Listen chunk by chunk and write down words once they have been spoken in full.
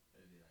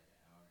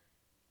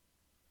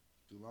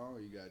long,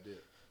 or you got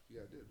dip? You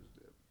got dip, just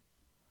dip.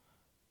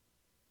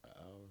 An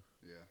hour.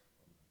 Yeah.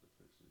 I'm gonna have to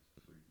fix this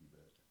freaky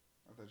back.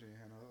 I thought you ain't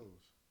had no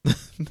hoes.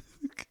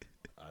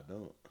 I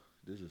don't.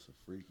 This is a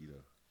freaky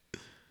though.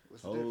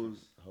 What's the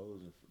difference?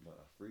 Hoes, and like,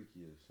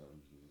 freaky is something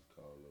you just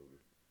call over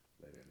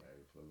late at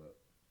night, pull up,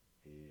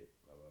 head,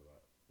 blah blah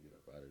blah, get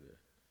up out of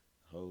there.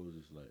 Hoes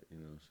is like, you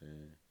know what I'm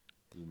saying?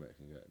 You might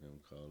can got them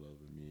call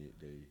over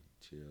midday,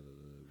 chill a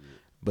little bit.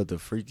 But the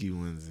freaky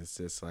ones, it's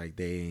just like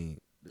they ain't.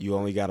 The You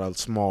only got a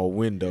small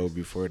window it's a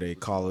before they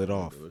super call small it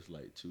off. window. It's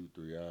like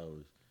 2-3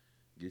 hours.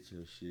 Get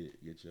your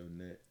shit, get your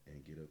net,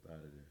 and get up out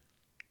of there.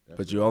 That's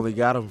But what you they only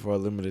got. got them for a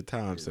limited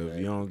time. So if you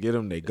Exactly. don't get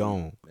them, they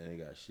gone. They ain't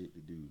got shit to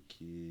do.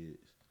 Kids,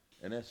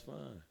 and that's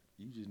fine.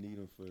 You just need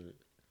them for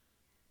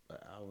an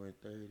hour and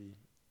 30,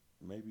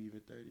 maybe even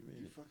 30 You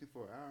minutes. fucking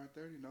for an hour and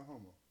 30? No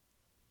homo.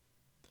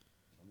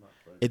 I'm not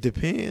fucking. It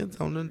depends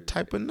on the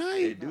type of It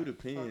night. do Not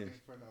depend. fucking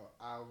for no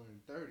hour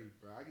and 30,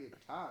 bro. I get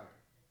tired.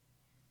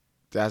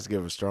 That's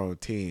give a strong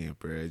 10,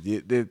 bro. It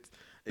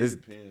It's-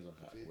 depends on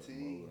what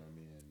 15. mode I'm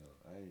in,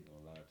 though. I ain't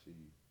gonna lie to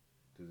you.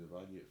 Because if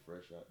I get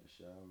fresh out the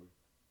shower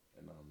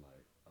and I'm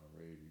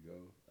ready to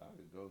go, I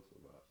could go for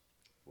about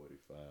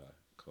 45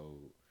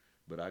 cold.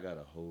 But I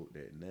gotta hold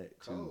that neck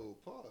too.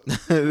 Cold,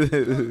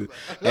 pause.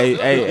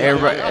 hey,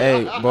 everybody,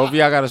 hey, both of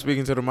y'all gotta speak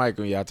into the mic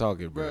when y'all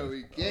talking, Bro, bro.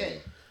 we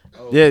can't.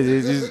 Oh, Yeah,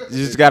 it's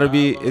just gotta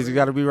be, live it's already?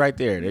 gotta be right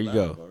there. There you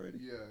Live go. already?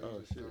 Yeah, he Oh,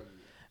 just shit. started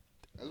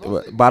it. That's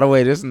what I say, By the bro.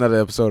 way, this is another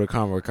episode of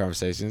Convo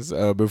Conversations.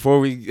 Before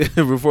we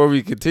before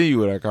we continue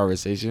with our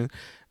conversation,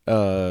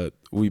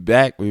 we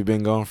back. We've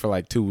been gone for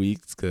like 2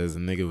 weeks because the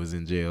nigga was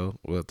in jail.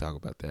 We'll talk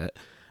about that.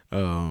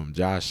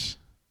 Josh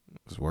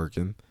was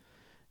working,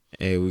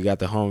 and we got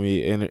the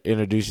homie.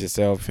 Introduce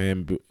yourself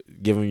and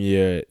give him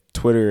your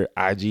Twitter,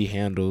 IG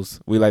handles.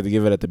 We like to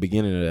give it at the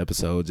beginning of the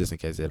episode just in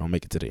case they don't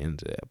make it to the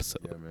end of the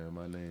episode. Yeah, man.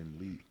 My name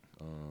Leak.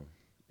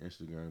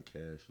 Instagram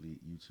Cash Leak.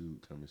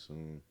 YouTube coming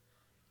soon.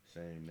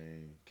 Same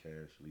name,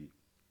 Cash Leak.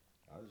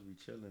 I just be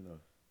chilling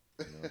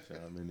though. You know what I'm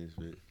saying? I'm in this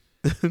bit.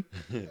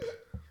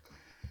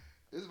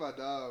 This is my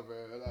dog, bro.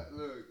 Like,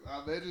 look,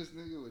 I met this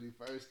nigga when he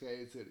first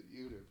came to the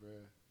unit, bro.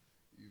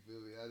 You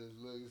feel me? I just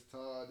look, this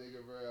tall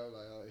nigga, bro. I'm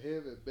like, oh,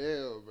 him and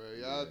Bell, bro.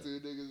 Y'all Yeah. two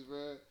niggas,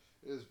 bro.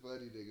 It's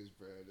funny niggas,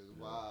 bro. It's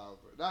Yeah. wild,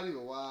 bro. Not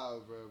even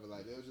wild, bro, but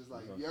like, it was just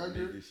like It's on some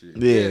younger. nigga shit.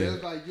 Yeah. It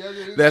was like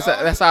younger. This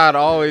That's how it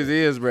always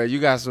is, bro. You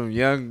got some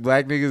young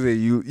black niggas that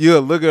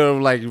you'll look at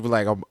them like you be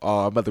like I'm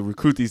about to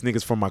recruit these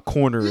niggas from my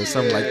corner or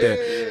something like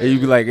that, and you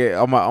be like, hey,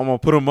 I'm gonna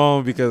put them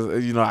on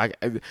because you know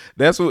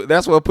that's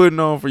what putting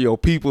on for your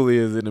people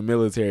is in the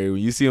military. When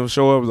you see them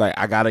show up, like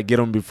I gotta get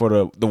them before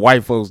the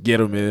white folks get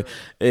them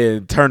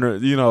and turn them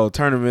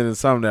into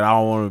something that I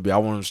don't want to be. I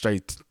want them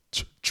straight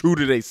true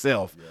to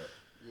themselves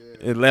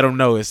Yeah. and let them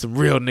know it's some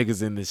real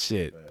niggas in this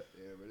shit.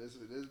 Yeah, but this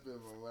been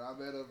when I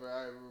met him, bro.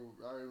 I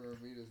remember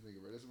meeting this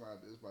nigga, bro. This is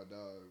my dog,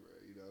 bro.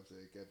 You know what I'm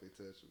saying? Kept in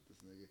touch with this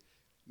nigga.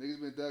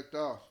 Niggas been ducked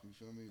off. You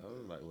feel me? That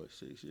was like what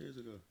 6 years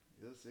ago.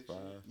 Yeah, 6 5,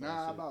 years. 5,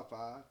 Nah, 6. about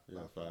 5. Yeah,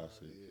 About 5,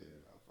 6, Yeah,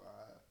 yeah. about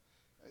 5.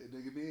 Hey,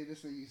 nigga, me and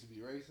this nigga used to be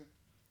racing.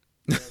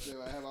 You know what I'm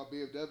saying? I have my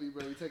BMW,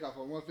 bro. We take off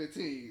on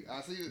 115.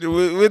 I see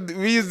it.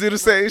 We used to do the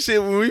same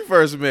shit when we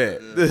first met.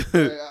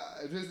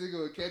 This nigga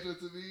would catch up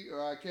to me,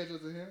 or I catch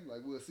up to him.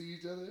 Like we'll see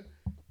each other,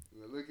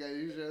 we'll look at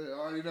each other,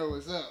 already know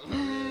what's up.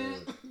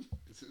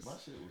 My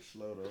shit was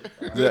slow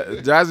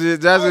though. Josh,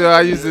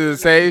 I used to do the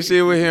same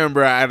shit with him,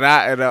 bro. And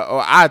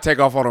I'd take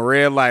off on a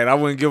red light. I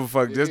wouldn't give a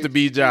fuck just to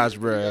be Josh,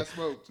 bro. Got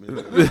smoked.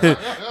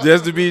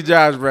 Just to be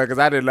Josh, bro, because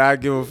I did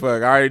not give a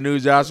fuck. I already knew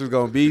Josh was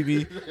gonna beat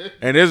me,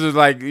 and this was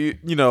like you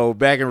know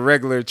back in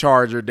regular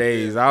Charger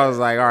days. I was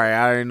like, all right,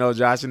 I already know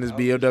Josh in this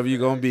BMW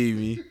gonna beat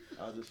me.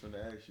 I was just gonna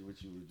ask you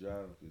what you was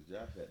driving because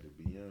Josh had to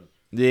be young.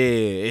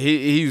 Yeah,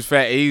 he was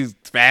fat. He's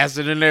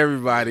faster than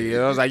everybody.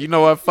 And I was like, you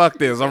know what? Fuck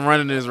this. I'm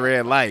running this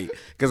red light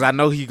because I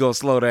know he gonna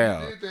slow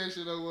down. Did that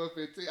shit on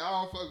 115. I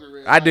don't fuck with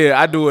red.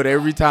 I do it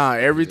every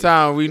time. Every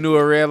time we knew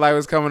a red light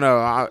was coming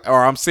up,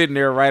 or I'm sitting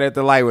there right at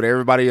the light with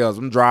everybody else.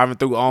 I'm driving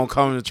through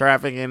oncoming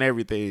traffic and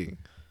everything.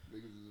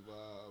 Niggas is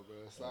wild, bro.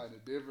 Sliding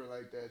different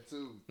like that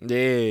too. Yeah.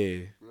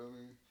 You know what I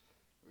mean?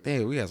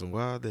 Damn, we got some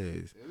wild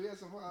days. Yeah, we had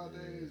some wild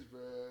days,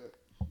 bro.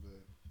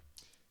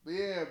 But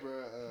yeah, bro.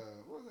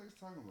 What was I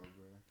talking about,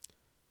 bro?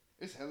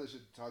 It's hella shit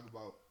to talk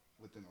about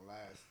within the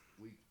last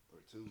week or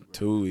two, bro.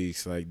 2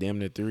 weeks, like damn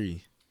near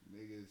 3.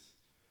 Niggas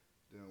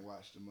didn't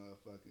watch the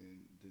motherfucking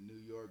the New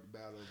York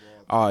battle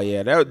of all. Oh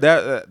yeah,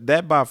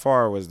 that by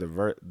far was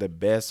the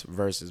best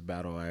versus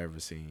battle I ever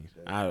seen.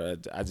 I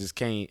just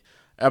can't.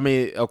 I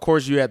mean, of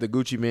course you had the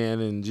Gucci Man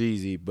and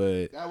Jeezy,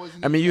 but That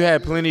wasn't I mean even you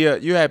had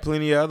that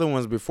plenty of other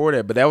ones before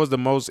that, but that was the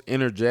most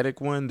energetic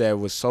one that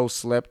was so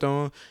slept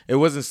on. It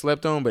wasn't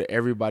slept on, but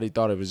everybody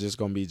thought it was just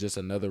gonna be just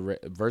another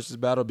versus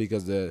battle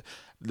because the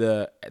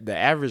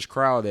average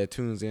crowd that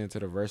tunes into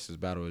the versus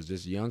battle is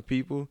just young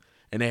people,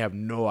 and they have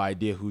no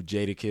idea who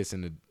Jadakiss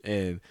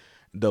and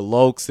the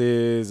Lokes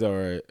is,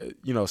 or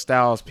you know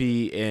Styles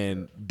P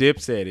and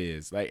Dipset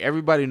is. Like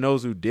everybody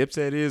knows who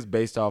Dipset is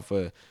based off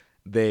of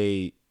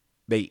they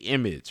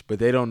image, but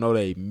they don't know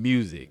they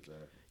music.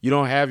 You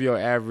don't have your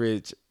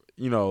average,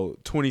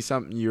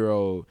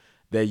 20-something-year-old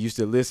that used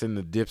to listen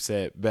to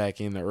Dipset back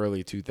in the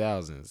early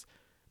 2000s.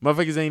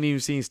 Motherfuckers ain't even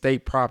seen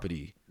State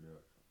Property.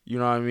 You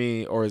know what I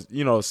mean? Or,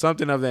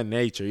 something of that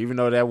nature. Even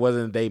though that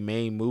wasn't their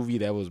main movie,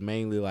 that was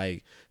mainly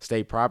like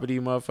State Property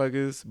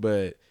motherfuckers.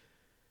 But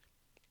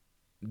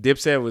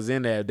Dipset was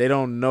in that. They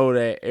don't know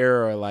that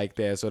era like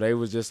that. So they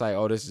was just like,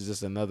 oh, this is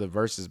just another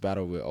versus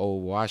battle with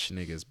old wash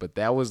niggas. But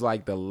that was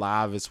like the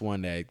livest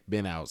one that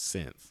been out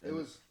since. It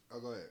was. Oh,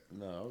 go ahead.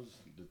 No,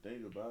 the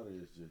thing about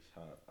it is just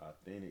how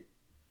authentic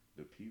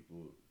the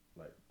people,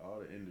 like all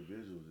the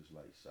individuals, is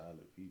like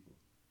solid people,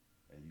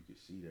 and you could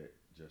see that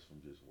just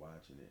from just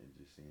watching it and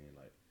just seeing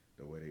like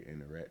the way they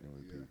interacting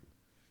with people.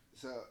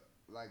 So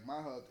like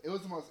it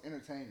was the most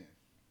entertaining.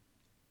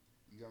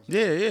 You know what I'm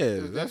saying?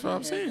 Yeah, that's what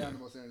I'm saying. Down the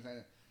most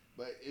entertaining,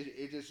 but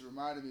it just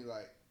reminded me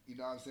like, you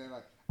know what I'm saying,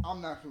 like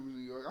I'm not from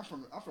New York. I'm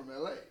from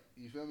LA.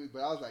 You feel me? But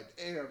I was like,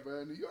 damn,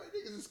 bro, New York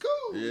niggas is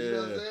cool. Yeah, you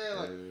know what I'm saying?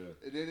 Like,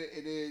 yeah.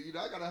 And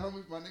then I got a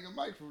homie, my nigga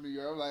Mike from New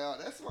York. I'm like, oh,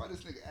 that's why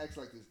this nigga acts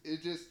like this.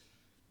 It just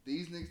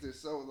these niggas are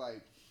so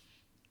like.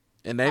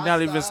 And they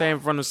not even saying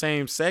from the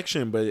same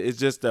section, but it's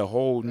just the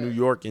whole New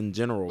York in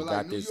general but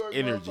got New this York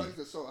energy. Motherfuckers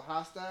are so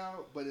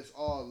hostile, but it's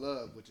all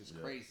love, which is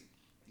crazy.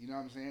 You know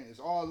what I'm saying?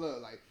 It's all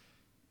love. Like,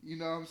 you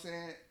know what I'm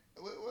saying?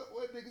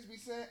 What niggas be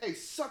saying? Hey,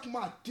 suck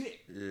my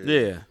dick.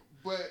 Yeah.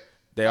 But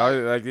they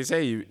always, like they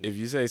say, if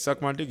you say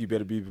suck my dick, you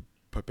better be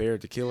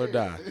prepared to kill or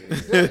die.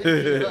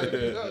 Exactly. Like,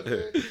 you know what I'm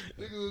saying?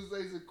 Niggas will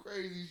say some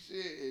crazy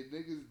shit, and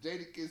niggas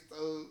Jadakiss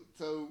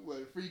told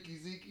Freaky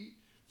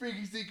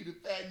Zeke, the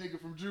fat nigga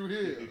from Drew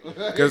Hill.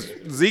 Because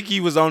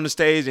Zeke was on the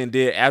stage and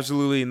did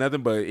absolutely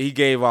nothing, but he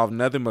gave off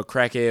nothing but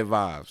crackhead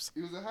vibes.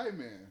 He was a hype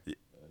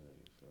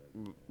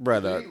man.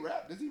 Brother.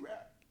 Does he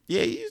rap?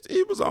 Yeah,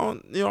 he was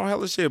on,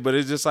 hella shit. But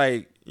it's just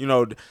like,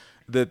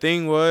 the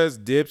thing was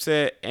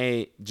Dipset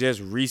ain't just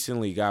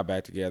recently got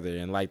back together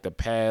in like the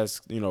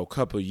past,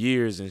 couple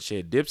years and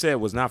shit. Dipset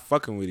was not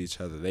fucking with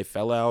each other. They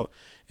fell out.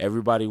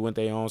 Everybody went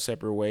their own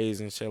separate ways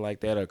and shit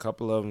like that. A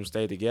couple of them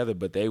stayed together,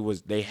 but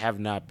they have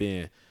not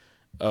been.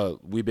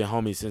 We've been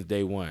homies since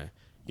day one.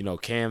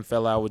 Cam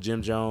fell out with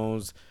Jim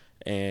Jones,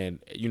 and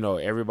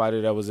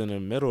everybody that was in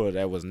the middle of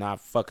that was not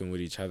fucking with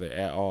each other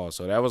at all.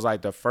 So that was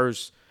like the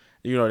first.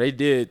 They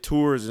did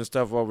tours and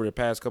stuff over the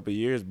past couple of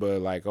years,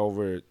 but like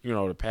over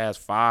the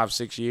past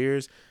 5-6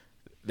 years,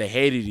 they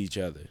hated each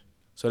other.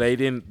 So they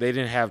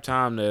didn't have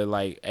time to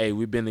like, hey,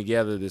 we've been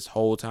together this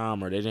whole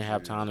time, or they didn't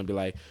have time to be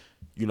like,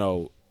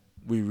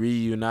 we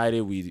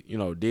reunited, we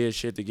did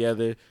shit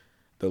together.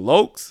 The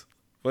Lokes,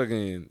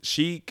 fucking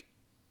Sheik,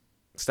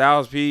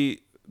 Styles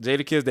P,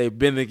 Jadakiss, they've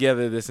been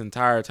together this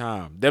entire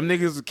time. Them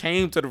niggas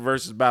came to the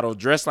versus battle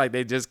dressed like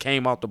they just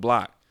came off the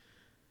block.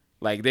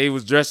 Like, they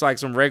was dressed like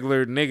some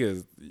regular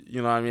niggas.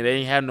 You know what I mean? They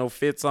ain't had no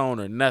fits on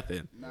or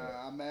nothing. Nah,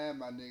 I'm mad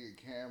my nigga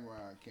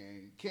Cameron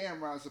came.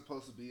 Cameron's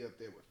supposed to be up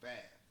there with Fab.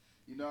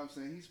 You know what I'm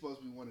saying? He's supposed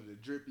to be one of the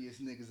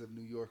drippiest niggas of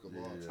New York of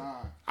all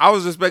time. I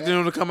was expecting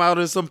him to come out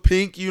in some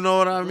pink, you know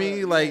what I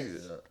mean? Like,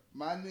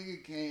 my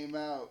nigga came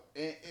out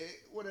and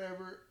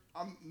whatever.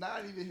 I'm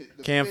not even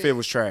the Cam fit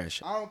was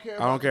trash. I don't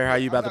care. I don't care how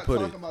you about to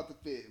put it. I'm not talking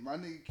about the fit. My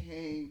nigga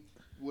came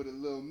with a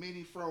little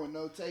mini fro and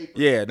no taper.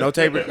 Yeah, no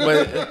taper.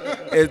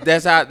 But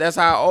that's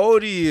how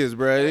old he is,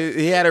 bro.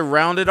 He had it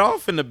rounded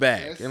off in the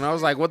back, and I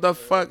was like, "What the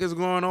fuck is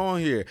going on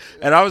here?"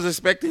 And I was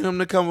expecting him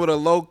to come with a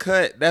low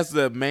cut. That's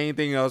the main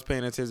thing I was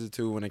paying attention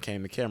to when it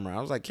came to Cameron.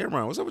 I was like,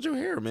 "Cameron, what's up with your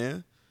hair,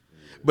 man?"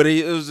 But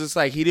it was just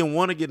like he didn't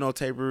want to get no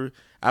taper.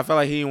 I felt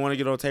like he didn't want to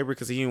get no taper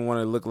because he didn't want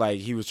to look like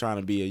he was trying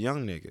to be a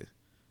young nigga.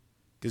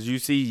 Cause you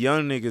see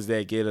young niggas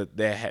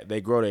that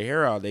they grow their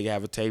hair out, they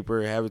have it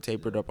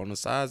tapered up on the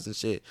sides and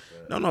shit.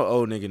 Don't no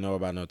old nigga know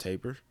about no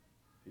taper.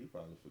 He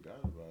probably forgot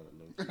about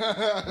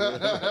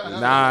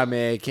it. Nah,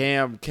 man,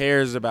 Cam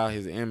cares about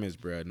his image,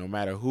 bro. No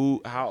matter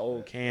how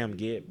old Cam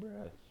get,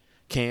 bro,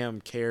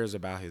 Cam cares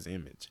about his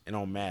image. It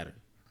don't matter.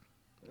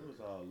 It was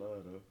all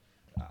love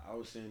though. I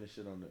was seeing this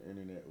shit on the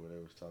internet where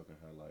they was talking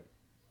how like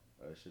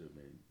it should have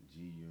been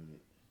G Unit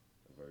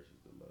versus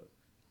the Lux.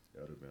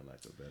 That would have been like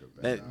a better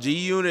battle.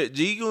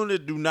 G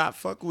Unit do not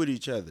fuck with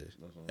each other.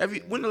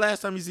 When the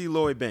last time you see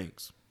Lloyd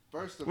Banks?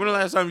 When the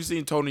last time you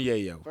seen Tony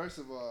Yayo? First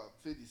of all,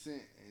 50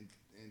 Cent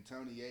and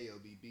Tony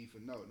Yayo be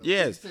beefing. No,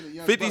 yes,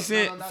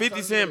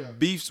 50 Cent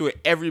beefs with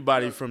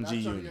everybody from G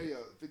Unit.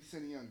 50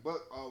 Cent and Young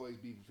Buck always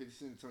beef. 50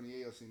 Cent and Tony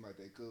Yayo seem like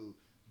they cool.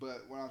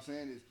 But what I'm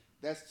saying is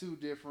that's two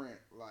different.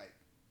 Like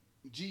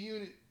G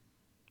Unit,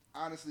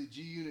 honestly,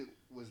 G Unit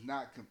was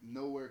not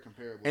nowhere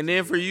comparable. And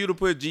then for you to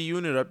put G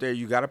Unit up there,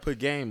 you got to put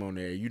Game on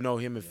there. You know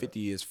him and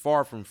 50 is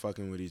far from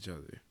fucking with each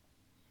other.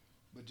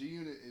 But G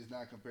Unit is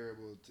not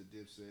comparable to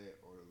Dipset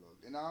or the Look.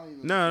 And I don't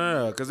even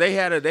No, because they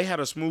had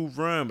a smooth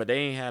run, but they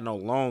ain't had no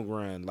long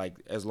run like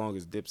as long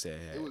as Dipset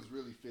had. It was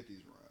really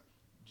 50's run.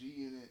 G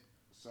Unit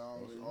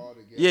songs all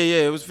together.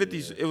 Yeah, it was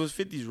 50's. It was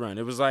 50's run.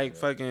 It was like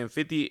fucking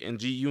 50 and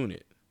G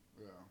Unit.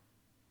 Yeah.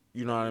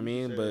 You know what I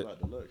mean? But about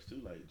the Lux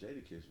too, like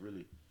Jadakiss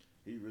really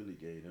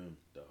gave them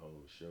the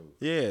whole show.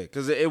 Yeah,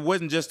 because it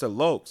wasn't just the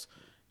Lokes.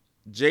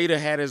 Jada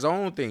had his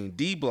own thing,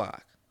 D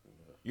Block.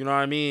 You know what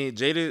I mean?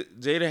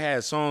 Jada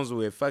had songs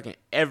with fucking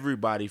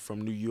everybody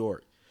from New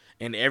York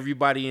and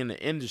everybody in the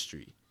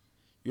industry.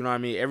 You know what I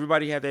mean?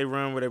 Everybody had their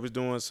run where they was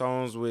doing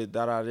songs with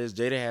this.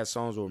 Jada had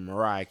songs with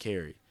Mariah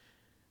Carey.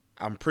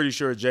 I'm pretty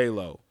sure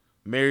J-Lo,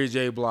 Mary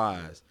J.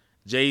 Blige,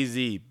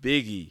 Jay-Z,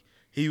 Biggie.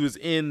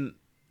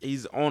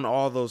 He's on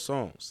all those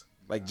songs.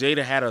 Like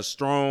Jada had a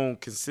strong,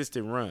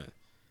 consistent run.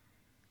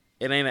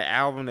 It ain't an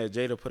album that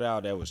Jada put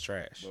out that was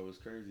trash. But what's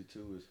crazy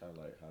too is how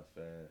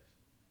fast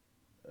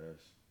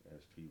us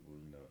as people,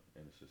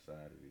 in a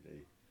society,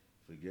 they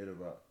forget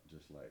about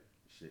just like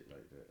shit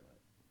like that.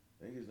 Like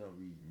niggas don't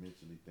be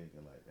mentally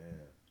thinking like,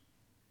 damn,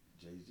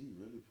 Jay-Z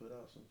really put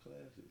out some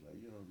classics. Like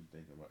you don't be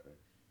thinking about that.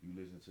 You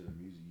listen to the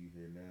music you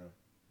hear now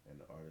and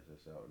the artist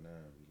that's out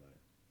now and be like,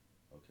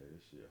 okay,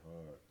 this shit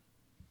hard.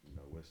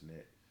 What's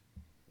next?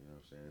 You know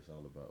what I'm saying? It's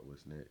all about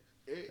what's next.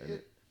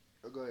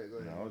 Go ahead.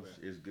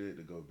 It's good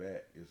to go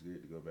back. It's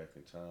good to go back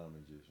in time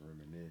and just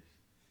reminisce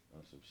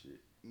on some shit.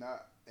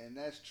 And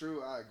that's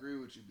true. I agree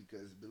with you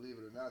because believe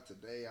it or not,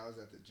 today I was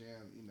at the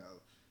gym.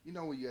 You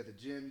know when you at the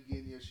gym, you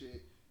getting your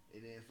shit,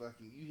 and then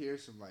fucking you hear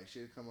some like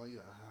shit come on.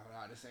 You like,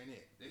 nah, this ain't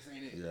it. This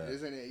ain't it. Yeah.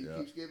 This ain't it. You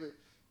keep skipping.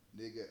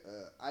 Nigga,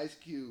 Ice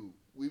Cube,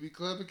 We Be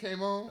Clubbing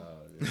came on.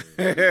 Oh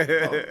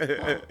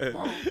yeah.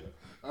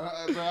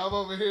 But I'm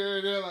over here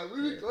and they're like,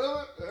 we be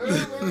clubbing.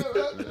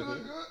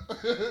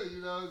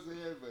 You know what I'm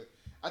saying? But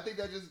I think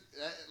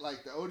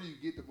like the older you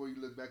get, the more you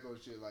look back on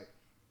shit. Like,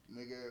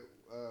 nigga,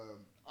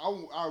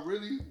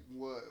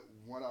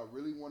 what I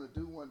really want to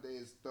do one day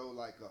is throw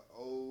like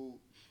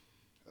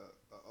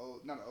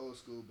not an old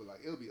school, but like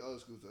it'll be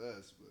old school to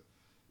us, but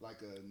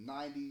like a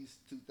 90s,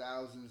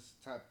 2000s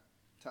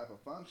type of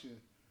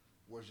function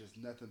where it's just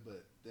nothing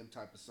but them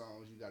type of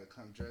songs. You got to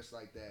come dressed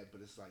like that,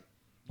 but it's like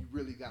you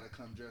really got to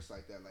come dressed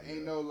like that. Like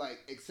ain't no like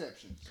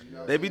exceptions. You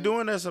know They be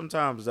doing that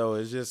sometimes though.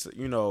 It's just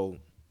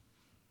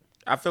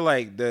I feel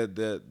like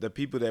the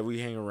people that we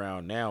hang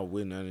around now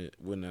wouldn't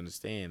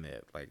understand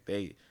that. Like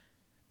they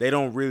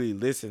don't really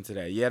listen to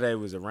that. Yeah, they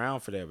was around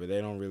for that, but they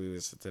don't really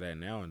listen to that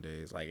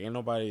nowadays. Like ain't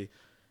nobody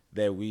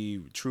that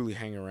we truly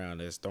hang around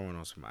that's throwing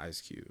on some Ice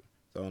Cube,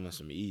 throwing on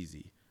some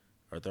Easy,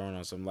 or throwing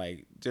on some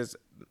like just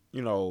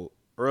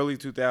early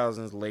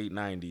 2000s, late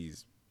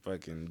 90s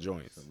fucking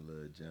joints. Some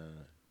Lil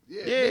Jon.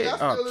 Yeah.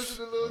 I still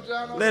listen to Lil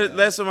Jon.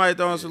 Let somebody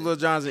throw on some Lil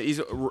Jon's and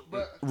Easy.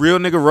 Real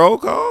nigga roll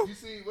call. You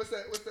see what's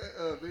that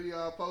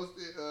video I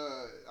posted?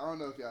 I don't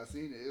know if y'all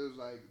seen it. It was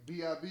like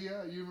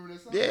B.I.B.I. You remember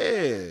that song?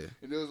 Yeah.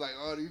 And it was like,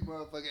 oh, these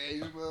motherfuckers,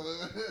 you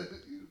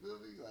feel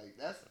me? Like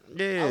that's.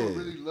 Yeah. I would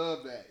really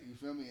love that. You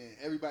feel me? And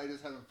everybody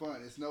just having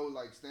fun. It's no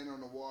like standing on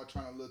the wall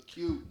trying to look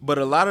cute. But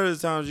a lot of the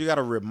times you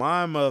gotta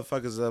remind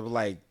motherfuckers of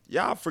like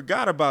y'all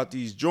forgot about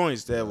these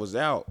joints that was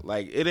out.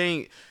 Like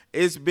you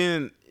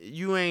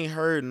ain't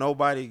heard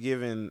nobody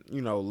giving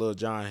Lil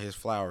Jon his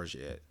flowers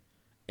yet,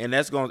 and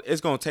it's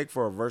gonna take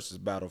for a versus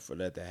battle for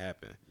that to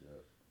happen.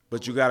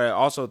 But you gotta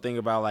also think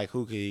about like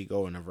who could he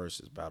go in a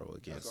versus battle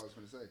against. That's what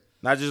I was gonna say.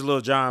 Not just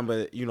Lil Jon,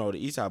 but the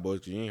Eastside Boys.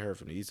 Cause you ain't heard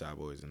from the Eastside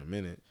Boys in a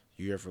minute.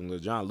 You hear from Lil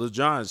Jon. Lil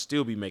Jon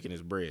still be making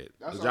his bread.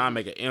 Lil Jon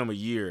make an M a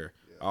year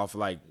off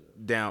like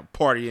down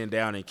partying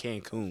down in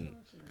Cancun.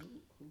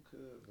 Who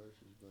could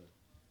versus bro?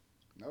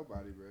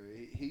 Nobody, bro.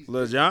 He's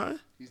Lil Jon?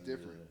 He's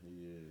different. Yeah,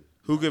 he is.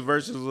 Who could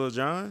versus Lil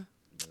Jon?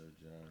 Lil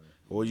Jon.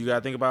 Well, you gotta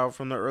think about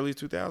from the early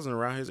 2000s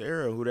around his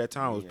era, who that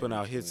time was putting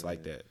out hits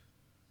like that.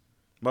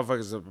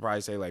 Motherfuckers would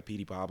probably say like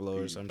Petey Pablo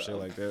or some shit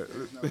like that.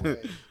 There's no way.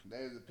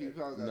 There's Petey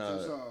Pablo got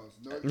two songs.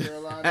 North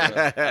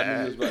Carolina. I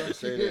knew he was about to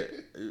say that.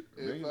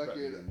 And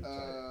fucking,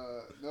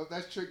 no,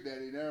 that's Trick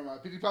Daddy. Never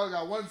mind. Petey Pablo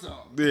got one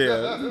song.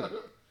 Yeah.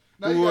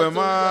 Now Who am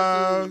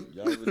I?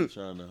 Y'all really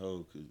trying to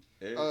hold,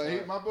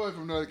 cause my boy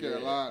from North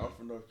Carolina. I'm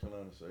from North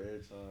Carolina, so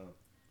every time,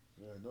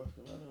 North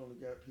Carolina only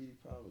got Petey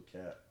Pablo,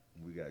 Cap.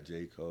 We got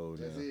J. Cole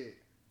now. That's it.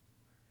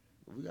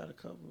 We got a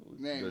couple.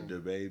 Name The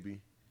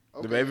Baby.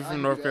 The Baby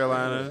from North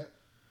Carolina.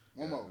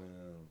 One more.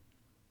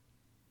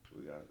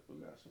 We got some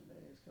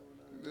names coming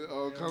out.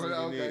 Oh, coming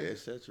out. Okay. Et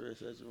cetera.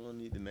 We don't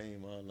need to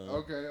name all of them.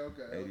 Okay.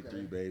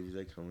 83 babies,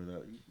 they coming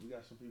up. We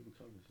got some people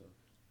coming, so.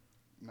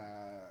 Nah.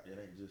 It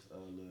ain't just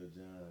Lil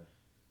Jon.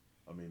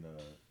 I mean,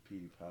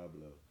 Petey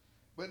Pablo.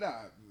 But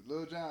nah,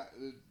 Lil Jon,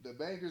 the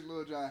bangers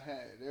Lil Jon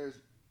had,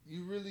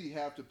 you really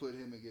have to put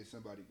him against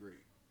somebody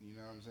great. You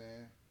know what I'm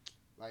saying?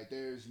 Like,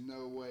 there's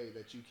no way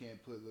that you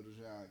can't put Lil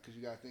Jon, because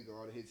you got to think of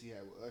all the hits he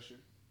had with Usher.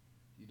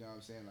 You know what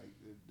I'm saying? Like,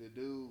 the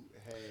dude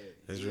had...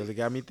 It's really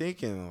got me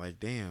thinking, like,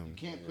 damn. You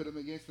can't put him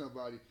against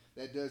nobody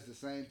that does the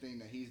same thing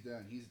that he's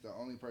done. He's the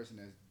only person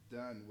that's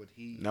done what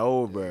he...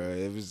 No, bro.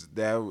 It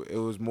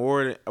was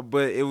more...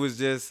 But it was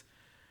just...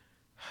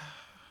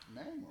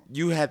 Name him.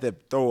 You had to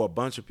throw a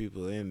bunch of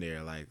people in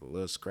there, like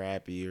Lil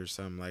Scrappy or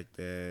something like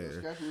that.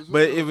 Lil Scrappy was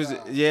But with it Lil was... Jon.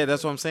 Yeah,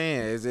 that's what I'm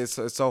saying.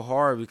 It's so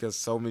hard because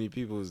so many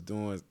people was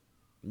doing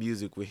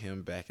music with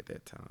him back at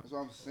that time. That's what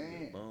I'm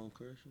saying. Bone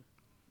Crusher.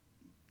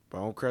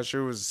 Bone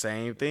Crusher was the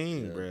same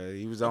thing, bro.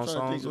 He was on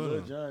songs with Lil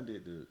him. Jon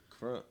did the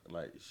front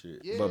like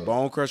shit. Yeah. But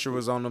Bone Crusher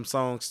was on them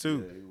songs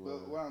too. Yeah, he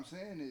was. But what I'm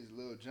saying is,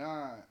 Lil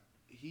Jon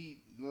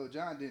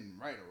didn't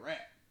write a rap.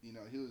 You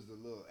know, he was the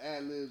little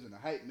ad libs and the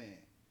hype man.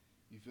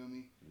 You feel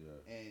me?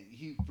 Yeah. And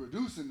he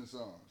producing the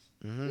songs.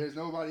 Mm-hmm. There's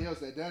nobody else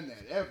that done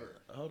that ever.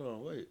 Hold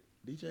on, wait.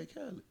 DJ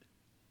Khaled.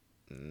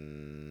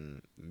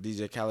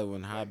 DJ Khaled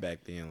wasn't high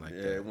back then like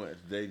Yeah, that. it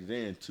went.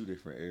 They in two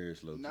different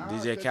eras, low key. Nah,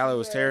 DJ 'cause Khaled he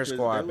was had- Terror 'Cause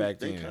Squad they back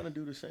They then. kind of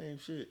do the same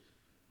shit.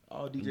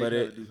 All DJ But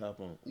Khaled do hop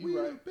on. You We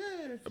right. the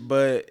best.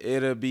 But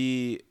it'll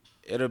be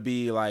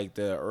like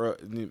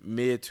the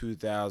mid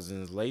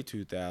 2000s, late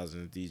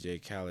 2000s DJ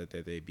Khaled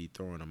that they be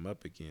throwing them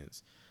up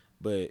against.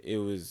 But it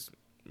was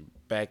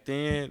back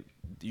then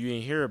you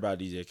didn't hear about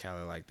DJ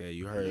Khaled like that.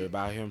 You heard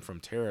about him from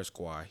Terror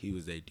Squad. He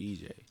was their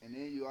DJ. And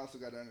then you also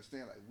got to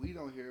understand, like, we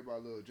don't hear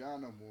about Lil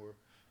Jon no more,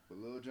 but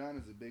Lil Jon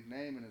is a big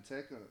name in the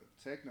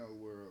techno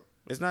world.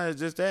 It's not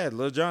just that.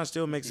 Lil Jon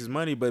still makes his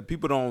money, but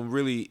people don't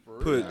really For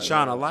put real.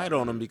 shine a light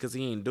on him because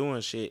he ain't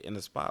doing shit in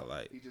the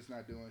spotlight. He's just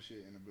not doing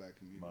shit in the black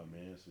community. My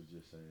man was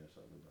just saying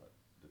something about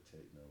the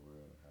techno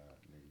world and how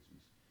niggas be.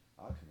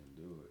 I couldn't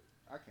do it.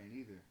 I can't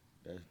either.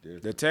 That's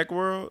different. The tech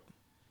world,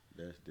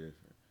 That's different.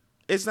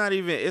 it's not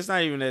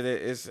even that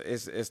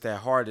it's that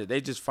hard. They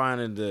just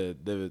finding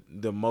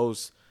the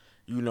most,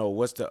 you know,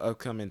 what's the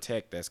upcoming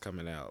tech that's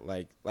coming out.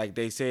 Like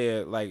they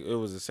said, like it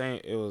was the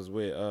same. It was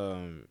with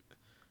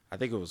I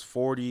think it was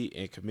 40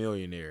 and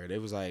Chameleonaire. They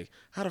was like,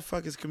 how the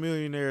fuck is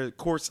Chameleonaire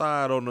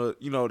courtside on the,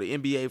 you know, the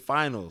NBA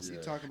finals? He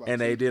talking about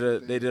And they two did a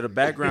different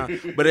background,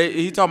 but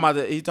he talking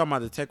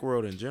about the tech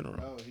world in general.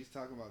 things. No, he's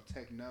talking about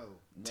techno.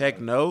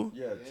 Techno?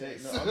 Yeah,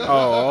 Yes.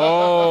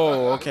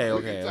 techno. Okay.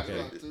 He's talking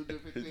about two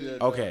different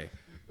things. Okay.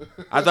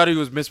 I thought he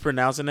was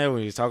mispronouncing that when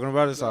he was talking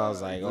about it, so I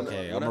was like,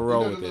 okay, I'm gonna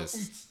roll with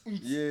this.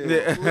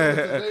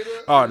 Yeah.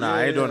 Oh no,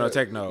 I ain't doing no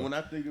techno. When I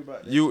think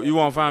about that, You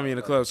won't find me in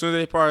the club. As soon as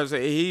they probably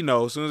say he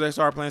knows. As soon as they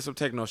start playing some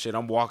techno shit,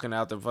 I'm walking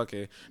out the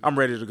fucking. I'm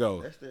ready to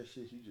go. That's that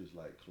shit. You just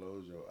like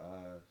close your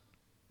eyes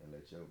and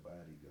let your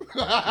body go.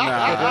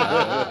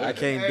 Nah, I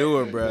can't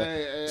do it, bro.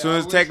 As soon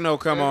as techno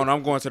come on,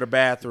 I'm going to the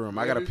bathroom.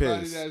 I gotta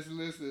Everybody piss. that's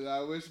listening,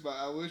 I wish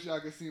y'all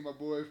could see my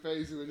boy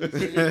face when he said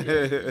that.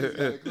 You just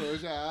gotta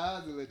close your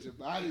eyes and let your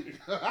body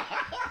go. You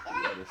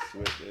gotta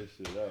switch that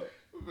shit up.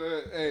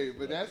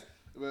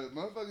 But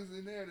motherfuckers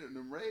in there,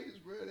 them raves,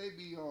 bro, they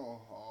be on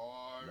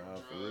hard Nah,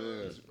 for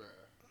drugs, real. bro.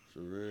 For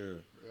real.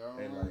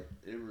 Yeah, And like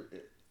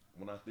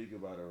when I think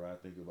about it, I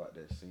think about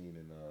that scene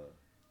in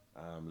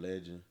I Am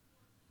Legend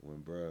when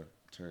bruh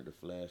turned the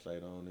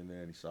flashlight on in there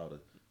and he saw the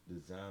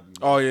zombie.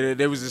 Oh yeah,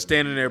 they was just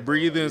standing there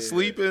breathing, Yeah.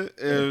 sleeping.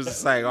 It was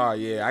just like, oh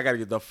yeah, I gotta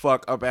get the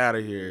fuck up out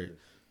of here.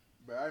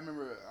 But I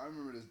remember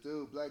this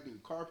dude, black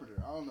dude,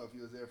 Carpenter. I don't know if he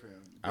was there for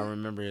him. I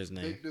remember his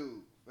name. Big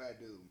dude, fat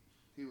dude.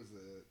 He was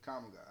a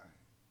comic guy.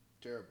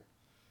 Terrible.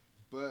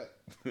 But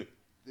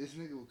this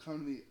nigga would come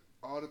to me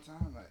all the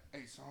time, like,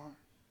 hey, Sarn.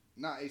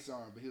 Not A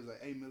Sarn, but he was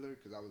like, hey, Miller,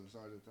 because I was in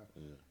Sarn at the time.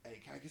 Yeah. Hey,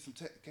 can I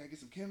get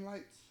some chem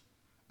lights?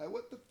 Like,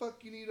 what the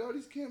fuck you need all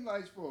these chem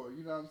lights for?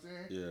 You know what I'm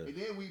saying? Yeah. And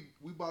then we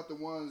bought the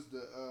ones,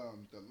 the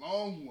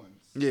long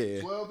ones.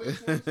 Yeah.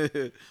 12-inch ones.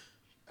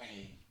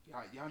 Hey,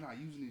 y'all not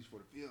using these for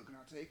the field. Can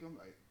I take them?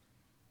 Like,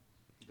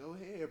 go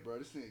ahead, bro.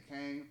 This nigga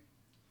came.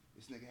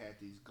 This nigga had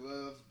these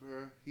gloves,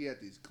 bro. He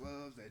had these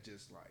gloves that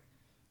just, like,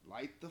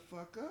 light the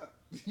fuck up.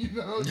 You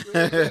know what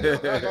I'm saying?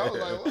 Like, I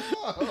was like,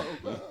 whoa,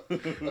 bro.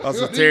 On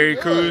some What Terry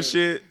he Crews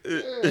doing? shit.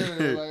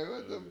 Yeah, like,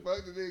 what the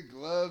fuck did their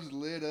gloves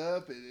lit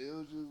up? And it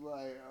was just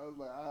like, I was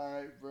like, all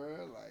right,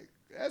 bro. Like,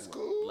 that's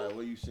cool. Like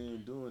what you see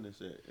him doing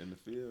this in the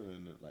field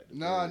and like. The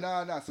No.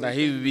 So Like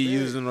he would be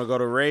using them to go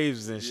to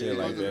raves and shit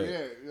Yeah, like that.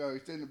 Yeah, you know, he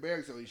stayed in the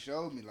barracks, so he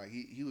showed me, like,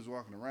 he was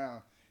walking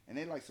around, and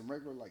they like some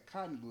regular, like,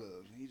 cotton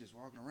gloves, and he just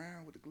walking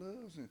around with the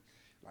gloves and,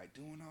 like,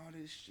 doing all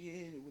this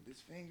shit with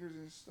his fingers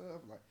and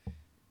stuff. Like,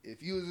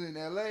 if you was in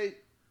L.A.,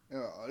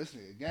 oh, this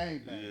nigga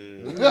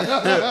gangbang.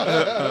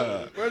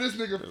 Yeah. Where this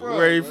nigga from?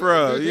 Where he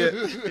bro? from, yeah.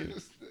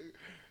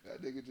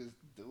 That nigga just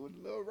doing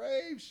a little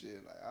rave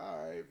shit. Like,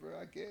 all right, bro,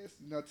 I guess.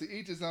 You know, to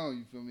each his own,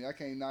 you feel me? I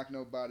can't knock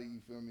nobody, you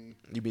feel me?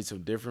 You meet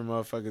some different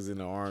motherfuckers in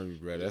the army,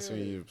 bro. That's when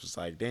Yeah. you just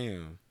like,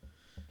 damn.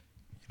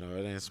 You know,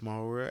 it ain't a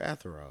small world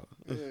after all.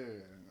 Yeah,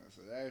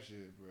 so that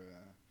shit, bro.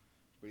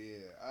 But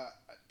yeah,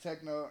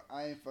 techno,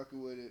 I ain't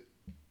fucking with it.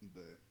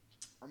 But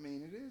I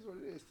mean, it is what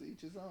it is. To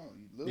each his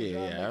own. Lil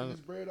Jon making his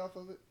bread off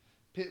of it.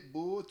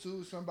 Pitbull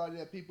too, somebody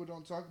that people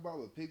don't talk about,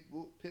 but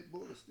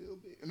Pitbull is still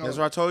big. No, That's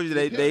what I told you.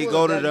 They Pitbull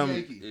go is to Daddy them.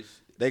 Yankee.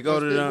 They go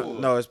That's to them. Pitbull.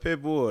 No, it's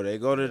Pitbull. They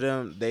go to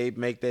them. They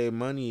make their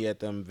money at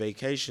them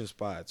vacation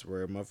spots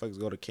where motherfuckers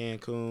go to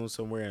Cancun,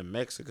 somewhere in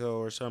Mexico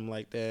or something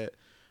like that,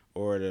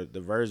 or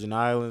the Virgin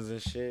Islands and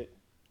shit.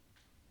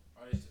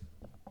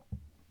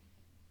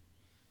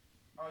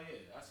 Oh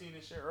yeah, I seen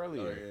this shit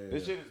earlier. Oh, yeah,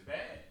 This yeah. shit is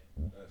bad.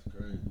 That's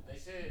crazy. They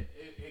said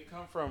it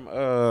come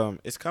from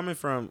it's coming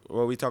from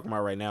what we talking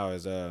about right now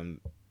is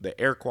the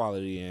air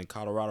quality in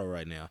Colorado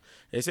right now.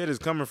 They said it's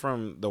coming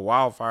from the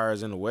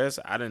wildfires in the west.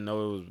 I didn't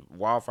know it was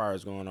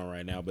wildfires going on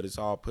right now, but it's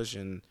all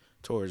pushing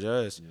towards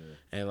us. Yeah.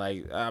 And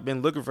like I've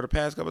been looking for the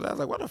past couple of days.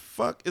 Like, what the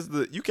fuck is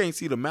you can't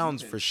see the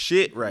mountains for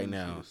shit right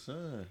now. The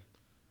sun.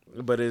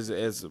 But it's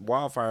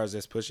wildfires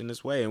that's pushing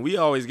this way, and we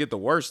always get the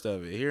worst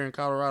of it here in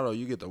Colorado.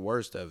 You get the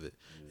worst of it.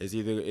 Yeah.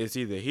 It's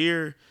either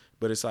here,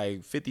 but it's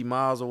like 50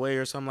 miles away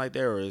or something like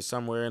that, or it's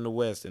somewhere in the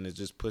west, and it's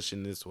just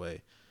pushing this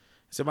way.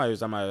 Somebody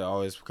was talking about it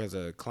always because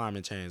of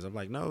climate change. I'm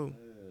like, no,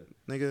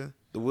 nigga,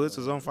 the woods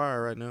is on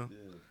fire right now.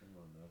 Yeah, come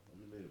on now.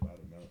 We made about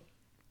a mountain.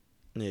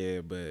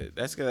 Yeah, but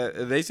that's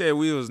cause they said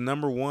we was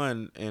number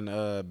 1 in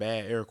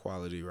bad air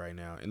quality right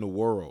now in the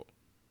world.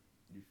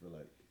 You feel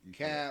like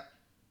Cap.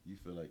 You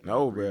feel like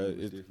No, your breathing bro,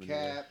 was it's different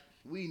Cap.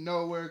 We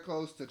nowhere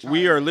close to China.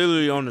 We are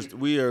literally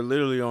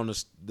on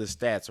the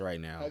stats right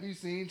now. Have you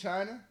seen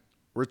China?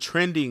 We're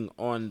trending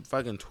on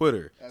fucking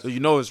Twitter, That's so you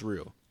know it's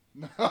real.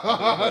 No,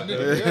 And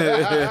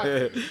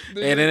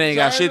it ain't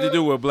got shit to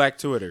do with Black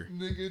Twitter.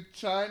 Nigga,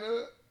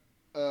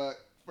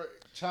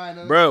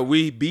 China. Bro,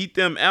 we beat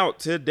them out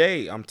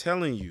today. I'm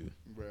telling you.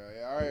 Bro,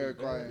 our air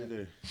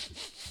quality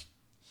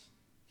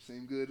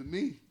seemed good to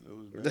me. It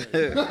was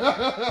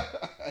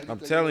bad. I'm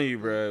telling you,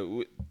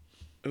 bro.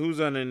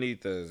 Who's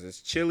underneath us? It's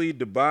Chile,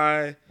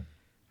 Dubai,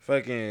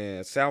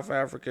 fucking South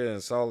Africa,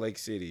 and Salt Lake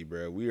City,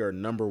 bro. We are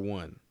number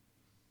 1.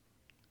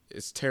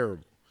 It's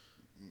terrible.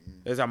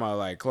 It's talking about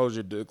like close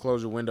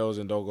your windows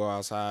and don't go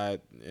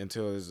outside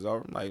until it's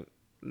over. I'm like,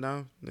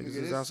 no, niggas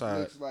is outside.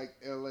 Looks like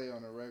LA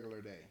on a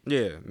regular day.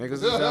 Yeah,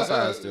 niggas is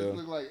outside still. It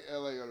look like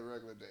LA on a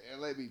regular day.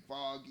 LA be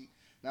foggy,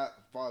 not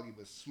foggy,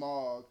 but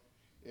smog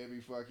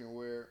every fucking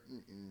where.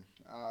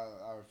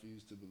 I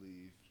refuse to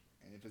believe.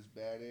 And if it's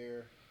bad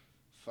air,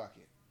 fuck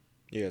it.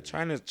 Yeah,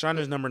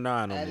 China's number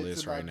 9 on Add the it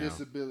list to my right now.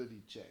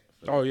 disability check.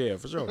 Oh yeah,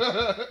 for sure.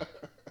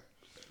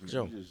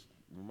 Joe.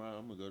 I'm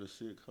gonna go to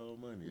shit called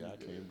money. I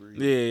can't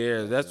breathe.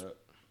 Yeah, that's.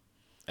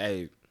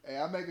 Hey,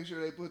 I'm making sure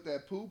they put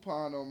that poo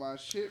pond on my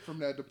shit from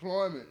that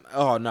deployment.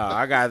 oh no,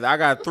 I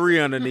got 3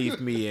 underneath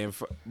me, and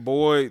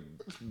boy,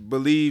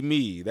 believe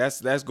me,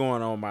 that's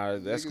going on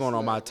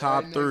my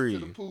top right 3.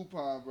 Next to the poo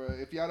pond, bro.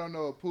 If y'all don't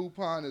know, a poo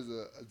pond is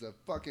a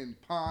fucking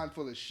pond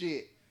full of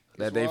shit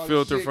That they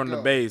filter from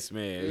the base,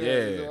 man.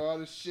 Yeah, all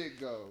the shit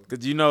go.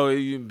 Cause you know,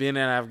 you been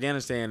in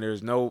Afghanistan,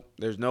 there's no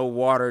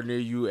water near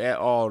you at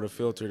all to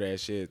filter that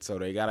shit. So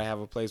they gotta have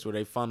a place where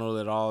they funnel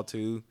it all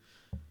to.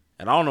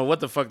 And I don't know what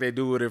the fuck they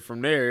do with it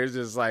from there. It's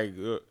just like,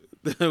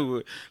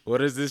 where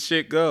does this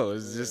shit go?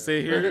 Is it just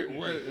sit here?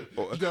 Where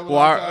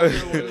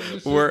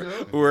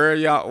are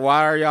y'all?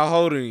 Why are y'all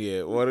holding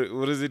it? What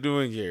is it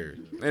doing here?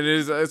 And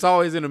it's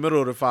always in the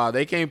middle of the fob.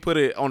 They can't put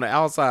it on the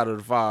outside of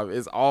the fob.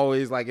 It's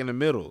always like in the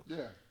middle.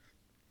 Yeah.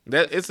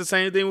 It's the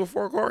same thing with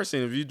Fort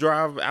Carson. If you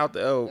drive out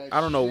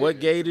I don't know what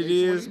gate it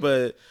is,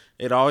 but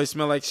it always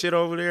smell like shit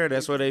over there.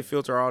 That's where they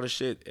filter all the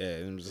shit at.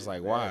 And I'm just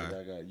like, why?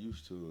 I got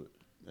used to it.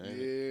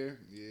 Yeah,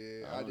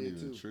 I did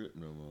too. Trip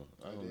no more.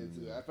 I did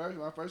too. At first,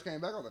 when I first came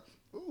back, I was like,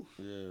 ooh.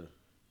 Yeah.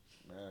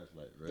 Now it's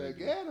like the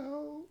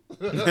ghetto.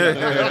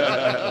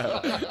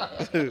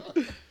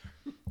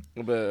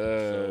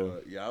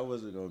 But I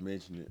wasn't gonna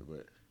mention it,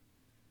 but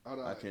Hold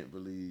on. I can't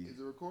believe. Is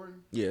it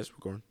recording? yeah, it's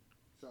recording.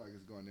 Sounds like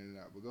it's going in and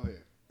out, but go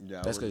ahead.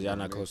 Yeah, That's because y'all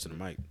not close to the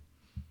mic.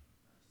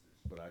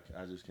 But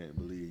I just can't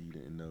believe you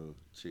didn't know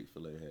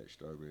Chick-fil-A had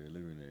strawberry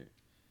lemonade.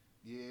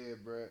 Yeah,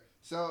 bro.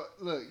 So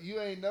look,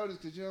 you ain't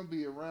noticed because you don't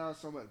be around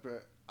so much, bro.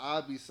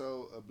 I'll be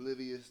so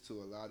oblivious to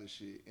a lot of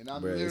shit, and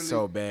I'm literally It's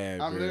so bad.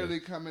 I'm bro. literally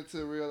coming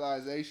to a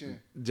realization.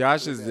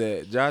 Josh is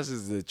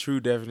the true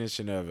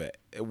definition of it.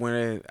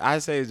 When I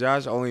say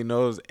Josh only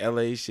knows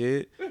LA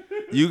shit,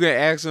 you can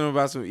ask him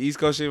about some East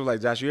Coast shit. Like,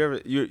 Josh,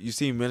 you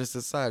seen Menace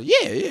to Society?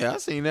 Yeah, I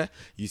seen that.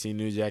 You seen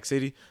New Jack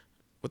City?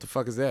 What the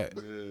fuck is that?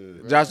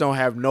 Yeah. Josh don't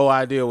have no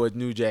idea what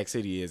New Jack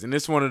City is, and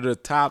it's one of the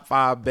top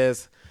 5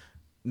 best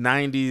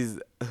 90s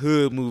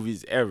hood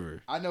movies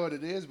ever. I know what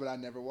it is, but I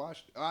never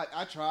watched it.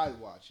 I tried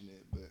watching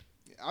it, but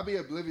I'll be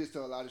oblivious to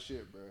a lot of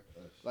shit, bro.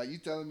 Like, you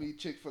telling me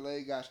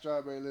Chick-fil-A got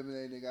strawberry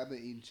lemonade, nigga, I've been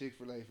eating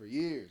Chick-fil-A for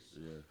years.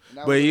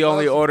 Yeah. But he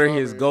only order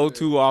his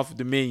go-to off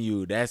the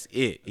menu. That's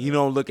it. He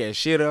don't look at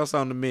shit else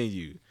on the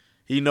menu.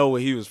 He know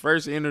what he was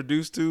first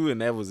introduced to,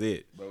 and that was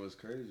it. But what's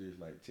crazy is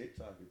like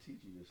TikTok can teach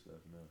you this stuff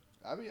now.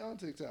 I be on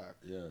TikTok.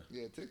 Yeah.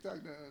 Yeah,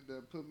 TikTok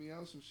done put me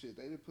on some shit.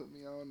 They done put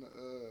me on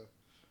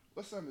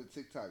what's something that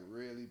TikTok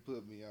really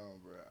put me on,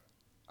 bro?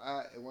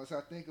 Once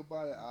I think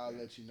about it, I'll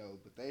let you know.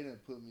 But they done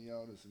put me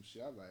on to some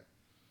shit. I'm like,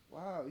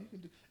 wow, you can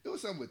do. It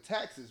was something with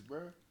taxes,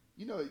 bro.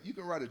 You know, you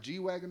can write a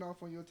G-Wagon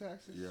off on your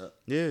taxes.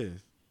 Yeah.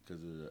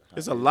 Because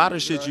it's a lot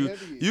of shit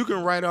you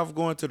can write off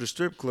going to the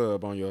strip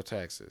club on your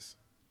taxes.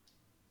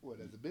 What,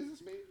 as a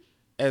business meeting?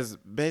 As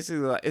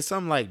basically, like, it's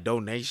something like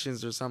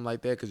donations or something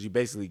like that, because you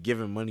basically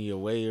giving money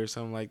away or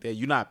something like that.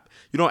 You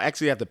don't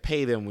actually have to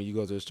pay them when you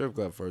go to the strip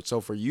club for it.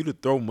 So for you to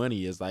throw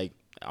money is like,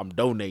 I'm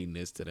donating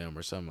this to them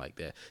or something like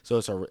that.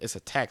 So it's a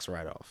tax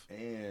write off.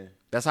 And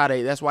that's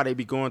why they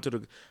be going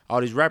to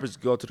all these rappers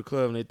go to the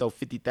club and they throw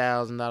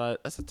 $50,000.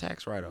 That's a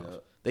tax write off.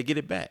 Yep. They get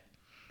it back.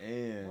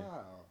 And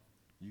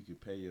you can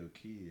pay your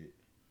kid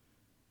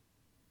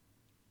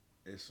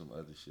it's some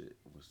other shit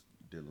was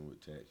dealing with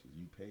taxes.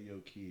 You pay your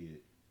kid,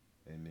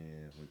 and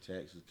then when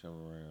taxes come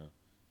around,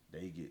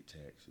 they get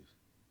taxes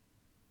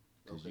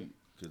because Okay.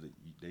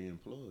 they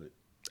employed.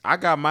 I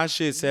got my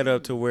shit set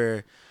up to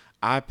where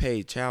I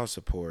pay child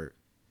support,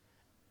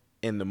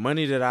 and the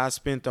money that I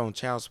spent on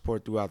child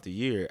support throughout the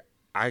year,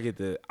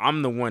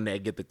 I'm the one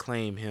that get to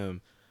claim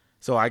him,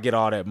 so I get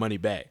all that money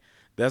back.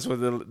 That's what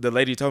the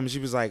lady told me. She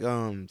was like,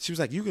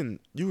 you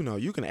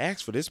can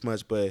ask for this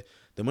much, but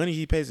the money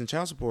he pays in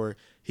child support,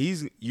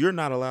 you're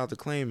not allowed to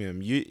claim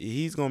him.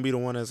 He's gonna be the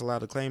one that's allowed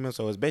to claim him.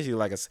 So it's basically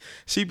like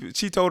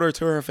she told her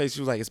to her face, she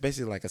was like, it's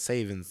basically like a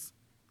savings,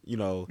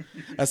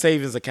 a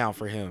savings account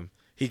for him.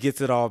 He gets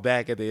it all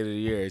back at the end of the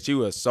year. She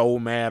was so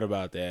mad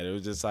about that. It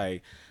was just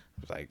like,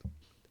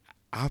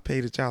 I'll pay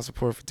the child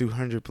support for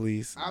 $200,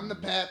 please. I'm the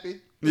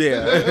pappy.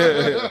 Yeah.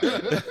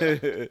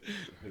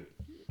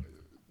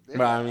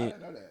 But I I mean,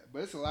 didn't know that. But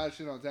it's a lot of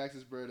shit on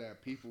taxes, bro,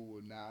 that people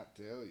will not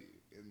tell you.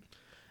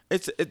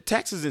 And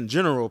taxes in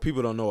general,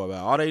 people don't know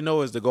about. All they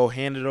know is to go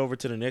hand it over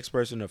to the next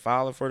person to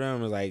file it for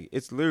them.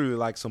 It's literally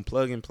like some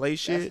plug and play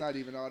that's shit. not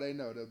even all they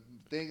know. The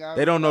thing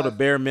They don't know the realized-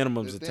 bare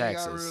minimums the of thing I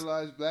taxes.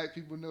 realize black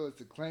people know is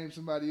to claim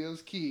somebody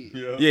else's kid.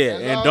 Yeah,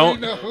 That's and all we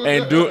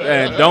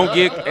know.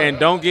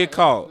 don't get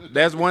caught.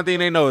 That's one thing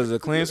they know is to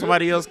claim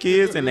somebody else's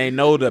kids, and they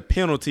know the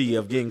penalty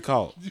of getting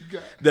caught. You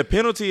got- The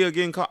penalty of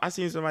getting caught. I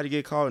seen somebody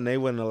get caught, and they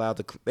wasn't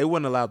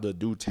allowed to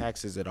do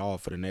taxes at all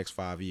for the next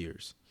 5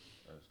 years.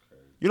 That's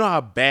crazy. You know how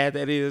bad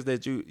that is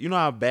you know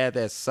how bad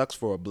that sucks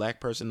for a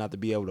black person not to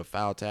be able to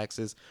file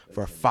taxes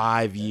for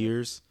 5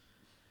 years.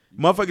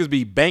 Motherfuckers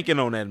be banking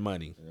on that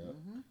money. Yeah.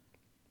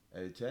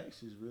 Hey,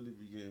 taxes really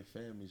be getting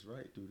families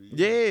right through the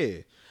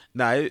years. Yeah.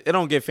 Nah, it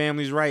don't get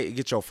families right. It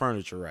get your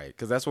furniture right.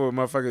 Cause that's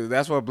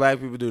what black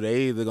people do.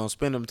 They either gonna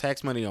spend them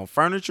tax money on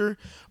furniture,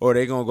 or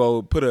they gonna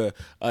go put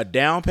a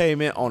down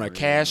payment on a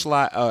cash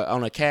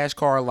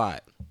car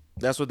lot.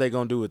 That's what they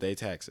gonna do with their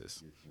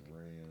taxes. Get some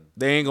RAM.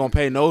 They ain't gonna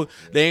pay no.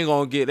 They ain't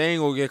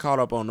gonna get caught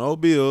up on no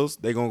bills.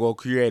 They gonna go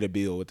create a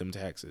bill with them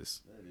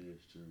taxes. That is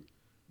true.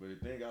 But the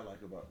thing I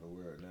like about the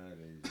world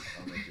nowadays is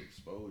how much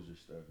exposure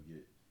stuff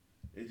get.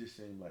 It just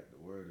seems like the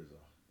world is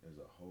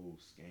a whole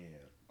scam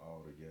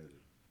altogether,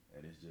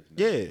 and it's just not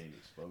being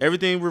exposed.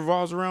 Everything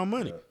revolves around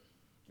money.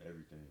 Yeah,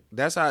 everything.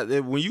 That's how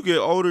when you get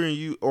older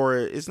or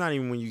it's not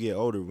even when you get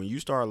older, when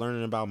you start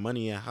learning about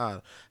money and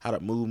how to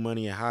move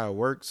money and how it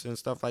works and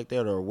stuff like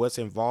that, or what's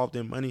involved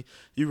in money,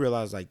 you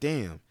realize like,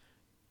 damn,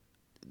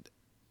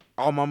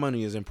 all my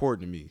money is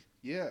important to me.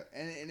 Yeah,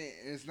 and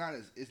it's not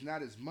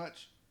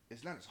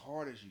as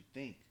hard as you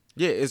think.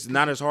 Yeah, it's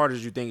not as hard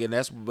as you think, and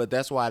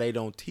that's why they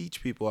don't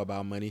teach people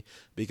about money,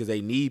 because they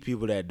need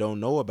people that don't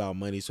know about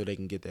money so they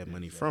can get that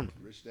money from them.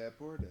 Rich dad,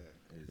 poor dad.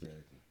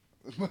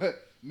 Exactly. But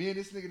me and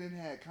this nigga didn't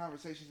had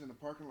conversations in the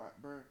parking lot,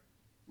 bro.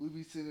 We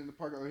be sitting in the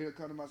parking lot. He'll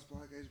come to my supply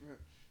case, bro.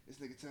 This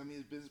nigga tell me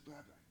his business, blah,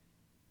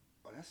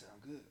 blah. Oh, that sound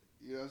good.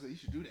 You know what I'm saying? You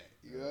should do that.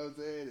 You know what I'm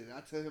saying? And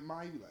I tell him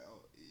mine, he be like,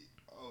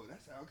 oh,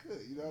 that sound good.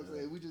 You know what I'm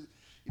saying? We just,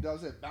 you know what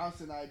I'm saying,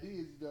 bouncing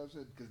ideas, you know what I'm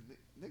saying? Because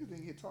niggas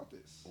didn't get taught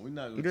this. We're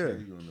not gonna Yeah.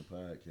 tell you on the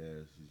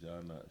podcast 'cause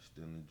y'all not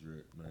stealing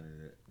drip, none of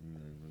that.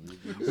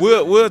 You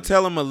know, We'll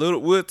tell them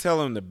we'll tell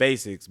them the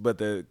basics, but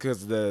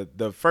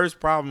the first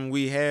problem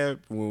we had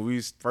when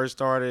we first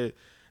started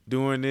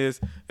doing this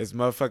is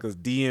motherfuckers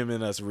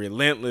DMing us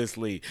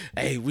relentlessly.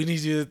 Hey, we need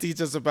you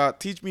to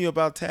teach me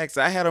about tax.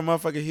 I had a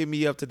motherfucker hit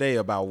me up today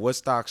about what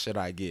stock should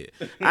I get.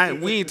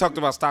 We ain't talked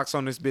about stocks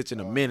on this bitch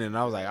in a minute, and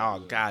I was like,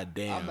 oh god I'm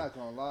damn. not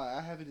gonna lie,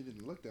 I haven't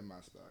even looked at my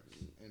stocks.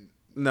 And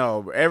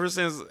No, ever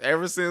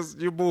since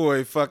your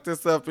boy fucked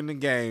us up in the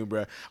game,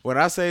 bro. When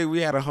I say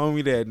we had a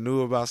homie that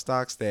knew about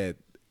stocks that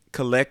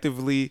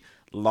collectively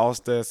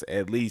lost us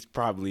at least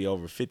probably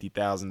over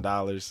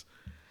 $50,000.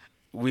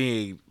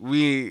 We've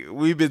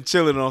been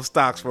chilling on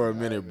stocks for a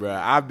minute, bro.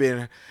 I've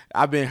been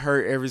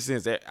hurt ever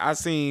since. I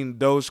seen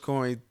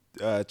Dogecoin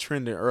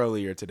trending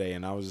earlier today,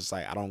 and I was just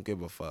like, I don't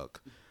give a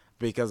fuck,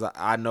 because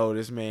I know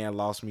this man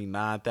lost me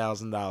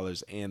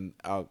 $9,000 in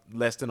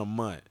less than a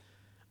month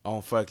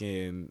on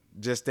fucking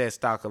just that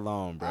stock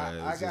alone, bro.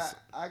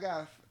 I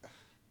got.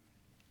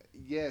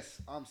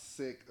 Yes, I'm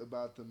sick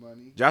about the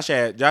money. Josh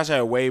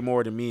had way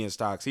more than me in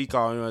stocks. He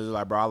called me and was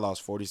like, bro, I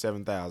lost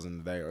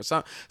 47,000 today, or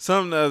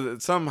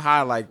some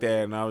high like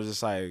that, and I was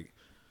just like,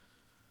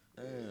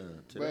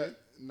 damn, today? But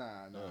nah.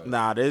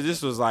 nah,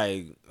 this was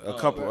like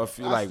a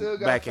few I like still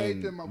got back faith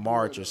in in my boy,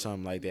 March though. or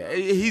something like that.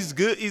 He's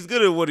good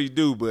at what he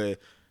do, but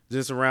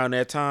just around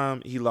that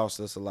time he lost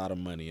us a lot of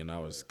money, and I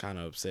was kind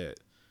of upset.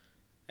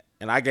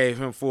 And I gave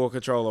him full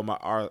control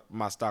of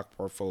my stock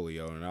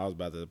portfolio, and I was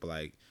about to be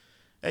like,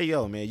 hey,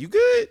 yo, man, you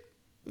good?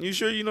 You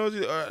sure you know?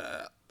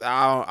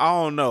 I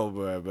don't know,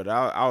 bro, but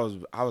I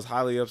was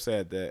highly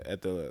upset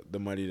at the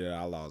money that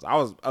I lost. I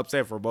was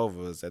upset for both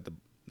of us at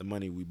the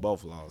money we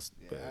both lost.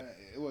 Yeah, But,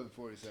 it wasn't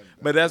 47.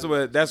 but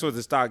that's what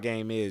the stock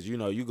game is. You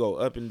know, you go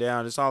up and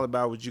down. It's all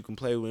about what you can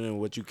play with and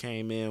what you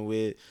came in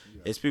with.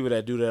 Yeah. It's people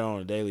that do that on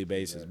a daily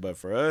basis. Yeah. But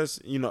for us,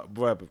 you know,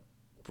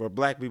 for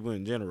black people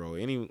in general,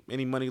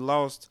 any money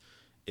lost,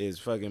 is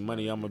fucking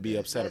money I'm gonna be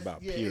upset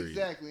about. Yeah, Period.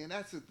 exactly. And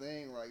that's the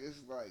thing. Like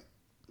it's like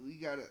we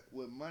gotta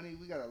with money.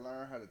 We gotta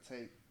learn how to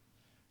take.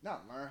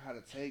 Not learn how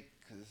to take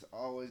because it's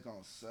always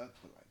gonna suck.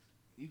 But like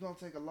you gonna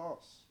take a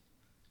loss.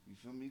 You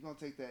feel me? You gonna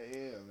take that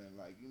L and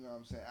like you know what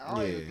I'm saying. I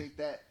don't even think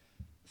that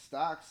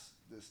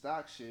the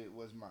stock shit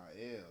was my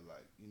L.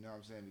 Like you know what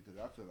I'm saying because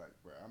I feel like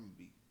bro, I'm gonna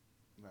be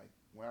like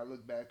when I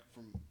look back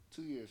from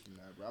 2 years from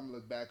now, bro, I'm gonna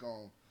look back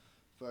on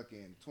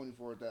fucking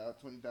 20,000,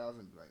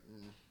 like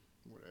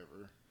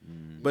whatever.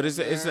 But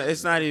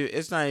it's not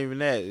even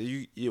that.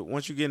 You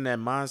once you get in that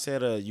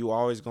mindset of you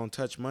always gonna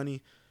touch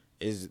money,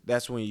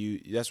 that's when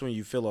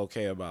you feel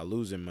okay about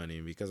losing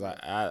money because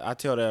I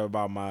tell that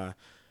about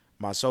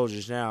my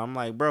soldiers now. I'm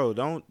like, bro,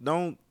 don't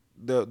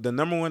the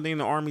number one thing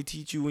the army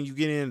teach you when you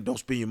get in, don't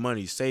spend your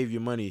money, save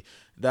your money.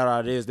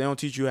 That it is. They don't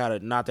teach you how to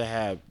not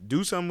to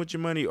do something with your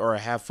money or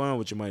have fun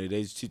with your money.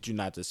 They just teach you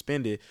not to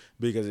spend it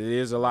because it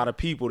is a lot of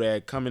people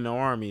that come in the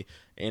army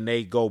and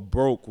they go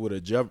broke with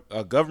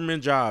a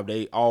government job.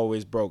 They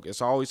always broke.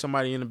 It's always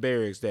somebody in the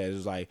barracks that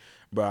is like,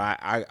 bro,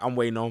 I'm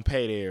waiting on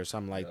payday or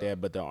something like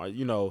that. But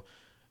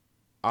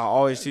I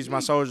always teach my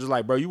soldiers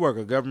like, bro, you work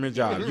a government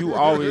job. You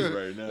always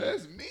right now.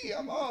 That's me.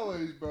 I'm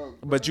always broke.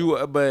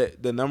 Bro.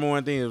 But the number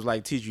one thing is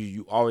like teach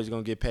you always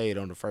gonna get paid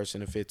on the 1st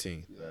and the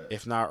 15th,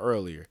 if not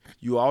earlier.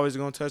 You always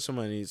gonna touch some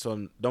money,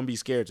 so don't be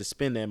scared to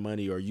spend that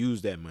money or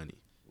use that money.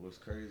 What's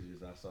crazy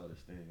is I saw this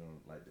thing on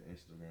like the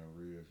Instagram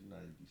reels. You know,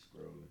 you be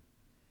scrolling,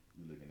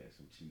 you looking at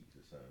some cheeks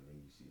or something, and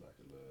you see like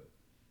a little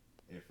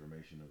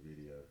informational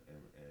video,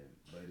 and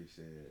Buddy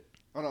said.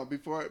 Hold on,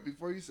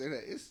 before you say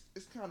that,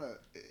 it's kind of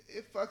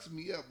it fucks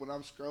me up when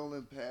I'm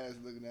scrolling past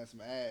looking at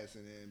some ass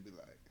and then be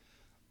like,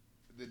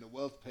 then the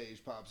wealth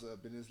page pops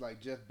up and it's like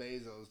Jeff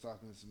Bezos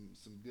talking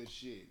some good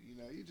shit. You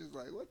know, you just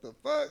like what the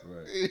fuck,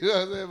 right? You know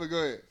what I'm saying? But go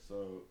ahead.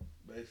 So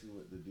basically,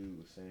 what the dude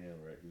was saying,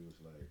 right? He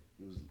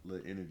was a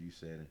little interview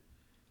setting.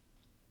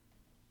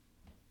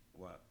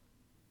 Why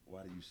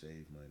do you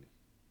save money?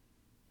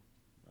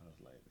 I was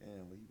like,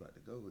 damn, where you about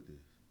to go with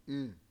this?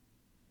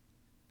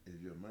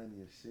 If your money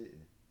is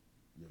sitting.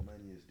 Your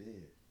money is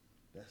dead.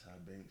 That's how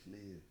banks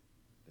live.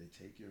 They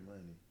take your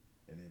money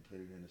and then put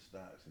it in the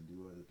stocks and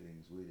do other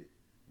things with it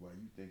while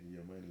you thinking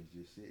your money is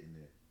just sitting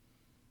there.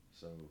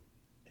 So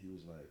he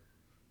was like,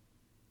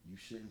 you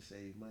shouldn't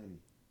save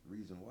money.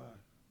 Reason why?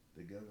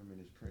 The government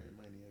is printing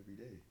money every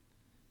day.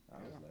 I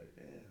was like,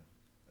 damn,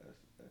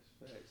 that's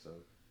fact.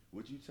 So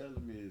what you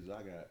telling me is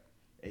I got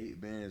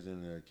 8 bands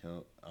in the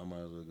account. I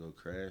might as well go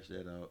crash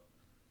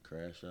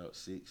out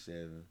 6,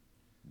 7,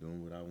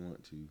 doing what I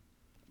want to.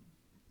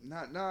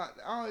 Not.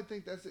 I don't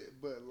think that's it.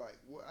 But like,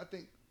 I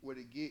think what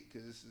it get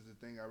because this is the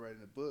thing I read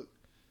in the book,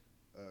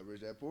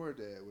 Rich Dad Poor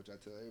Dad, which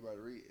I tell everybody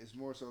to read. It's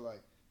more so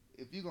like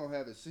if you gonna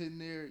have it sitting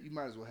there, you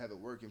might as well have it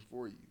working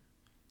for you.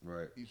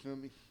 Right. You feel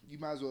me? You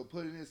might as well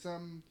put it in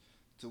something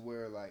to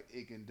where like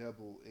it can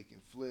double, it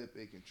can flip,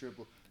 it can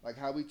triple. Like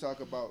how we talk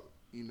about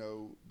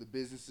the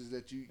businesses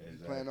that you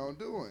plan on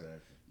doing.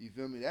 Exactly. You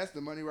feel me? That's the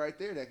money right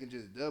there that can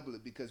just double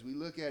it because we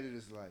look at it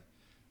as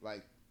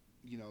like.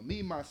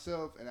 Me,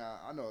 myself, and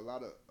I know a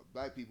lot of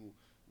black people,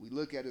 we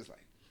look at it as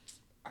like,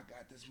 I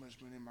got this much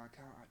money in my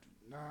account. I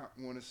do not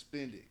want to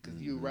spend it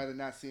because you'd rather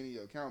not see it in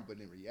your account. But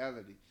in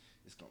reality,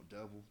 it's going to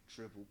double,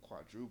 triple,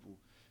 quadruple.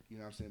 You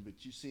know what I'm saying?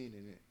 But you seeing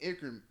it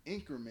in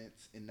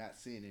increments and not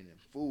seeing it in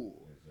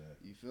full.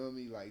 Exactly. You feel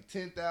me? Like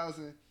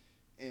 10,000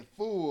 in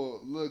full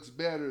looks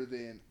better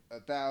than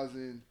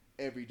 1,000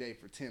 every day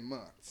for 10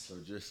 months. So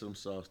just some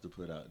sauce to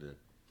put out there.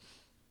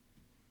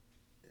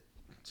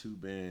 2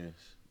 bands.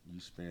 You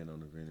spend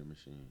on the vending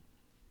machine.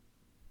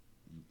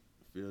 You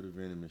fill the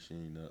vending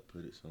machine up,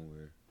 put it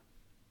somewhere.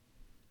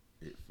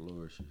 It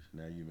flourishes.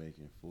 Now you're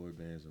making 4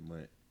 bands a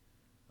month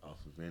off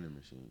a vending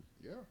machine.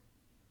 Yeah.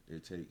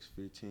 It takes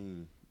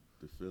 15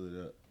 to fill it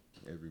up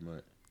every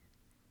month.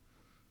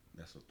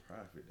 That's a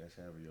profit. That's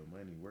having your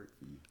money work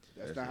for you.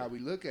 That's not how we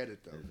look at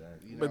it though.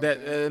 Exactly. But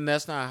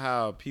that's not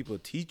how people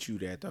teach you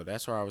that though.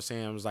 That's why I was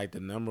saying it was like the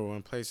number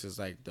one place is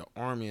like the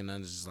army, and I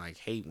just like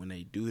hate when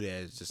they do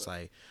that. It's just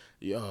like,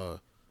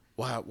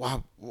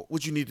 why?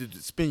 What you need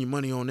to spend your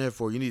money on that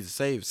for? You need to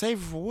save it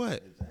for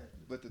what? Exactly.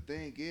 But the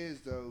thing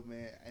is though,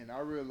 man, and I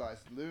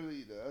realized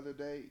literally the other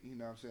day, you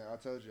know what I'm saying? I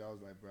told you I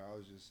was like, bro, I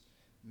was just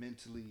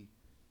mentally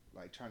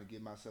like trying to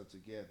get myself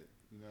together.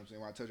 You know what I'm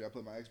saying? When I told you I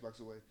put my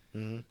Xbox away,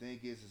 the thing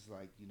is, it's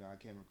like, I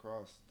came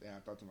across and I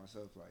thought to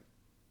myself, like,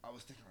 I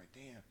was thinking like,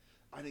 damn,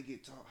 I didn't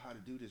get taught how to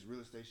do this real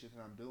estate shit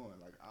that I'm doing.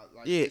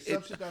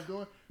 Some shit that I'm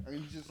doing, and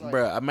you just like,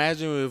 bro,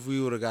 imagine if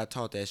we would have got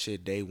taught that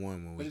shit day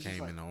one when we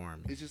came in the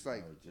army. It's just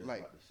like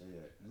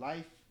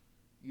life.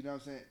 You know what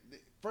I'm saying?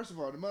 First of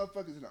all, the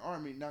motherfuckers in the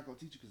army not gonna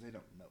teach you because they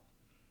don't know.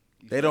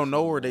 They don't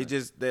know, or they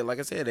like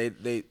I said,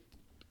 they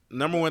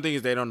number one thing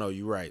is they don't know.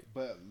 You right.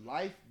 But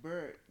life,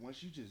 bro,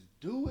 once you just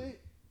do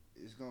it,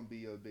 it's gonna be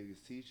your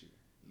biggest teacher.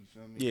 You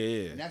feel me?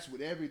 Yeah. And that's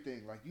with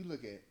everything. Like you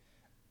look at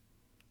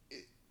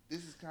it.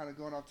 This is kind of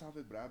going off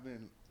topic, but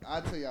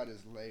I'll tell y'all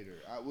this later.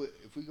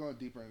 If we go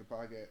deeper in the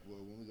podcast. Well,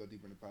 when we go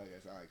deeper in the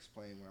podcast, I'll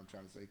explain what I'm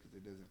trying to say because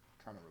it doesn't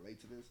kind of relate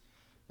to this.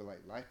 But like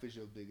life is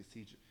your biggest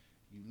teacher.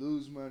 You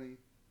lose money,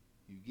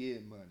 you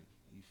get money.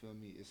 You feel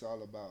me? It's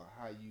all about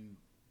how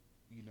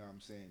you know what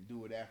I'm saying,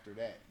 do it after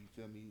that. You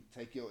feel me?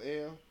 Take your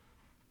L.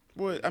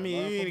 Well, I mean,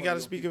 Learn you from ain't it, got to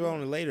you'll speak keep about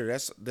going. it later.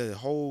 That's the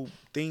whole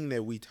thing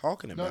that we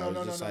talking No, about. no, It's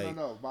no, no, just no,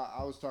 no, like, no.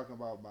 I was talking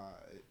about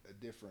a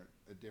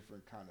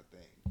different kind of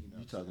thing. You know, You what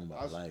I'm talking saying? about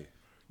I was, life?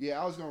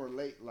 Yeah, I was gonna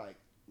relate like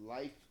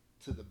life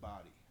to the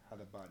body, how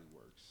the body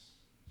works.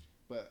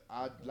 But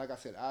like I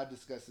said, I'll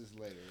discuss this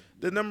later.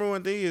 the number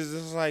one thing is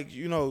it's like,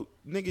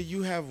 nigga,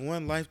 you have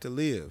one life to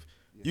live.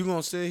 Yeah. You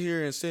gonna sit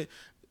here and sit.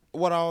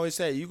 What I always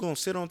say, you gonna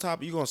sit on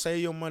top. You gonna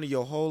save your money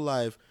your whole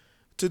life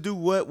to do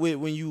what with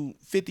when you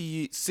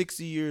 50,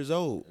 60 years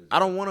old. I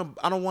don't wanna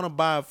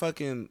buy a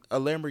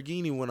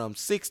Lamborghini when I'm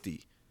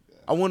 60.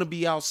 I want to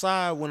be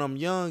outside when I'm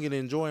young and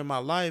enjoying my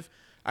life.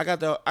 I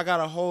got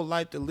a whole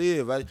life to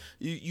live.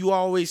 You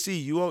always see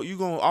you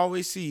gonna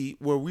always see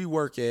where we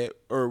work at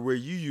or where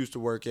you used to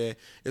work at.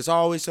 It's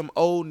always some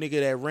old nigga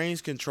that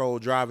range control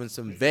driving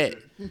some vet.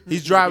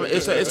 He's driving.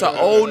 It's an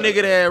old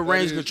nigga that had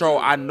range control.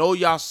 I know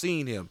y'all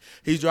seen him.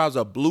 He drives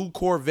a blue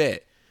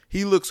Corvette.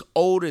 He looks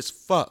old as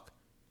fuck.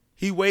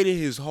 He waited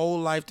his whole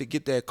life to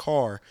get that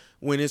car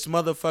when this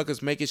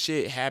motherfucker's making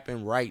shit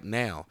happen right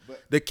now.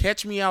 The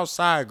Catch Me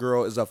Outside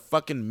girl is a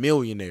fucking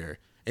millionaire.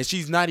 And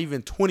she's not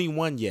even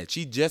 21 yet.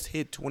 She just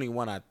hit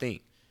 21, I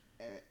think.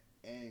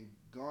 And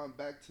going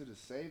back to the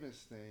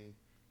savings thing,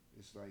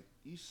 it's like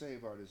you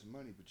save all this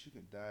money, but you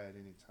can die at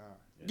any time.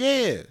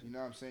 Yeah. You know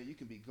what I'm saying? You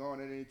can be gone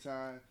at any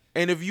time.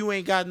 And if you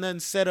ain't got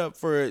nothing set up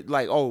for it,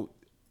 like,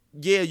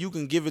 yeah, you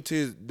can give it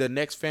to the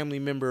next family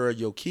member or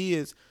your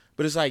kids,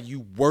 but it's like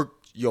you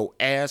worked your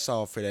ass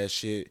off for that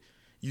shit.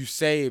 You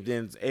saved,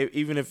 and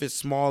even if it's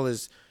small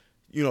as,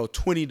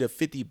 20 to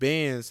 50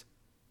 bands,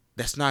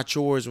 that's not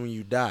yours when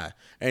you die.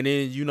 And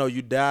then,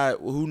 you die,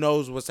 who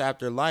knows what's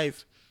after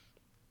life?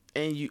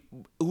 And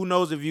who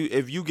knows if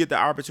you get the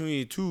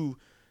opportunity to,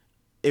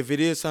 if it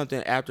is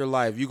something after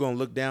life, you're going to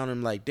look down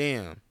and like,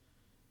 damn,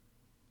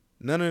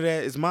 none of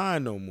that is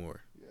mine no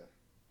more.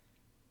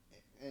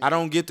 Yeah. I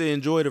don't get to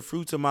enjoy the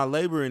fruits of my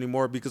labor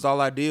anymore because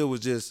all I did was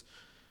just,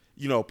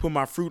 put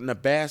my fruit in a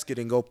basket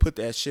and go put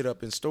that shit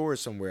up in storage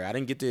somewhere. I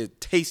didn't get to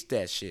taste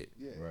that shit.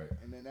 Yeah. Right.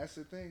 And then that's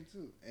the thing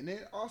too. And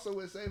then also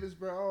with savings,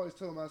 bro, I always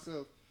told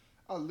myself,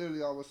 I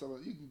literally always told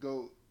myself, you can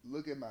go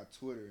look at my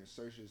Twitter and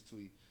search this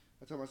tweet.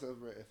 I told myself,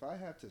 bro, if I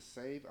have to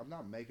save, I'm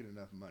not making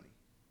enough money.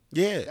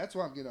 Yeah. That's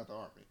why I'm getting out the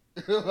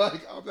army.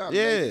 Like I'm not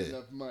making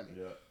enough money.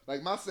 Yeah.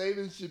 Like my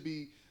savings should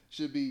be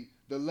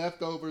the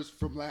leftovers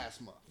from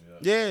last month.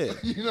 Yeah.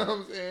 You know what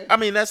I'm saying? I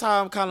mean, that's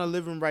how I'm kind of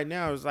living right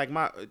now. It's like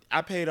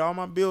I paid all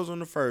my bills on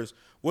the first.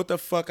 What the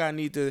fuck I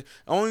need to?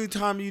 Only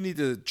time you need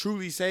to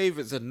truly save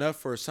is enough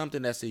for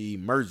something that's an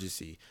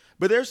emergency.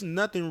 But there's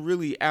nothing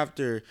really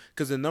after,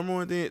 because the number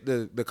one thing,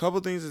 the couple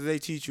things that they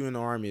teach you in the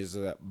army is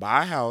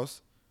buy a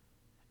house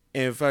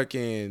and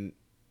fucking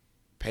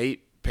pay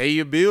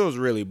your bills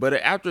really. But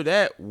after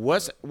that,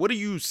 what are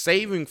you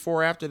saving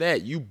for after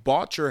that? You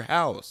bought your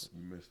house.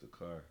 You missed the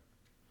car.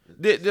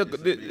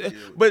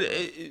 But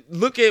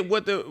look at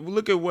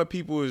what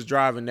people is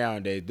driving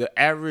nowadays. The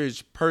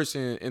average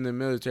person in the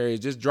military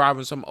is just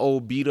driving some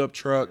old beat up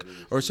truck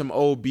or some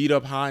old beat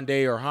up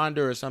Honda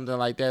or something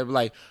like that.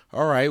 Like,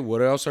 all right,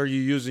 what else are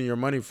you using your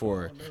money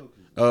for?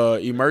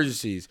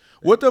 Emergencies.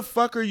 What the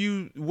fuck do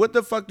you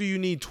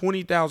need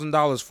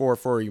 $20,000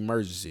 for an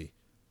emergency?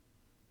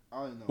 I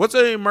only know What's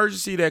an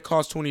emergency that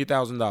costs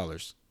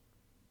 $20,000?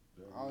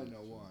 I only know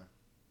one,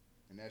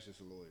 and that's just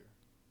a lawyer.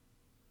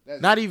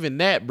 That's Not even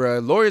that, bro.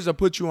 Lawyers will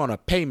put you on a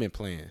payment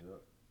plan.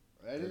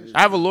 That is.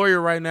 I have a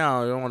lawyer right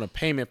now on a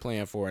payment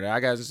plan for it. I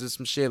got just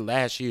some shit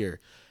last year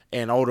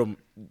and owed him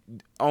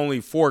only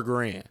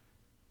 $4,000.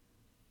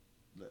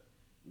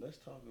 Let's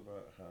talk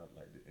about how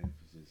like the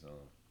emphasis on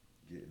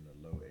getting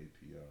a low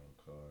APR on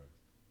cars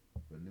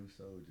for new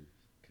soldiers.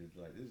 Cause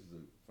like this is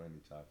a funny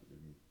topic to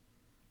me.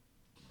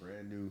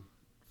 Brand new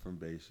from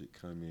basic,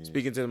 come in.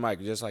 Speaking to the mic,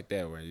 just like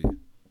that. Where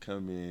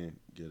Come in,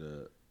 get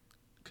a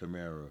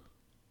Camaro.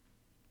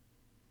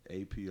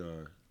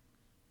 APR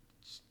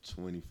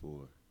 24.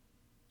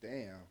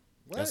 Damn.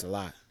 What? That's a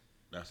lot.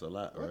 That's a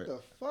lot, What right?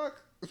 the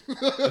fuck?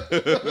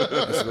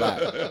 That's a lot.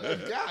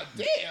 God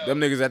damn. Them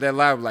niggas at that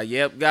live like,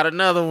 yep, got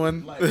another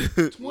one. Like,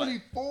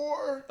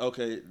 24.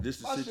 okay, this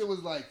is My shit was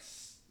like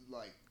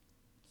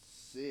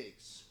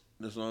 6.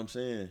 that's what I'm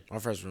saying. My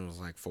first one was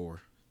like 4.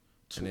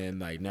 And then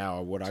like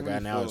now what I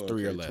got now is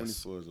 3 or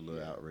less. 24 is a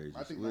little outrageous.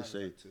 I think We'll mine was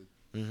say like 2.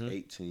 Mm-hmm.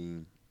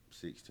 18,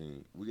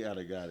 16. We got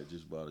a guy that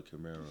just bought a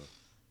Camaro.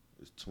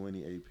 It's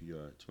 20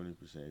 APR, 20%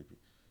 APR.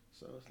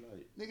 So it's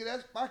like, Nigga,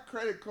 that's my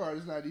credit card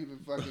is not even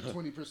fucking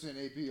 20%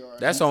 APR.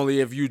 That's only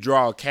if you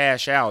draw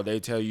cash out. They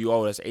tell you,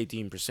 oh, that's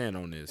 18%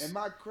 on this. And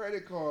my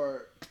credit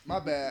card, my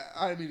bad,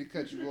 I didn't mean to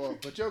cut you off,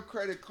 but your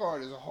credit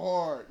card is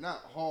hard, not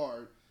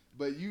hard,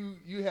 but you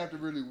have to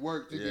really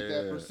work to get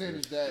that Yeah,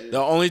 percentage yeah. that. The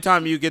only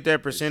time you get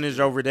that percentage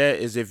over that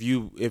is if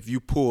you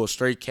pull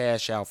straight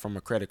cash out from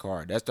a credit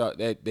card. That's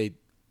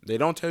they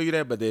don't tell you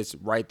that, but it's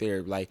right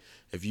there. Like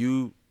if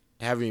you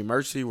have an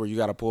emergency where you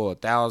got to pull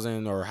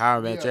 1,000 or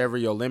however much Yeah. ever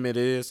your limit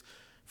is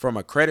from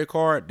a credit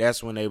card,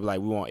 that's when they be like,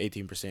 we want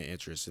 18%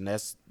 interest, and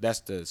that's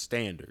the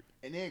standard.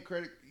 And then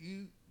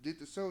you did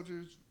the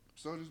soldiers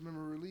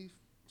member relief,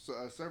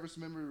 service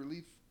member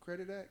relief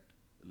credit act.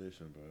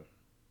 Listen, bro.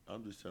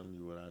 I'm just telling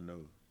you what I know.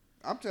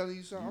 I'm telling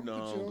you something. You know I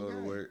I'm don't put you go on to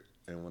game. work,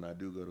 and when I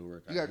do go to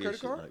work, You got a I hear credit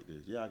shit card? like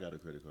this. Yeah, I got a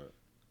credit card.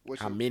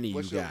 What's How many you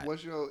what's got?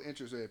 What's your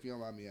interest rate? If you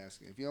don't mind me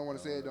asking. If you don't want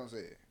to say it, don't say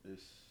it.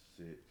 It's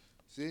 6.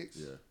 6?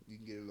 Yeah. You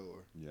can get it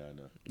lower. Yeah, I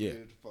know. Yeah. Get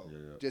it to 4. Yeah,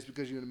 yeah. Just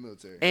because you're in the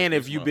military. And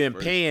if It's you've my been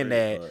first paying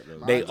credit that, card,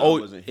 though. they Mine owe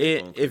wasn't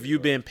hip on it. If credit you've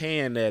card. been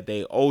paying that,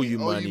 they owe you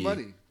They owe money. you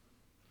money.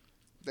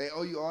 They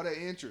owe you all that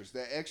interest,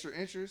 that extra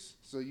interest.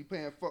 So you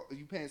paying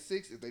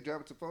 6. If they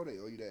drop it to 4, they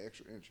owe you that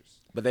extra interest.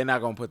 But they're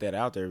not gonna put that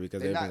out there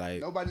because They they'll not, be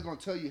like, nobody's gonna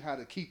tell you how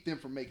to keep them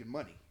from making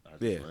money. I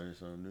just Yeah. learned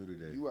something new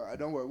today. You are.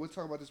 Don't worry. We'll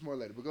talk about this more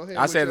later. But go ahead.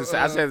 I with said your,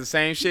 I said the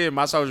same shit.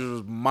 My soldiers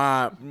was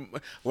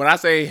when I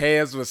say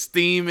hands was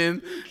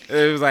steaming,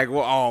 it was like,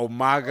 well, oh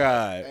my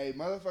god. Hey,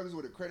 motherfuckers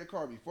with a credit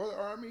card before the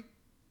army.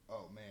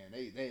 Oh man,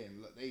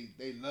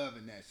 they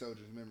loving that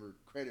soldiers member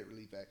credit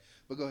relief act.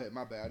 But go ahead.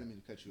 My bad. I didn't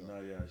mean to cut you off.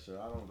 No, yeah, so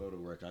I don't go to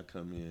work. I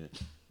come in.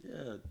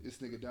 Yeah, This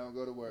nigga don't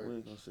go to work. we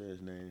ain't gonna say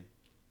his name.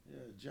 Yeah,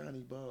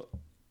 Johnny bought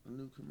a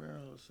new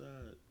Camaro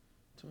outside.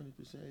 20%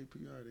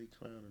 APR. They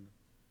clowning him.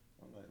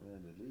 I'm like,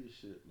 man, the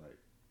leadership, like,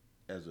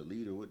 as a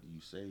leader, what do you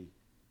say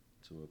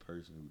to a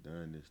person who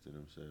done this to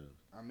themselves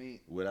I mean,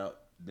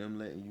 without them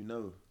letting you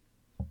know?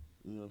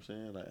 You know what I'm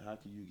saying? Like, how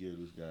can you give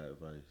this guy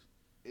advice?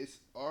 it's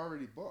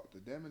already bought. The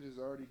damage is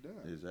already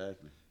done.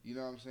 Exactly. You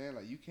know what I'm saying?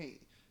 Like you can't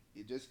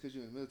just because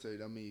you're in the military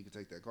don't mean you can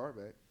take that car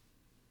back.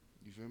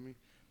 You feel me?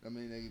 I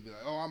mean they can be like,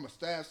 oh, I'm a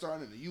staff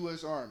sergeant in the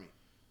U.S. Army.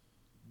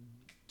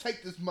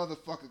 Take this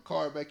motherfucking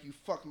car back. You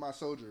fucked my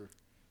soldier.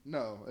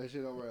 No, that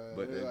shit over.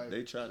 But like,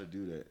 they try to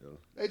do that, though.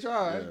 they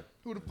try. Yeah.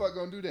 Who the fuck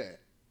gonna do that?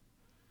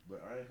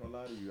 But I ain't gonna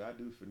lie to you, I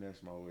do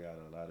finesse my way out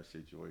of a lot of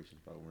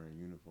situations by wearing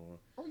uniform.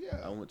 Oh yeah.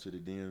 I went to the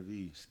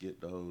DMV, skipped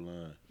the whole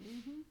line.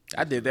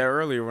 I did that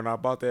earlier when I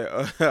bought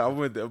that. I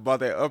went to, bought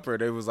that upper.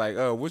 They was like,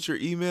 "What's your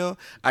email?"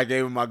 I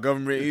gave them my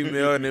government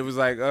email, and it was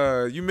like,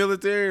 "You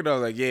military?" And I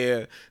was like,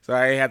 "Yeah." So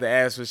I ain't had to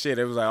ask for shit.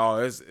 It was like, "Oh,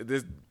 it's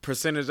this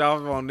percentage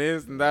off on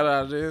this and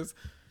that this."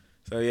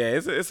 So yeah,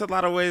 it's a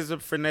lot of ways to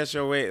finesse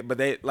your way. But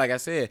they, like I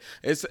said,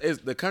 it's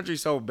the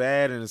country's so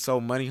bad and it's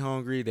so money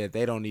hungry that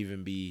they don't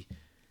even be.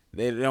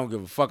 They don't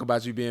give a fuck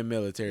about you being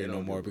military They no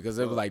don't more give a because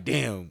they was fuck. like,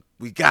 damn,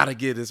 we gotta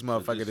give this So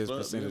motherfucker just this fuck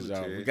percentage off.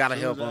 military. We gotta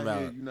As help soon as him I out.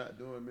 hear you not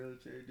doing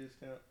military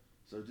discount,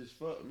 so just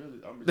fuck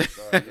military. I'm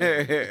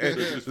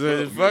just start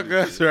So fuck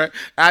us, right?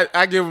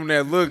 I give him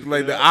that look,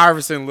 like the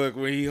Iverson look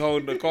when he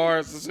holding the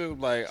cards and shit. I'm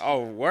like,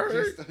 oh,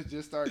 word?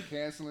 Just start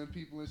canceling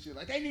people and shit.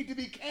 Like they need to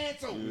be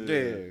canceled.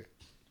 Yeah.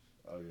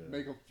 Oh yeah.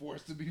 Make them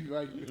forced to be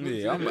like.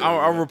 Yeah,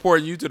 I'm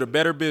reporting you to the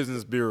Better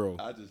Business Bureau.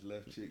 I just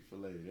left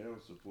Chick-fil-A. They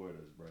don't support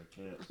us, bro.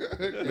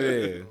 Can't.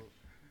 Yeah.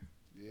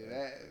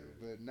 Yeah,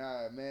 but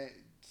nah, man.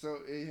 So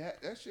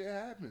that shit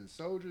happens.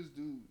 Soldiers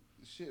do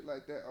shit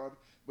like that,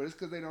 but it's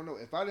because they don't know.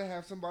 If I didn't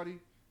have somebody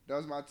that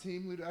was my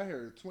team leader, I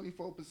heard 24%.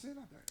 I'm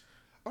like,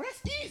 oh,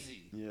 that's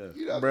easy. Yeah.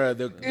 You know,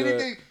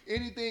 Bruh,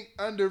 anything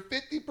under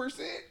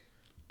 50%,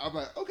 I'm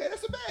like, okay,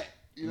 that's a bet.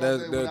 You know what I'm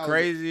saying? the When I was-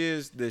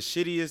 craziest, the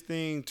shittiest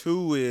thing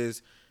too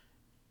is,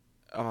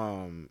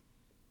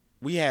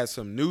 we had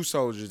some new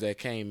soldiers that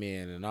came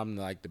in, and I'm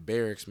like the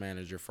barracks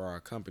manager for our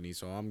company,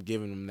 so I'm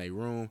giving them their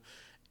room,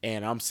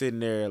 and I'm sitting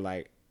there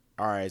like,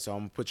 all right, so I'm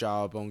gonna put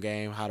y'all up on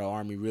game how the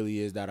army really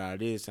is,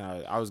 this,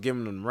 and I was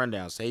giving them the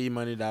rundown, save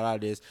money,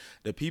 this.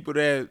 The people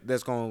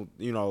that's gonna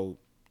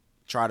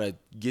try to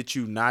get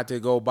you not to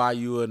go buy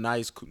you a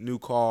nice new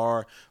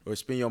car or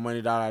spend your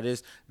money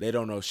this, they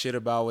don't know shit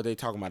about what they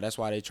talking about. That's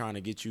why they trying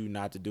to get you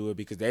not to do it,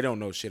 because they don't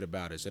know shit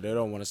about it, so they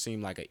don't want to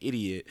seem like an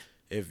idiot.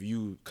 If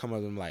you come up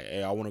to them like,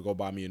 hey, I want to go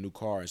buy me a new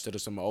car instead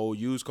of some old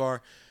used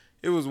car.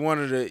 It was one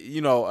of the,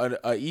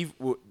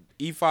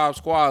 E5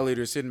 squad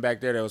leader sitting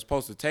back there that was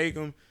supposed to take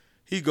him.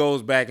 He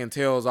goes back and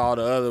tells all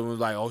the other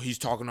ones like, oh, he's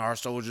talking to our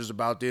soldiers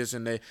about this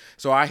and they.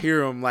 So I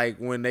hear him like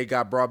when they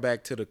got brought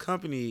back to the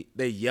company,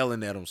 they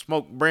yelling at him.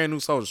 Brand new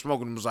soldiers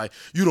smoking him was like,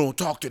 you don't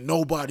talk to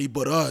nobody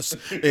but us,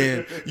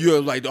 and you're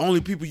like the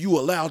only people you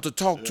allowed to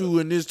talk to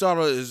in this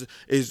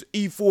is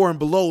E4 and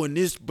below in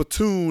this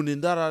platoon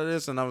and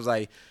this. And I was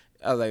like,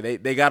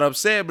 they got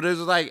upset, but it was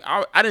like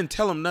I didn't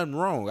tell them nothing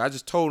wrong. I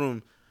just told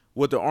them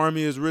what the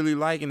army is really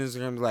like, and it's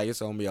gonna be like, it's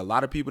gonna be a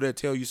lot of people that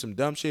tell you some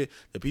dumb shit.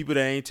 The people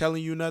that ain't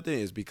telling you nothing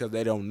is because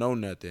they don't know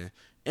nothing.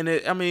 And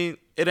it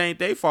ain't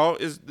their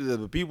fault. It's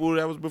the people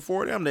that was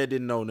before them that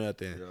didn't know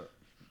nothing. Yeah.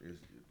 It's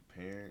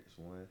parents,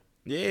 one.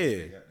 Yeah.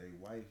 They got their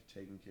wife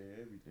taking care of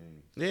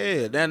everything.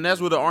 Yeah,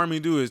 that's what the army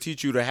do, is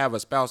teach you to have a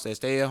spouse that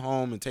stay at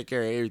home and take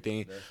care of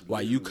everything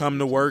while you come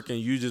to work and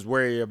you just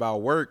worry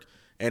about work.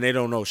 And they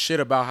don't know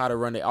shit about how to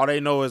run it. All they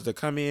know is to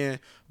come in,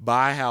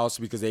 buy a house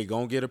because they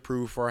gonna get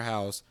approved for a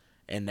house,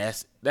 and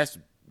that's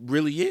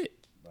really it.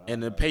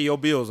 And to pay your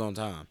bills on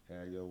time.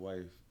 Have your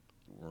wife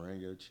run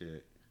your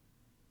check,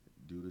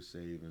 do the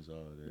savings,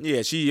 all that.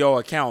 Yeah, she your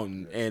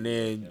accountant, and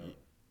then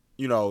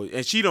you know,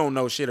 and she don't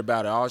know shit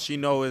about it. All she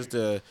know is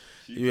to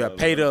She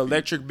pay the follow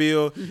electric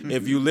bill.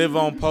 If you live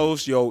on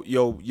post, your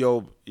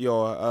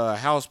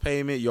house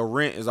payment, your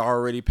rent is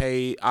already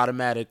paid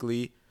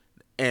automatically,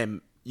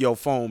 and your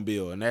phone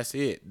bill, and that's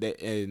it.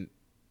 And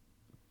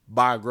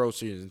buy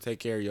groceries and take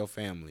care of your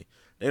family.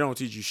 They don't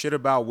teach you shit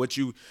about what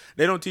you.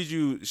 They don't teach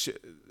you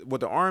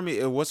what the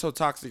army. What's so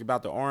toxic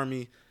about the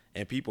army,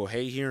 and people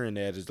hate hearing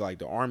that is like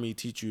the army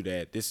teach you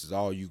that this is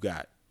all you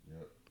got.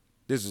 Yep.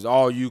 This is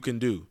all you can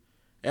do.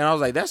 And I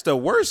was like, that's the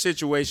worst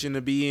situation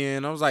to be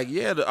in. I was like,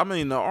 yeah, I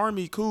mean, the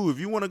army, cool. If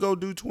you want to go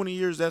do 20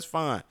 years, that's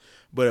fine.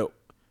 But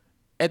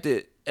at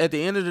the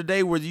end of the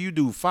day, whether you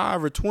do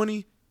 5 or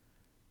 20,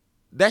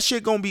 that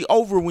shit gonna be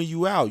over when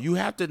you out. You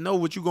have to know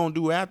what you gonna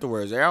do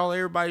afterwards. All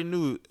everybody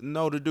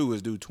know to do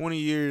is do 20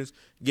 years,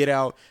 get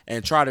out,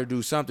 and try to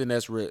do something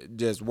that's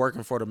just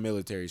working for the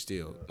military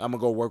still. I'm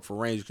gonna go work for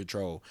range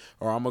control,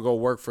 or I'm gonna go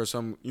work for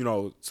some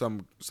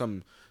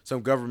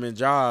government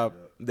job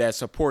that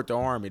support the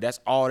army.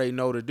 That's all they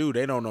know to do.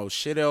 They don't know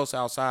shit else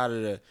outside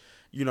of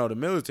the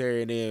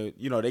military. And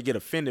then, they get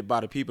offended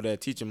by the people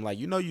that teach them, like,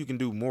 you can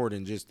do more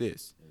than just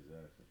this.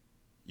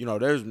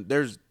 Exactly.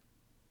 There's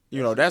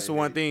that's the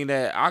one thing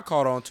that I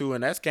caught on to,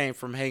 and that's came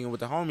from hanging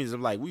with the homies.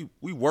 I'm like,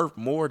 we worth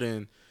more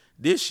than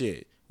this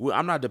shit.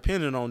 I'm not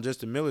dependent on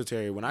just the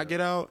military. When I get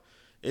out,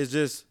 it's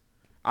just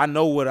I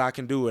know what I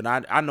can do, and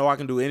I know I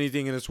can do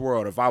anything in this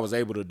world if I was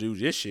able to do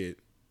this shit.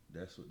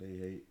 That's what they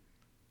hate.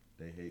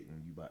 They hate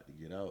when you about to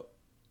get out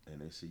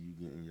and they see you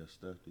getting your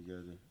stuff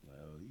together. Like,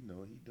 oh, he know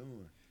what he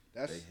doing.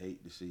 They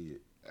hate to see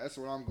it. That's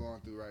what I'm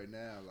going through right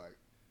now. Like,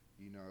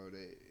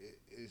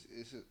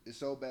 it's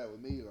so bad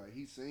with me. Like,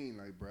 he's seen,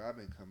 like, bro, I've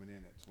been coming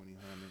in at 2000.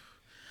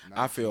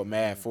 I feel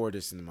mad for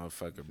this in the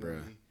motherfucker,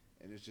 bro.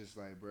 And it's just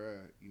like, bro,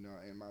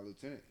 and my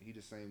lieutenant, he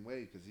the same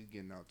way because he's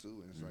getting out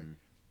too. And it's like,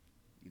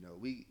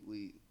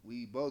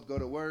 we both go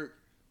to work,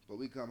 but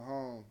we come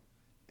home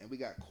and we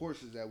got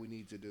courses that we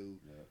need to do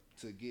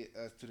to get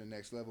us to the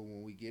next level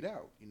when we get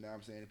out. You know what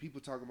I'm saying? And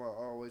people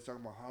always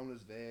talking about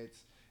homeless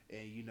vets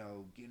and,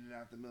 getting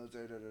out the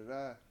military,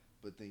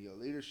 but then your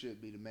leadership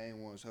be the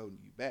main ones holding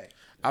you back.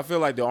 I feel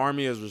like the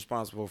army is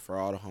responsible for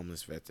all the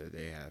homeless vets that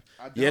they have.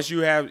 Yes, you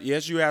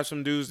have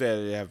some dudes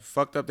that have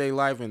fucked up their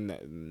life,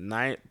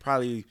 and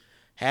probably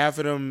half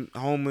of them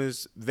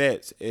homeless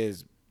vets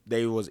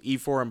they was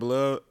E4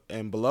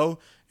 and below,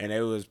 and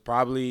they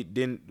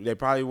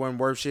probably weren't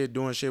worth shit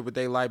doing shit with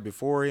their life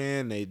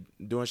beforehand. They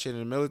doing shit in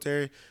the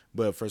military,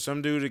 but for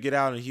some dude to get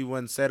out and he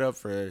wasn't set up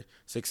for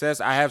success,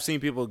 I have seen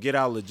people get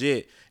out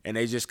legit and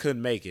they just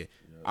couldn't make it.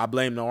 I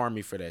blame the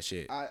army for that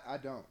shit. I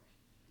don't.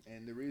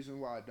 And the reason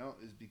why I don't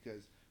is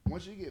because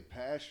once you get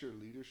past your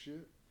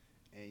leadership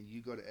and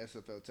you go to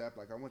SFL TAP,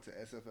 like I went to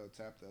SFL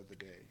TAP the other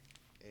day,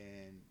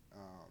 and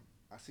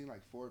I seen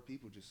like 4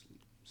 people just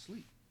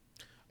sleep.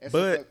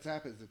 SFL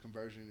TAP is a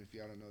conversion. If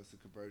y'all don't know, it's a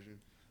conversion.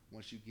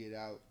 Once you're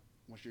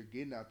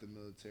getting out the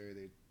military,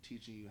 they're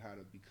teaching you how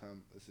to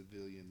become a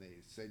civilian. They're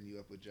setting you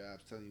up with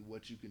jobs, telling you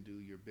what you can do,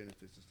 your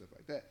benefits and stuff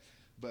like that.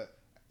 But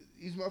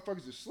these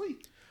motherfuckers are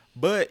asleep.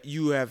 But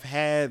you have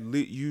had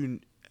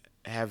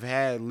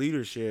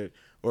leadership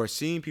or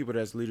seen people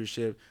that's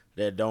leadership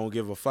that don't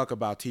give a fuck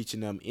about teaching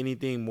them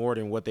anything more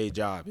than what their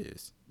job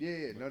is.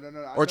 Yeah, no.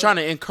 Or trying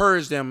to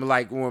encourage them.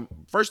 Like,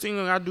 first thing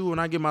I do when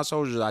I get my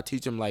soldiers, I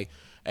teach them, like,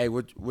 hey,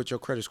 what your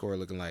credit score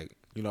looking like?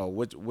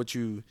 What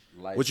you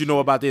know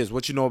about this?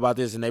 What you know about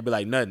this? And they be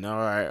like, nothing. All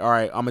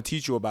right. I'm gonna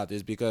teach you about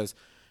this because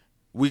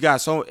we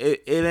got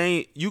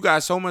you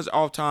got so much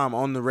off time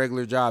on the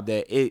regular job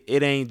that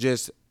it ain't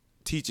just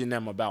teaching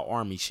them about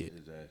army shit.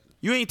 Exactly.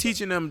 You ain't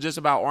teaching them just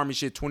about army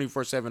shit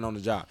 24/7 on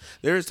the job.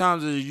 There's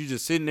times that you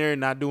just sitting there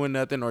and not doing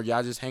nothing, or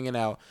y'all just hanging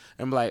out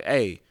and be like,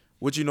 hey,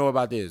 what you know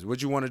about this?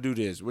 What you want to do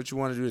this? What you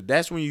want to do this?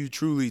 That's when you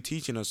truly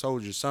teaching a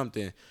soldier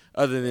something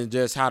other than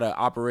just how to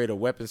operate a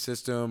weapon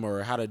system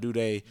or how to do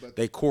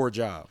they core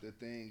job. The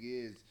thing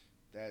is,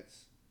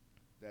 that's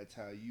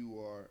how you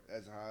are,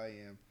 that's how I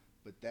am,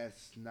 but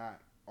that's not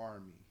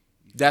army.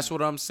 That's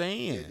what I'm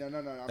saying. Yeah,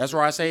 no. That's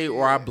where I say,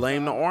 or I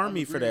blame the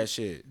army for that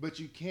shit. But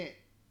you can't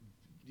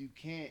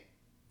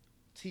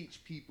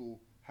teach people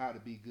how to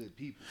be good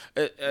people.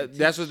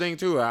 That's the thing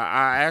too.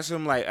 I asked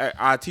them, like,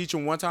 I teach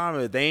them one time.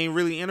 If they ain't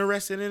really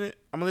interested in it,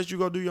 I'm gonna let you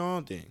go do your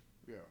own thing.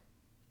 Yeah,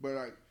 but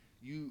like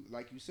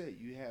you said,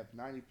 you have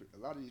 90. A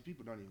lot of these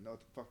people don't even know what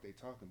the fuck they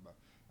talking about.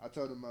 I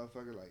told them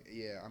motherfucker, like,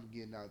 yeah, I'm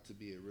getting out to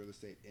be a real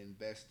estate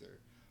investor.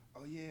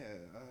 Oh yeah,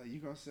 you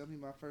gonna sell me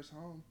my first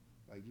home?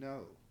 Like,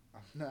 no,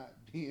 I'm not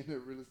being a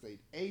real estate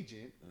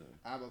agent.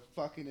 I'm a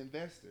fucking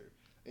investor.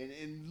 And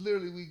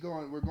literally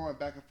we're going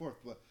back and forth,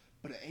 but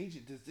an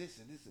agent does this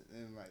and this,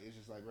 and like it's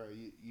just like, bro,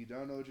 you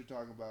don't know what you're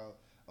talking about.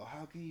 Oh,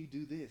 how can you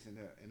do this? And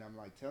I'm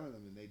like telling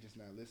them, and they just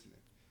not listening.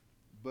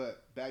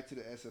 But back to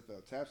the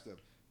SFL TAP stuff,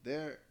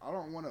 I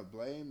don't want to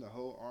blame the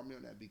whole army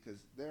on that because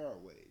there are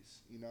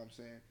ways, you know what I'm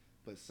saying?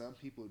 But some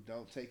people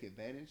don't take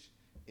advantage,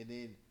 and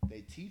then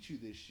they teach you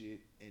this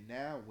shit, and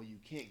now when you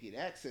can't get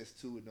access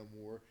to it no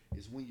more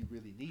is when you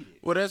really need it.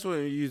 Well, that's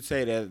when you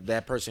say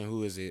that person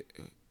who is it,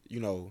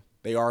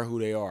 They are who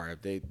they are.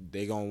 If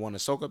they gonna want to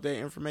soak up that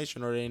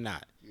information or they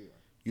not. Yeah.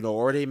 You know,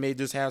 or they may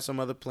just have some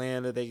other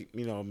plan that they,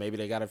 maybe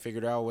they got to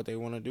figure out what they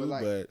want to do.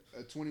 But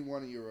a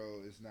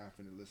 21-year-old is not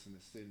finna listen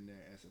to sitting there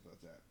and SFL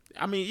tap.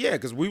 I mean, yeah,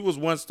 because we was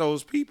once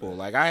those people.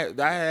 Like I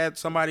had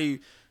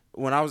somebody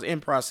when I was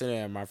in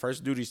process my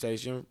first duty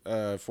station.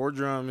 Fort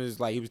Drum is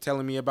like he was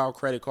telling me about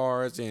credit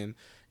cards and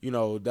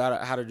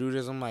how to do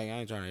this. I'm like, I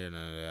ain't trying to hear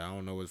none of that. I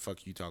don't know what the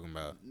fuck you talking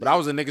about. But I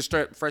was a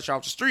nigga fresh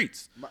off the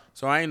streets,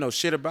 so I ain't know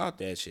shit about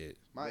that shit.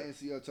 My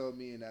NCO told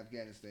me in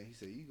Afghanistan, he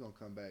said, you going to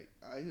come back.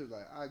 He was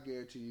like, I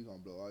guarantee you going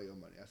to blow all your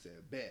money. I said,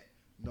 bet.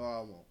 No, I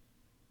won't.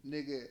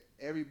 Nigga,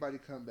 everybody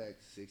come back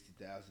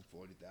 60,000,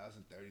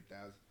 40,000,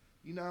 30,000.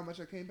 You know how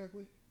much I came back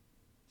with?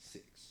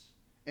 6.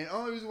 And the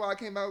only reason why I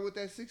came out with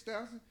that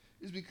 6,000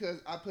 is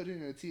because I put it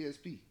in a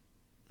TSP.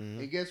 Mm-hmm.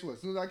 And guess what?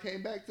 As soon as I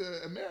came back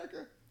to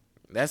America,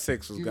 that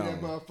 6 was gone.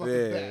 That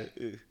motherfucker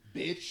back.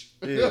 Bitch.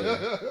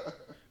 Yeah.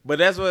 But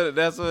that's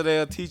what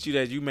they'll teach you,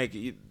 that you make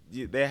it.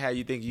 They how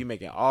you think you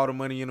making all the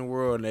money in the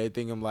world, and they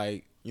think I'm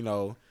like,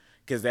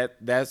 because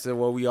that's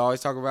what we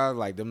always talk about,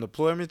 like them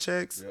deployment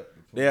checks.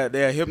 Yeah,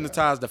 they'll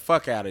hypnotize the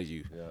fuck out of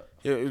you.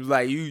 Yeah.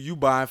 Like you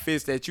buying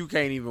fits that you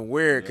can't even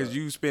wear because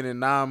you spending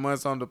 9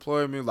 months on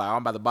deployment. Like,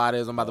 I'm about to buy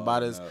this.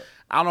 No.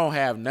 I don't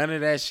have none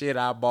of that shit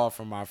I bought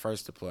from my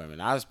first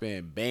deployment. I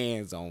spent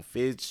bands on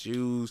fits,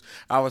 shoes.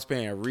 I was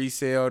paying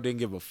resale. Didn't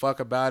give a fuck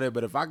about it.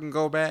 But if I can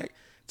go back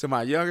to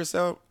my younger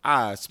self,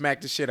 I smack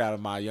the shit out of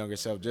my younger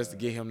self just to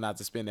get him not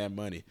to spend that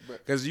money.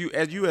 Because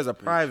as a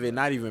private,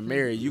 not even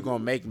married, you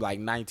gonna make like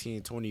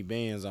 19, 20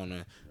 bands on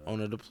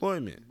a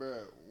deployment.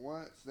 Bruh,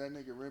 once that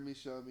nigga Remy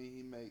showed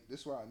me this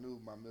is why I knew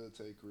my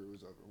military career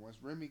was over. Once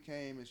Remy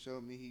came and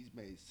showed me he's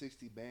made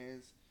 60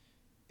 bands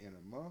in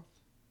a month,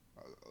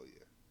 I was like, oh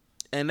yeah.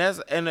 And that's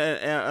and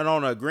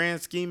on a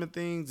grand scheme of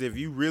things, if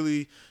you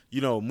really,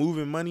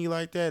 moving money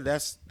like that,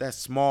 that's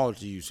small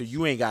to you. So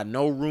you ain't got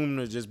no room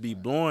to just be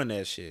blowing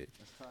that shit.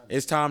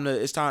 It's time.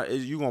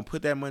 You gonna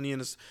put that money in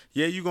the.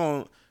 Yeah, you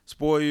gonna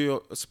spoil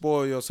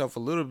yourself a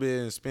little bit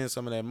and spend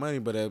some of that money,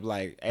 but it's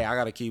like, hey, I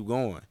gotta keep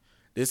going.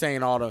 This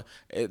ain't all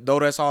though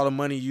that's all the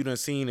money you done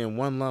seen in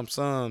one lump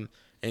sum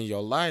in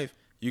your life.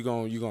 You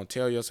gonna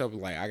tell yourself,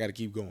 like, I gotta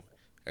keep going.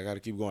 I gotta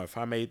keep going. If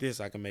I made this,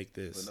 I can make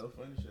this. But no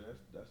funny shit.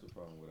 That's the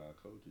problem with our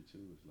culture too.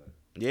 It's like,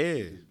 yeah,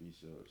 we just be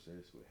so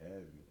obsessed with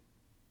having it.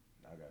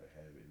 I gotta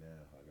have it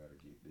now. I gotta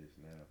get this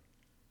now.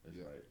 It's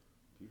like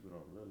people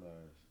don't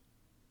realize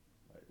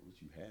like what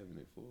you having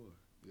it for.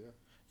 Yeah.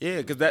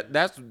 Yeah, cause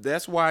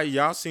that's why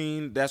y'all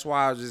seen. That's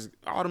why I just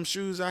all them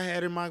shoes I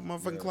had in my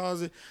motherfucking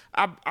closet.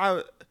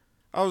 I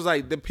was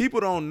like, the people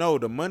don't know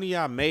the money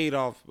I made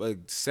off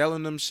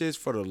selling them shits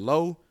for the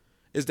low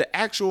is the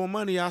actual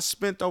money I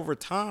spent over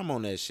time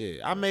on that shit.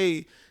 I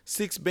made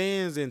 6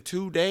 bands in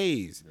 2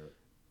 days. Yeah.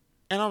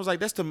 And I was like,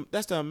 that's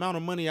the amount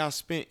of money I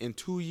spent in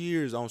 2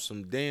 years on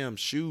some damn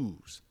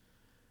shoes.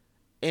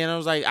 And I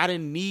was like, I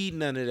didn't need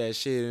none of that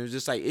shit. And it was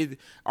just like,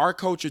 our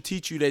culture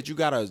teach you that you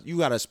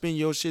gotta spend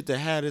your shit to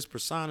have this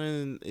persona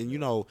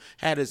and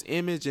have this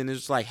image, and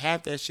it's like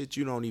half that shit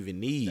you don't even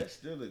need. That's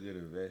still a good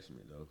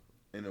investment though,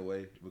 in a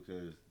way,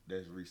 because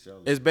that's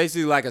reselling. It's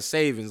basically like a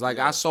savings. Like,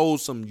 I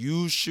sold some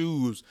used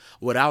shoes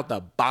without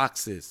the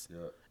boxes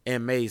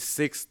and made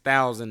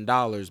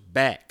 $6,000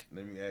 back.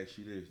 Let me ask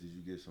you this: did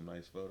you get some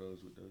nice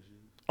photos with those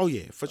shoes? Oh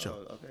yeah, for sure.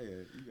 Okay,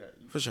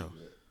 you for sure.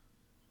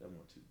 That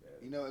wasn't too bad.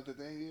 You know what the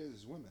thing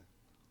is women.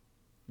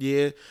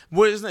 Yeah,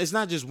 well, it's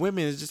not just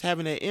women. It's just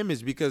having that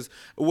image, because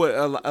what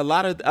a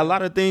lot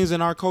of things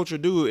in our culture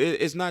do.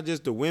 It's not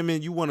just the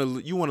women. You want to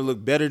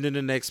look better than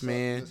the next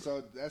man.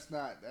 So that's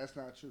not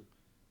true.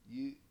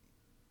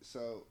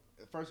 So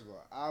first of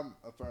all, I'm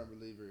a firm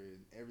believer in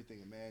everything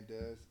a man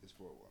does is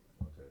for a woman.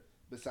 Okay.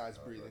 Besides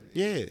breathing.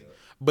 Yeah,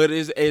 but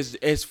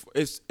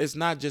it's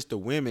not just the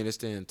women. It's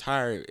the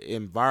entire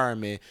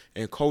environment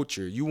and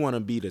culture. You want to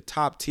be the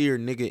top tier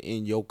nigga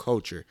in your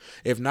culture.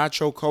 If not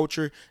your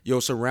culture, your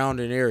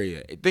surrounding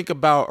area. Think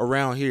about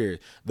around here,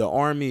 the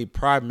army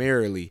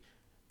primarily.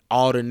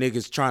 All the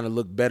niggas trying to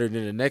look better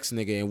than the next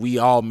nigga, and we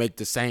all make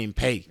the same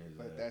pay.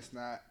 But that's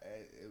not.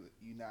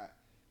 You're not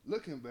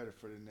looking better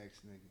for the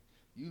next nigga.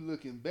 You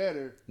looking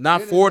better.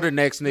 Not for the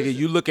next nigga.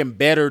 You looking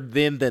better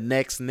than the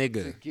next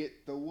nigga. To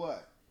get the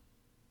what?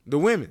 The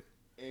women.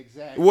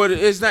 Exactly. What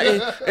it's not.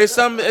 It's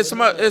some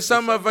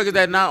motherfuckers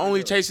that not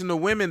only chasing the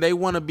women. They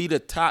want to be the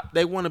top.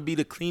 They want to be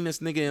the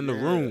cleanest nigga in the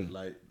room.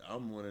 Like,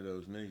 I'm one of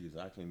those niggas.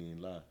 I can't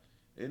even lie.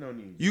 It don't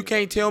even. You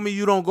can't tell me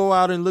you don't go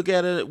out and look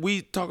at it.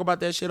 We talk about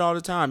that shit all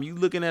the time. You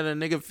looking at a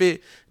nigga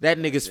fit. That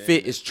nigga's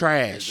fit is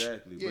trash.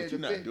 Exactly. Yeah, but you're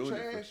not doing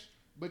trash, it.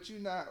 But you're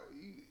not.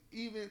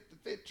 Even the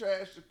fit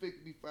trash, the fit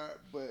can be fine,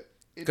 but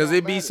because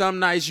it be some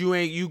nights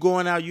you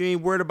going out, you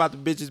ain't worried about the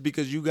bitches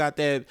because you got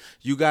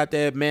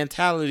that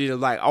mentality to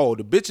like, oh,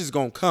 the bitch is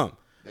gonna come.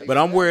 But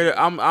I'm worried.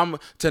 I'm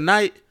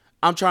tonight.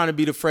 I'm trying to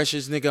be the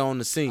freshest nigga on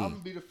the scene. I'm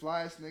gonna be the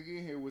flyest nigga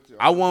in here with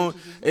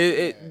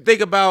you.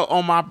 Think about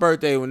on my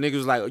birthday when niggas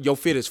was like, your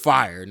fit is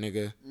fire,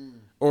 nigga.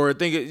 Or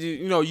think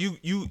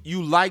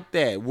you like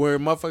that where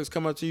motherfuckers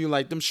come up to you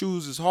like them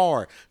shoes is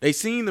hard. They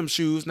seen them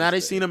shoes, now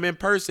they seen them in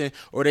person,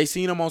 or they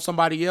seen them on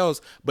somebody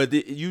else. But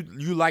you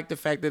like the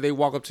fact that they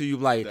walk up to you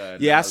like,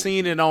 yeah, I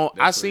seen it on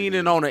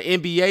an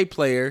NBA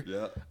player,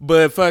 Yeah.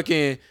 but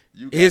fucking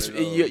You got his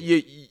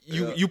it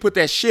on. you put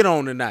that shit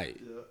on tonight.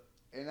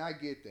 Yeah. And I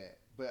get that,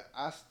 but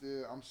I'm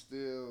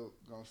still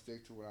gonna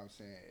stick to what I'm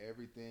saying.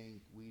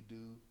 Everything we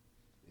do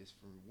is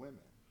for women.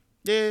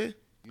 Yeah.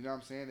 You know what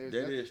I'm saying?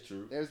 That is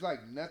true. There's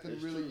like nothing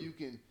It's really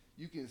true.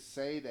 you can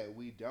say that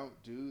we don't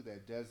do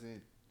that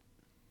doesn't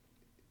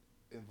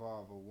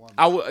involve a woman.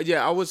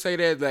 I would say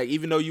that like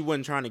even though you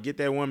wasn't trying to get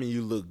that woman,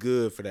 you look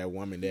good for that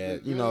woman.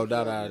 That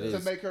to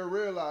make her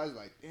realize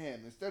like,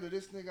 damn, instead of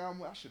this nigga I'm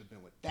with, I should have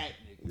been with that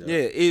nigga.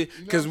 Yeah,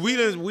 because we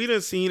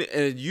done seen it,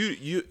 and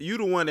you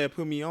the one that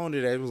put me on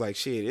to that. It was like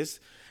shit.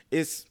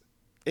 It's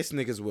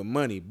niggas with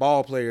money,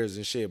 ball players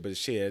and shit. But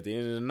shit, at the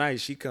end of the night,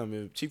 she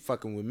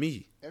fucking with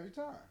me Every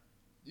time.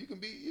 You can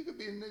be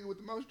a nigga with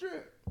the most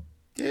drip.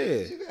 Yeah,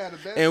 You can have the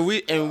best.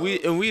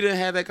 and we done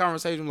had that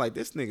conversation like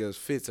this nigga's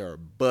fits are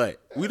butt.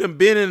 We done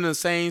been in the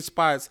same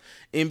spots.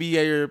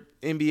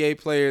 NBA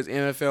players,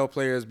 NFL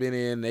players been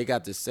in. They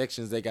got the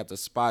sections. They got the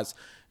spots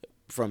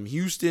from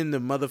Houston to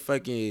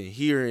motherfucking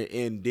here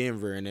in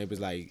Denver, and it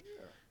was like.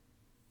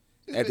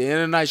 At the end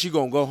of the night, she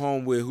gonna go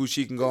home with who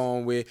she can go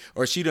home with,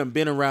 or she done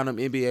been around them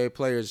NBA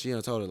players. She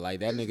done told her like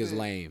that nigga's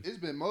lame. It's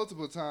been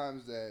multiple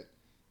times that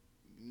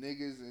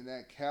niggas in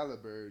that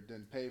caliber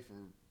done pay for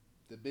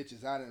the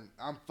bitches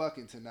I'm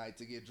fucking tonight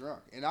to get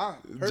drunk, and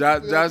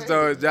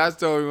Josh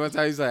told me one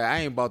time he's like,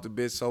 I ain't bought the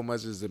bitch so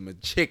much as a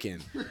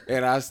chicken,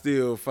 and I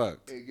still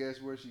fucked. Hey, guess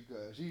where she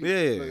goes?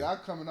 Yeah.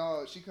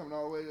 Look, she coming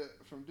all the way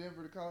from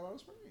Denver to Colorado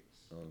Springs.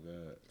 Oh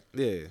God.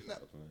 Yeah.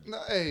 No,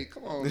 hey,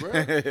 come on, bro.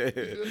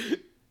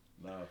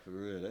 Nah, for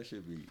real, that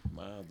should be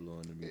mind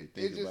blowing to me.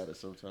 Think about it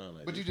sometime.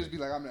 Like but you just be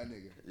like, I'm that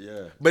nigga.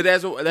 Yeah. But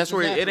that's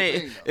where it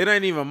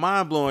ain't even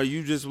mind blowing.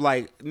 You just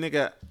like,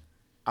 nigga,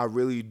 I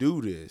really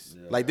do this.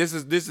 Yeah. Like this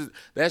is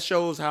that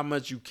shows how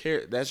much you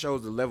care. That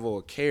shows the level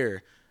of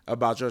care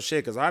about your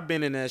shit. Cause I've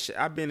been in that shit.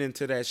 I've been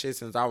into that shit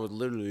since I was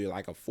literally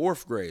like a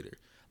 4th grader.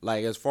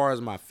 Like as far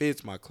as my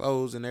fits, my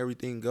clothes, and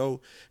everything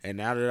go, and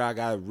now that I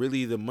got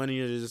really the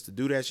money just to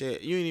do that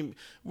shit,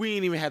 we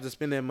ain't even have to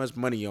spend that much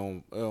money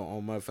on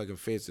motherfucking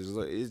fits.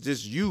 It's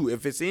just you.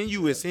 If it's in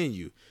you, it's in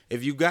you.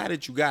 If you got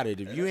it, you got it.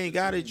 If you ain't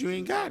got it, you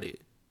ain't got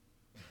it.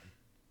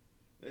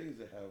 Niggas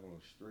that have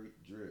on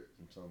straight drip.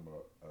 I'm talking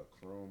about a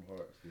chrome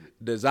heart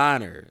fit.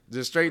 Designer,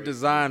 just straight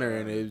designer,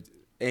 and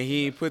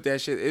he ain't put that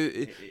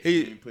shit.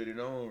 He didn't put it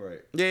on right.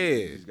 Yeah,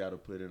 you just gotta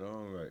put it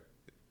on right.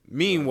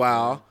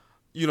 Meanwhile.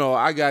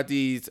 I got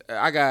a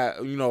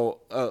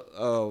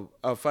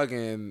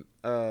fucking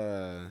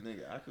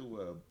nigga, I could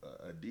wear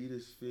a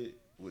Adidas fit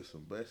with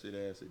some busted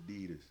ass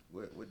Adidas.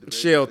 What the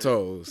shell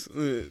toes.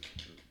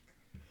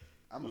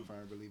 I'm a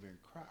firm believer in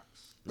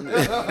Crocs.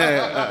 That's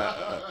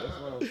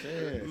what I'm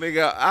saying.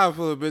 Nigga, I'll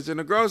pull a bitch in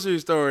the grocery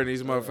store in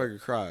these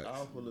motherfucking Crocs.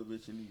 I'll pull a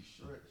bitch in these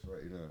shorts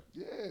right now.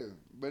 Yeah,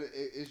 but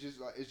it's just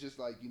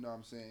like you know what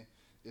I'm saying.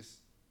 It's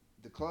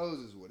the clothes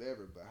is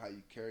whatever, but how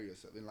you carry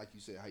yourself and like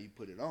you said, how you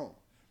put it on.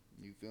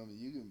 You feel me?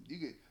 You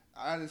can.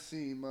 I done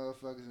seen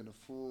motherfuckers in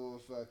a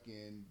full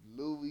fucking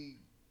Louis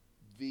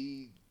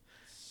V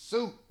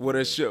suit. What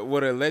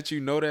a let you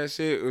know that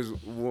shit was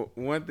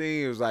one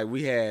thing. It was like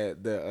we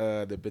had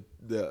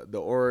the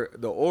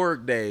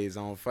org days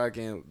on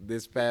fucking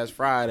this past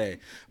Friday.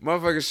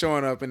 Motherfuckers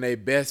showing up in their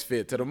best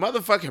fit to the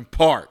motherfucking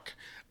park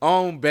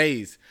on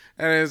base,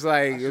 and it was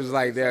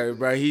like that,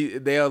 bro.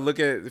 They'll look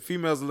at the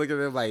females look at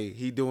them like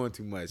he doing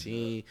too much.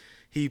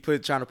 He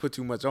trying to put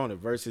too much on it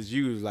versus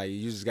you. Like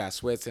you just got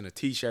sweats and a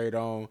t-shirt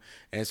on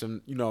and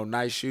some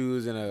nice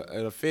shoes and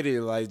a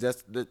fitted like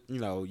that's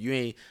you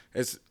ain't.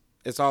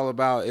 It's all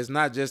about. It's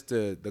not just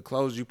the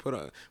clothes you put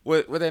on.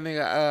 What that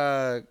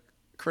nigga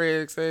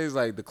Craig says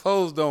like the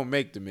clothes don't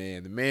make the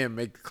man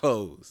make the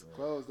clothes.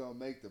 Clothes don't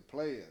make the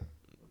player.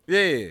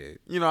 Yeah,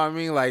 you know what I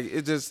mean. Like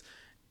it's just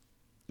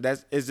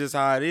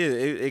how it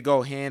is. It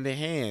go hand in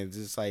hand.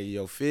 It's like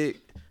your fit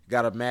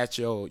gotta match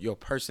your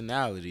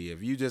personality.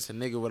 If you just a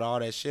nigga with all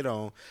that shit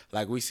on,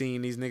 like we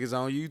seen these niggas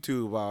on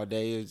YouTube all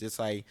day, it's just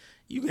like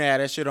you can have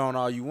that shit on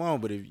all you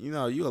want, but if you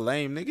a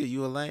lame nigga,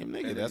 you a lame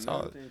nigga. And that's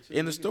all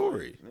in the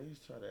story.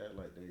 Niggas try to act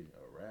like they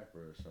a rapper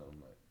or something.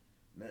 Like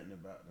nothing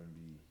about them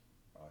be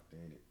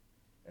authentic.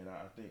 And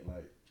I think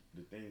like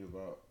the thing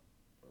about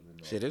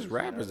shit, it's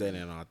rappers that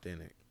ain't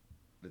authentic.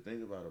 The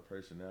thing about a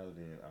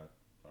personality and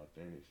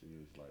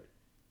authenticity is like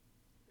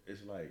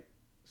it's like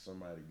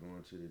somebody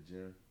going to the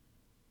gym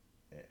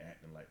and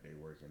acting like they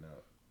working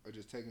out. Or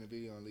just taking a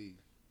video and leave.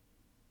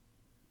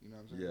 You know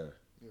what I'm saying?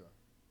 Yeah.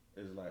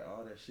 It's like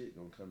all that shit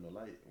gonna come to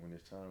light when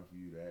it's time for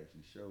you to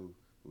actually show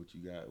what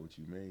you got, what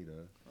you made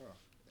of. Oh.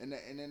 And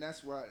then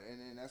that's why, and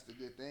then that's the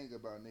good thing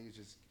about niggas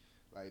just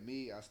like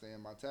me. I stay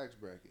in my tax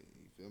bracket.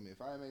 You feel me? If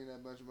I ain't making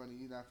that much money,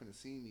 you're not gonna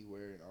see me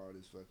wearing all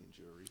this fucking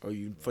jewelry. Or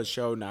you for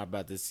sure not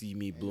about to see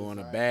me blowing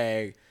a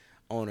bag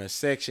on a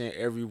section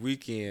every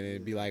weekend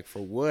and be like,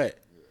 for what?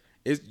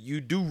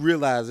 you do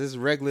realize it's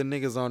regular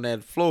niggas on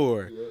that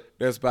floor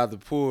that's about to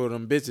pull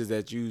them bitches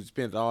that you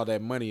spent all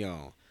that money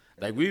on.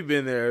 Like we've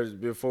been there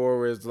before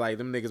where it's like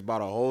them niggas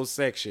bought a whole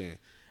section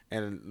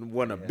and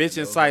wasn't a bitch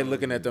in sight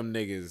looking at them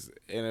niggas.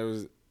 And it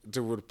was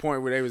to the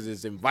point where they was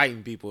just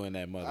inviting people in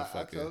that motherfucker.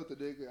 I told the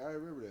nigga, I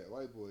remember that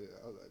white boy.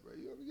 I was like, bro,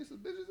 you want me to get some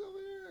bitches over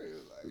here? He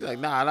was He's like,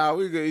 nah,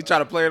 we good. He tried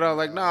to play it off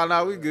like,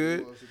 nah, we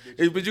good.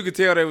 But you could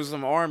tell there was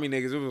some army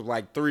niggas. It was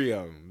like 3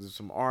 of them. There's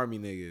some army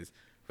niggas.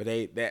 But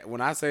that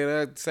when I say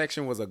that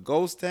section was a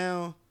ghost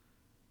town,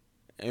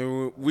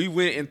 and we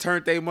went and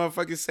turned they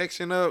motherfucking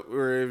section up,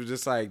 where it was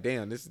just like,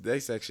 damn, this is their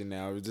section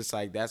now. It was just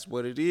like, that's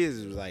what it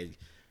is. It was like,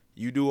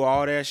 you do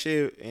all that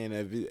shit,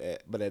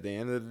 but at the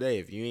end of the day,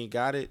 if you ain't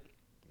got it,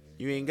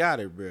 you ain't got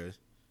it, bro.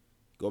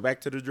 Go back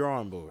to the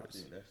drawing boards. I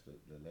think that's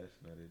the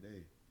lesson of the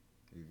day.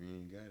 If you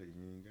ain't got it,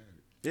 you ain't got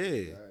it. Yeah.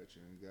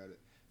 You ain't got it.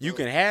 You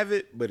can have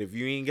it, but if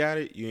you ain't got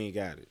it, you ain't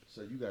got it.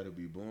 So you got to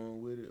be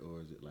born with it,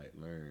 or is it like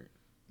learned?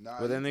 Nah,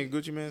 But that nigga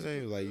Gucci Man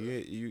saying like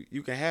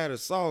you can have the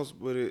sauce,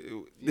 but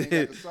you ain't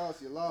got the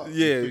sauce, you lost.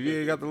 yeah, if you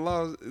ain't got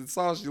the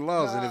sauce, you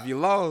lost, and if you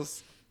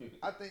lost,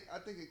 I think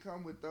it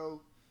come with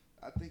though.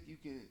 I think you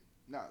can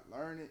not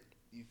learn it.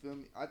 You feel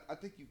me? I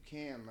think you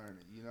can learn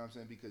it. You know what I'm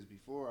saying? Because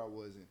before I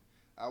wasn't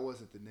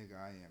the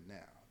nigga I am now.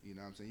 You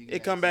know what I'm saying?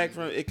 it come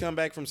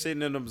back from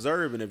sitting and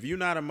observing. If you're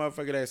not a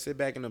motherfucker that sit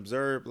back and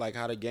observe like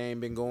how the game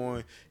been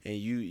going, and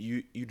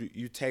you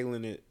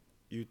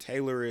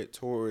tailor it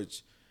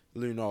towards,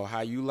 you know,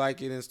 how you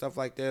like it and stuff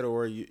like that,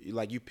 or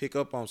you pick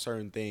up on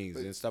certain things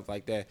and stuff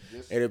like that.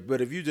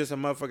 But if you just a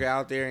motherfucker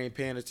out there ain't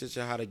paying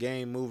attention to how the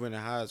game moving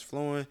and how it's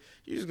flowing,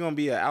 you're just gonna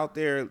be a out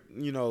there,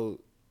 you know,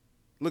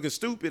 looking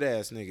stupid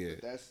ass nigga.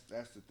 That's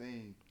the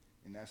thing,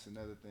 and that's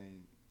another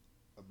thing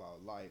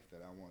about life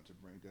that I want to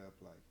bring up.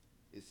 Like,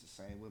 it's the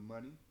same with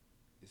money.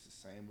 It's the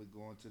same with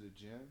going to the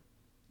gym.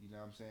 You know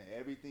what I'm saying?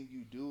 Everything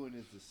you doing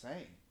is the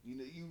same. You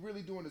know, you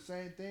really doing the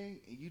same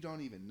thing, and you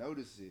don't even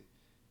notice it.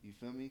 You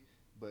feel me?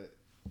 But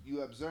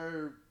you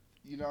observe,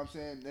 you know what I'm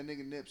saying? That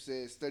nigga Nip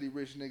said, study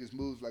rich niggas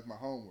moves like my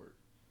homework.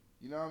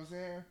 You know what I'm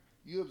saying?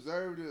 You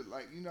observed it,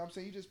 like, you know what I'm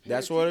saying? You just pay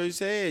That's attention. what he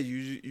said.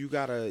 You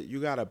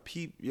gotta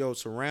peep your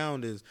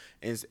surroundings,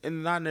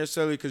 and not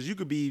necessarily because you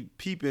could be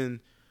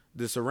peeping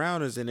the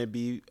surroundings and it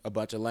be a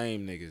bunch of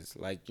lame niggas.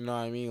 Like, you know what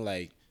I mean?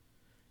 Like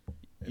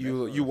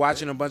you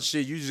watching a bunch of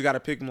shit. You just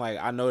gotta pick them. Like,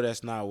 I know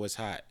that's not what's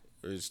hot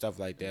or stuff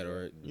like that,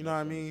 or you know what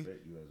I mean?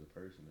 Affect you as a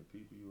person. The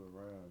people you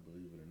around,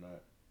 believe it or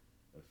not,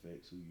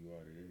 affects who you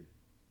are today.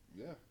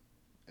 Yeah,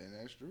 and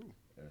that's true.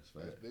 That's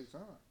big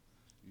time.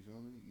 You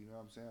feel me? You know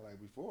what I'm saying? Like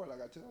before, like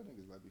I tell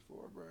niggas, like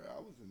before, bro, I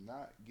was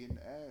not getting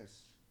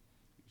ass.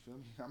 You feel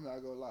me? I'm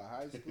not gonna lie.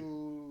 High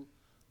school,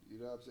 you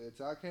know what I'm saying?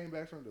 Till I came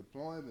back from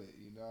deployment,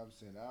 you know what I'm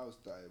saying?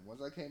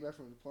 Once I came back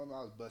from deployment,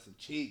 I was busting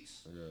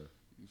cheeks. Yeah.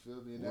 You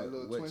feel me? In that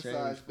little twin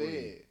size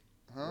bed.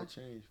 Huh? What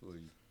changed for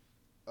you?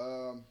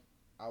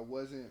 I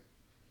wasn't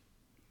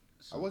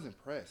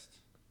pressed.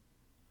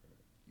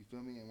 You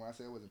feel me? And when I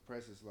say I wasn't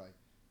pressed, it's like,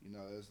 you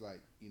know, it was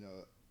like, you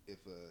know,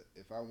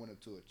 if I went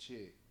up to a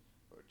chick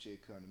or a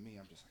chick come to me,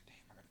 I'm just like,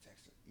 damn, I gotta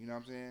text her. You know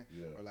what I'm saying?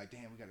 Yeah. Or like,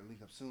 damn, we gotta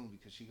link up soon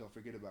because she gonna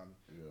forget about me.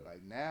 Yeah.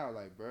 Like now,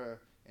 like, bruh,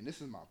 and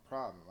this is my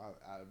problem.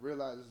 I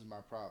realize this is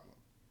my problem.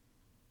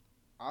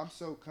 I'm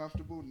so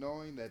comfortable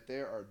knowing that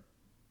there are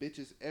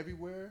bitches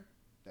everywhere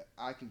that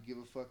I can give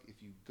a fuck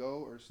if you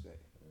go or stay.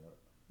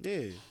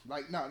 Yeah.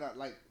 Like, no, not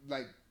like,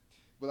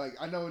 but like,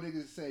 I know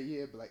niggas say,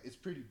 yeah, but like, it's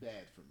pretty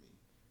bad for me.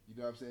 You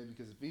know what I'm saying?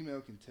 Because a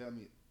female can tell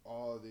me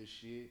all this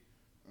shit.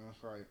 And I'm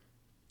like,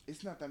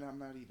 it's not that I'm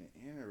not even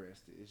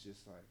interested. It's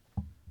just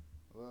like,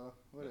 well,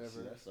 whatever.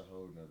 See, that's a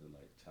whole nother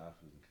like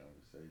topic and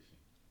conversation.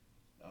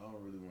 I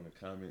don't really want to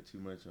comment too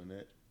much on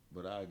that,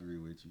 but I agree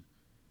with you.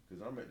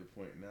 Because I'm at the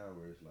point now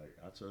where it's like,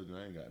 I told you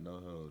I ain't got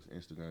no hoes.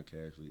 Instagram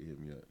casually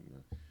hit me up, you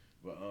know.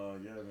 But,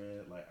 yeah,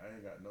 man, like, I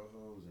ain't got no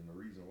hoes, and the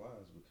reason why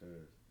is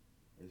because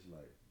it's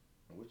like,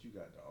 what you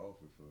got to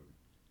offer for me?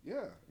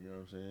 Yeah. You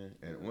know what I'm saying?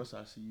 And once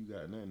I see you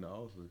got nothing to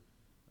offer,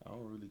 I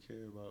don't really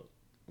care about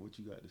what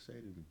you got to say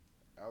to me.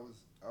 I was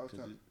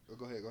telling.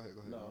 Go ahead.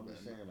 No, I'm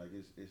just saying, like,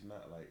 it's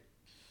not like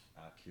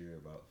I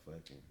care about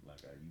fucking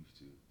like I used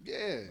to.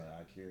 Yeah.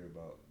 Like, I care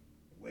about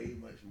way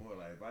much more.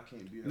 Like, if I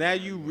can't be now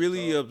you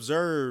really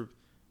observe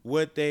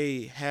what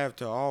they have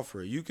to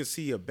offer. You can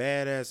see a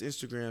badass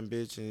Instagram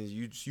bitch and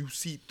you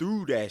see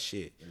through that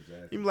shit.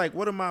 Exactly. You be like,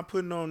 what am I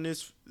putting on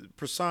this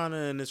persona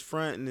and this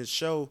front and this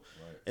show?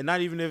 Right. And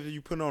not even if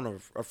you put on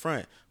a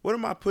front. What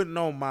am I putting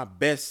on my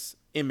best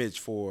image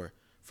for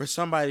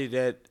somebody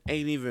that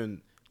ain't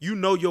even, you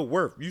know your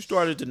worth. You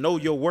started to know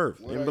your worth.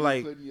 What and are be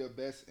like, you putting your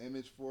best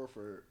image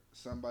for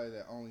somebody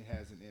that only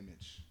has an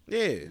image?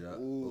 Yeah.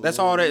 Ooh. That's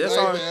all they. That's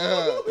all.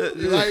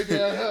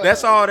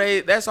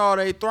 That's all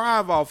they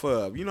thrive off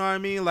of. You know what I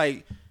mean?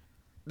 Like,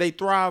 they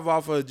thrive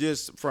off of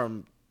just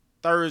from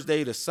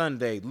Thursday to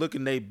Sunday,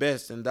 looking their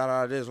best and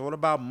this. What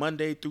about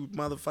Monday through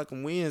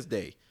motherfucking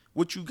Wednesday?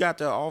 What you got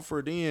to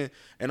offer then?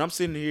 And I'm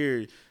sitting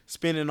here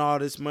spending all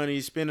this money,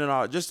 spending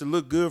all just to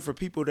look good for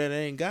people that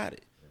ain't got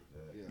it.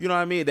 You know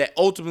what I mean? That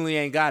ultimately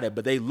ain't got it,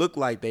 but they look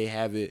like they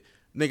have it.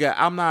 Nigga,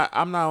 I'm not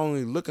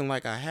only looking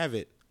like I have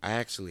it, I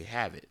actually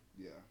have it.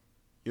 Yeah.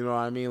 You know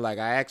what I mean? Like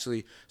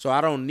so I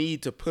don't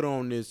need to put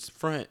on this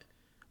front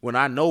when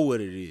I know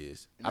what it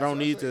is. And I that's don't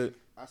what need say. to.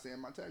 I say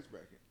in my tax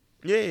bracket.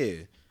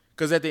 Yeah.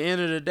 Cause at the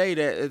end of the day,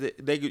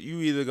 you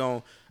either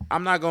gonna,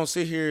 I'm not gonna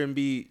sit here and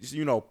be,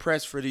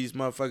 pressed for these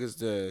motherfuckers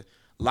to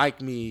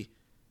like me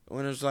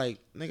when it's like,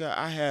 nigga,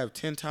 I have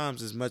 10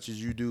 times as much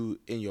as you do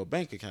in your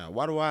bank account.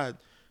 Why do I,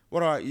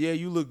 yeah,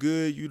 you look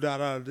good, you got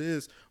out of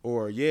this,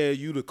 or yeah,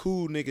 you the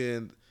cool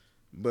nigga,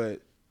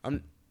 but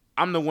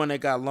I'm the one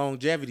that got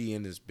longevity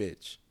in this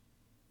bitch.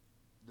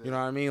 You know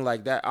what I mean?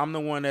 Like that, I'm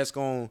the one that's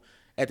going.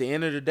 At the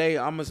end of the day,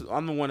 I'm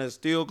the one that's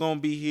still gonna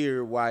be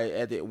here.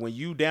 Why when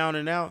you down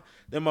and out,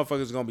 them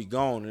motherfuckers gonna be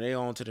gone and they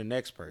on to the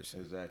next person.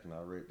 Exactly.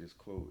 I read this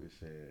quote. It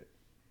said,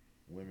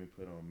 "Women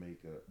put on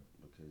makeup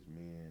because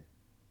men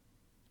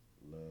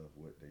love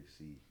what they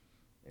see,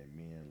 and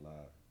men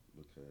lie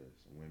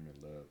because women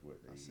love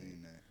what they see."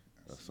 Seen that.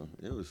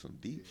 It was some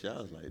deep shit.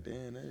 I was like,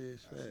 damn, that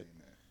is fact.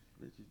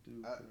 Bitches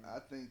do. I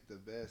think the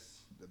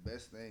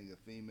best thing a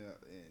female,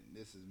 and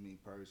this is me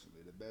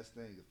personally, the best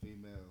thing a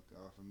female can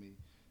offer me,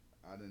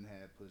 I done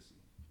had pussy.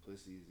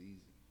 Pussy is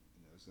easy.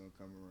 It's gonna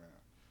come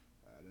around.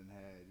 I done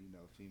had,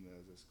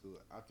 females that's cool.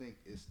 I think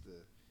it's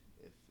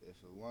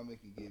if a woman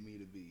can get me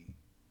to be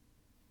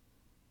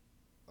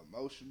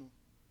emotional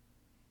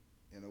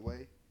in a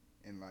way,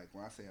 and like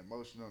when I say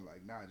emotional,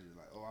 like not just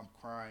like, oh, I'm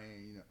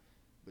crying,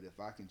 but if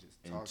I can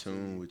just talk in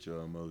tune with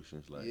your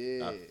emotions, like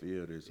I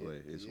feel this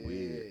way. It's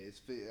weird.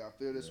 I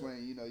feel this way.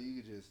 And, you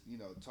can just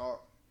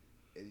talk,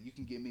 and you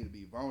can get me to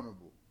be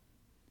vulnerable.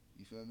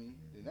 You feel me?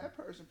 Then that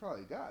person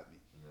probably got me.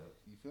 Yep.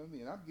 You feel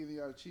me? And I'm giving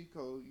y'all a cheat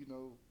code.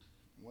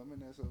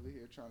 Women that's over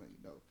here trying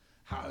to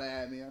holler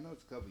at me. I know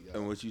it's a couple of y'all.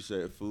 And what you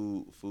said,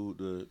 food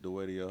the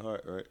way to your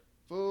heart, right?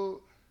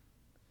 Food.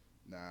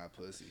 Nah,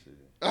 pussy.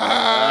 But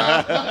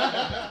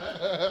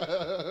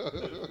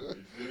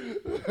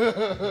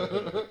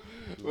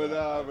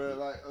nah, bro,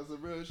 like on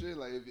some real shit.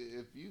 Like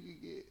if you can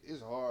get,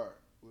 it's hard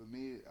with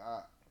me.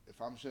 If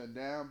I'm shutting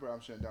down, bro,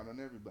 I'm shutting down on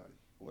everybody.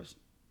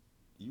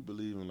 You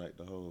believe in like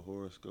the whole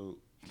horoscope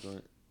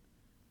joint?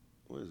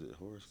 What is it,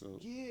 horoscope?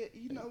 Yeah,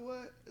 you know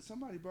what?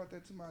 Somebody brought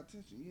that to my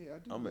attention. Yeah, I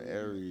do. I'm an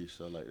Aries,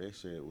 so like they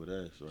said with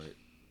us, right?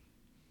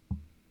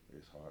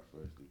 It's hard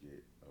for us to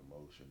get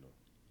emotional.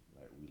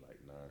 Like we like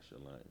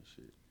nonchalant and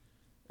shit.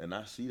 And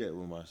I see that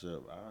with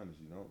myself. I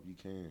honestly don't. You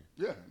can.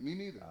 Yeah, me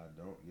neither. I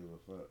don't give a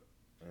fuck.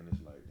 And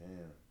it's like,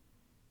 damn,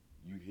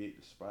 you hit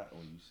the spot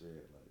when you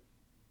said like,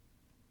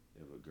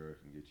 if a girl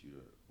can get you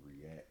to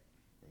react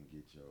and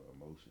get your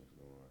emotions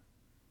going,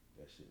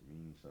 that shit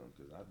means something.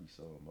 Cause I be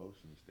so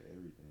emotionless to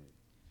everything.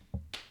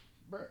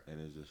 Bruh.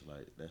 And it's just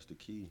like, that's the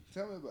key.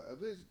 Tell me about a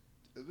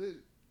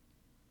bitch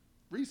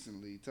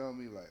recently told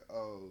me like,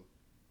 oh,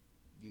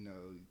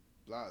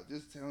 blah,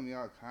 just tell me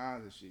all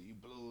kinds of shit. You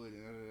blew it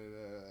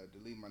and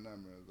delete my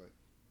number. I was like,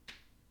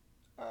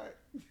 alright.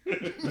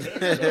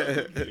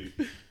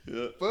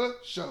 For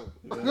sure.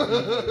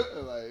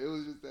 Like it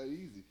was just that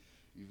easy.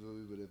 You feel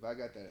me? But if I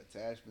got that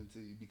attachment to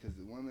you, because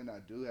the women I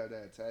do have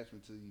that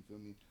attachment to, you feel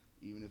me?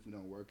 Even if we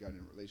don't work out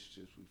in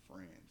relationships, we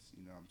friends,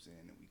 you know what I'm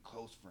saying? And we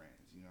close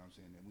friends, you know what I'm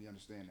saying? And we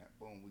understand that,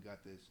 boom, we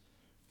got this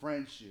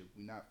friendship.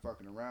 We not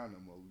fucking around no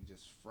more. We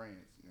just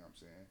friends, you know what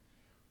I'm saying?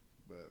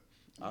 But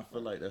I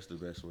feel like that's the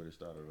best way to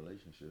start a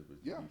relationship is to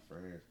be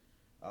friends.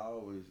 I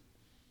always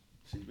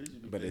see bitches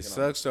be But it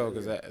sucks though,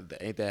 cause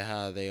ain't that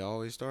how they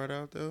always start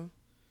out though?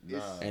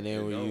 Nah, and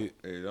then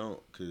they don't,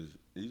 cause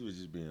these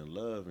bitches be in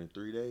love in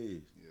 3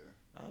 days. Yeah,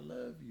 I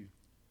love you.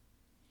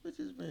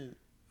 Bitches been.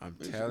 I'm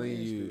telling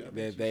you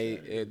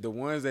that the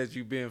ones that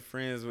you've been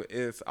friends with,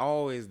 it's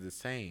always the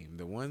same.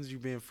 The ones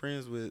you've been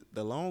friends with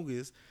the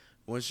longest,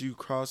 once you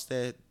cross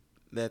that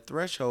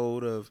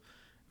threshold of,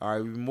 all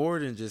right, more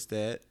than just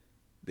that,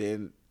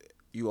 then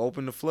you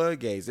open the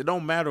floodgates. It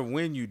don't matter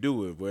when you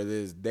do it, whether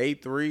it's day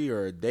 3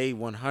 or day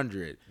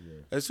 100. Yeah.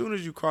 As soon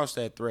as you cross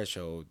that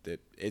threshold, that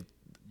it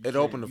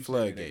opened the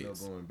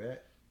floodgates. No going back?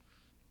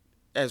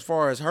 As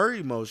far as her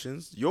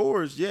emotions,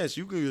 yours, yes,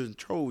 you can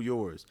control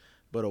yours.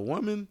 But a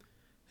woman,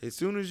 as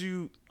soon as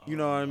you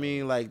know what I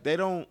mean, like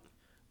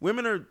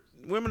women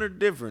are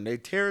different. They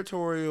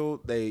territorial,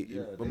 they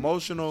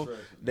emotional,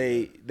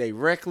 they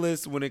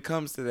reckless when it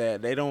comes to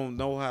that. They don't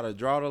know how to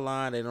draw the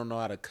line. They don't know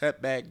how to cut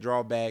back,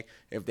 draw back.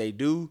 If they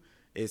do,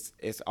 it's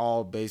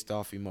all based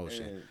off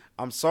emotion. And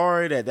I'm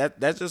sorry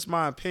that's just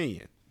my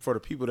opinion for the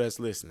people that's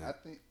listening. I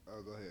think.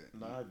 Oh, go ahead.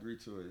 No, I agree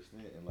to an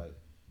extent. And like,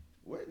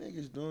 what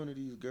niggas doing to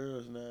these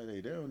girls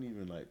nowadays? They don't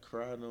even like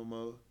cry no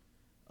more.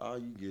 All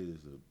you get is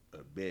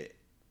a bet.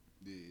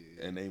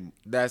 Yeah. And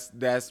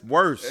that's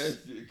worse.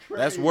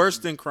 That's worse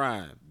than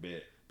crime.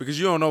 Bet. Because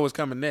you don't know what's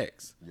coming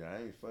next. Yeah, I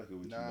ain't fucking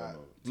with you no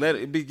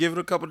more. Give it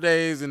a couple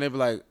days and they be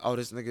like, oh,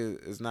 this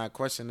nigga is not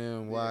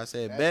questioning why I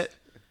said bet.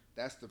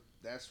 That's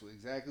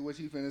exactly what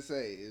you finna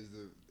say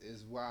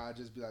is why I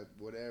just be like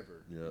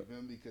whatever. Yep. You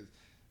feel me? Because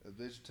a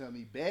bitch tell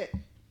me bet,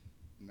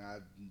 and I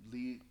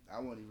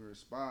won't even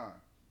respond.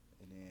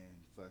 And then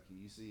fucking,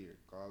 you see her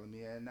calling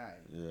me at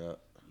night. Yeah.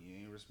 You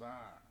ain't respond.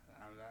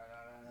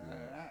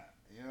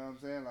 You know what I'm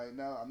saying? Like,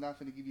 no, I'm not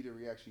finna give you the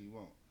reaction you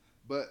want.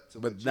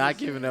 But not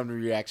giving them the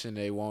reaction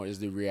they want is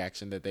the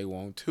reaction that they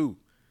want too,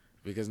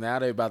 because now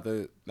they about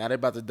to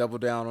double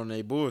down on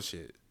their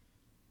bullshit.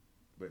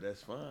 But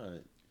that's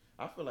fine.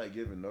 I feel like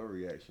giving no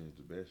reaction is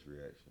the best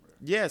reaction. Bro.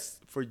 Yes,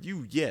 for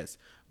you, yes,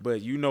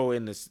 but you know,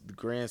 in the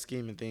grand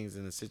scheme of things,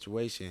 in the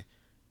situation,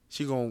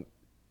 she gon'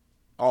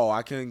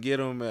 I couldn't get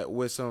him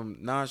with some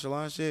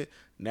nonchalant shit.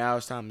 Now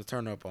it's time to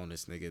turn up on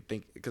this nigga.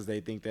 Because they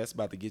think that's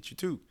about to get you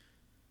too.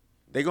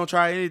 They gonna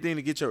try anything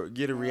to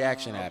get a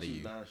reaction out of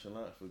you.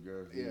 Nonchalant for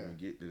girls to even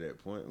get to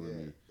that point with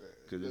me.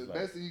 Cause the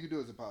best thing you can do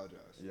is apologize.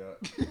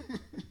 Yeah.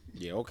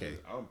 Yeah. Okay.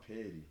 I'm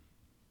petty.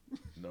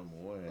 Number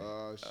one.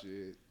 Oh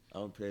shit.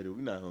 I'm petty.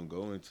 We're not gonna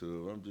go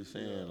into it. I'm just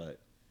saying like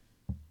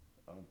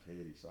I'm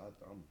petty, so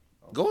I'm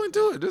go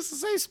into it. This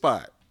is a safe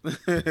spot. No.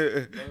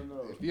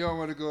 If you don't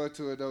want to go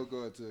into it, don't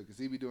go into it, cause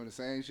he be doing the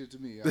same shit to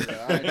me. I ain't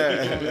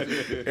never going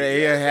into it.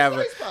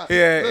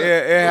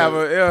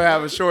 He'll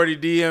have a shorty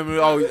DM.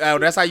 Oh,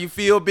 that's how you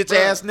feel, bitch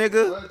ass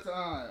nigga.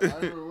 I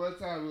remember one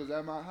time he was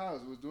at my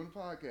house, we was doing a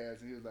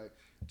podcast, and he was like,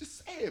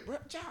 "Just say it, bro,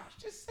 Josh,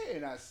 just say it."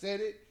 And I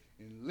said it,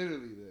 and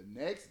literally the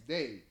next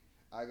day,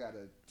 I got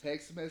a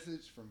text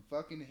message from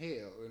fucking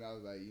hell, and I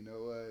was like, you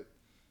know what?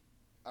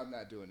 I'm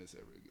not doing this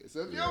ever again.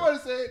 So if you don't want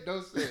to say it,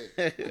 don't say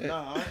it.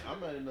 Nah, I'm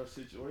not in no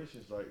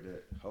situations like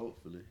that.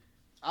 Hopefully,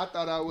 I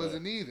thought I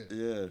wasn't either.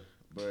 Yeah,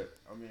 but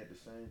I mean at the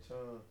same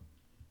time,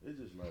 it's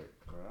just like,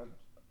 man,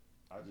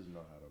 I just know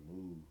how to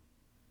move.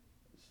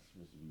 It's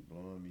supposed to be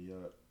blowing me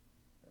up,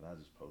 and I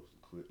just post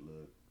a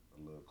little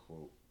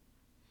quote.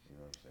 You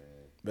know what I'm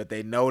saying? But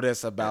they know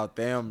that's about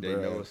them, bro. They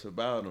know it's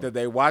about them. That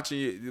they watching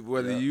you,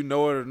 whether you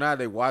know it or not.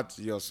 They watch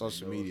your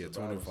social media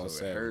 24/7.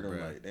 So it hurt them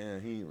bro. like,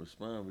 damn, he didn't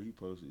respond, but he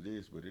posted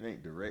this, but it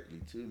ain't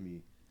directly to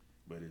me,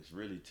 but it's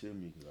really to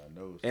me because I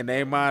know. It's and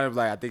they mind of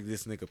like, I think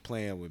this nigga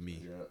playing with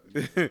me. Yeah.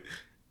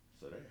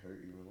 So that hurt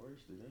even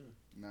worse to them.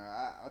 Nah,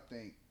 I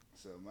think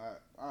so.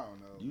 I don't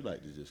know. You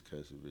like to just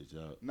cuss a bitch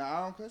out. Nah,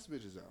 I don't cuss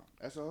bitches out.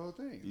 That's the whole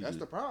thing. That's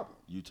the problem.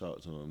 You talk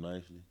to them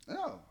nicely.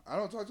 No, I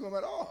don't talk to them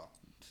at all.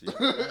 See,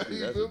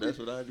 that's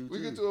what I do too. We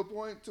get to a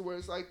point to where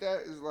it's like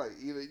that. It's like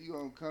either you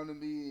gonna come to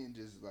me and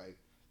just like,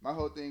 my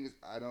whole thing is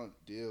I don't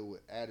deal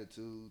with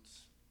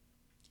attitudes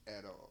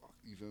at all.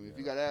 You feel me? Yeah. If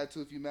you got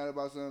attitude, if you mad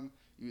about something,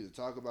 you either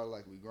talk about it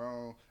like we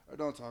grown or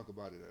don't talk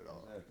about it at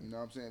all. Exactly. You know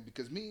what I'm saying?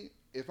 Because me,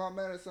 if I'm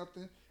mad at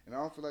something and I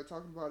don't feel like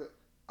talking about it,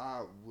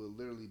 I will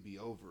literally be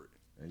over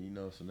it. And you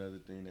know, it's another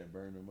thing that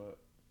burned them up.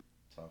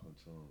 Talking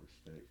to them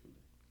respectfully.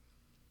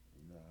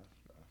 You know,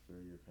 I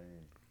feel your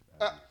pain.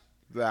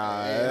 You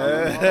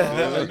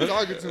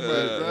talking too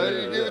much, bro.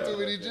 You giving too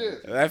many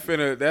gifs. That's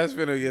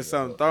finna get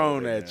something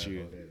thrown at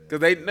you.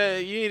 Cause you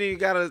ain't even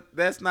gotta.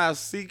 That's not a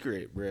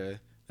secret, bruh.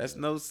 That's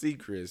no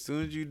secret. As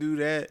soon as you do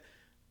that,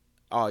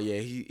 oh yeah,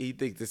 he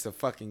think this a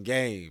fucking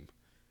game,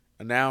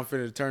 and now I'm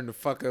finna turn the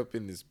fuck up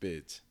in this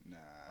bitch. Nah,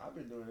 I've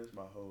been doing this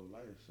my whole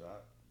life, so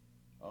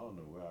I don't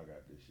know where I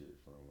got this shit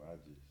from.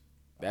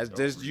 That's don't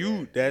just you.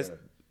 react. That's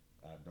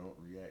I don't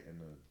react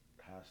in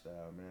a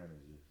hostile manner.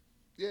 Just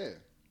yeah,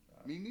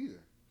 me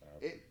neither.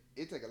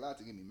 It take a lot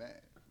to get me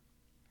mad.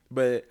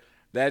 But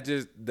that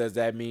just does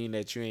that mean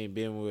that you ain't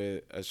been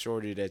with a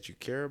shorty that you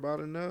care about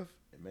enough?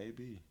 It may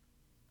be.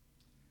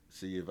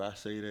 See, if I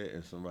say that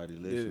and somebody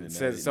listening,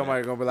 says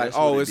somebody gonna be like,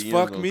 "Oh, it's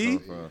fuck me."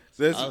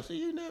 I'll see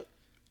you know.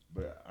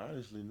 But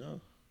honestly, no.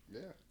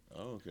 Yeah. I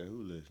don't care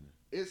who listening.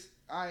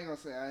 I ain't gonna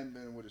say I ain't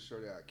been with a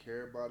shorty I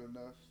care about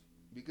enough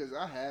because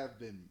I have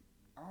been.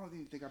 I don't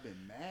even think I've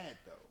been mad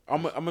though.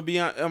 I'm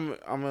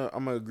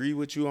gonna agree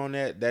with you on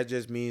that. That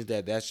just means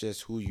that's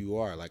just who you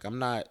are. Like I'm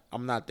not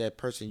that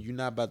person. You're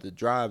not about to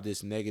drive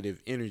this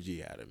negative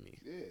energy out of me.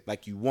 Yeah.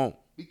 Like you won't.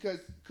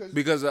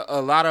 Because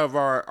a lot of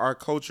our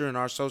culture and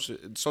our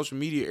social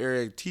media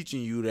area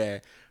teaching you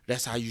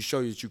that's how you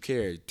show that you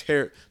care.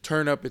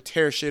 Turn up and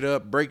tear shit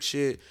up, break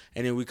shit,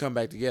 and then we come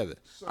back together.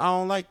 So, I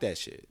don't like that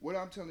shit. What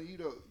I'm telling you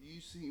though, you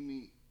see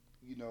me,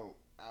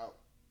 out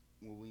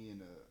when we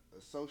in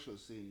a social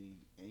scene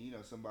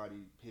and somebody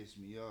pissed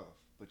me off,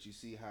 but you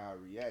see how I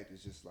react.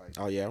 It's just like,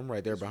 oh yeah, I'm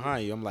right there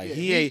behind you. I'm like,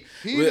 yeah,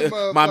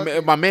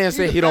 my man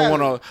said he don't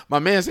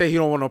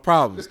want no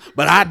problems,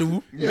 but I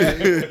do. Yeah,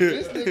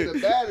 this nigga's a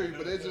battery,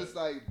 but it's just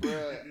like,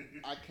 bruh,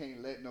 I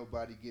can't let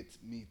nobody get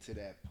me to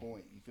that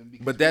point. You feel me?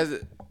 Because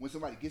but when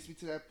somebody gets me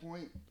to that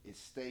point, it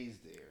stays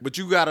there. But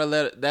you gotta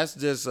let it. That's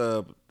just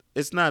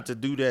it's not to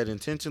do that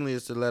intentionally.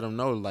 It's to let them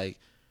know like,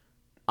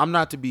 I'm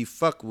not to be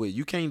fucked with.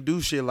 You can't do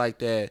shit like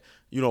that.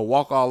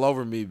 Walk all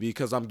over me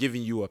because I'm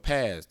giving you a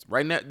pass.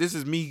 Right now, this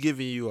is me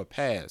giving you a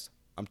pass.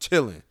 I'm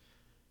chilling,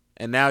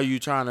 and now you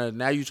trying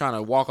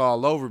to walk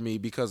all over me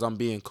because I'm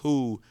being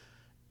cool,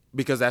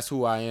 because that's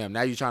who I am.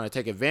 Now you trying to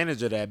take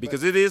advantage of that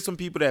because it is some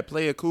people that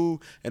play it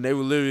cool and they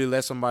will literally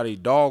let somebody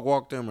dog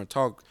walk them or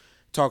talk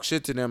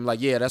shit to them like,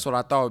 yeah, that's what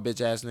I thought,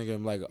 bitch ass nigga.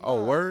 I'm like,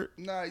 oh, word?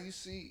 Nah, you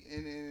see,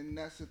 and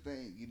that's the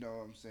thing, you know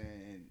what I'm saying?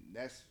 And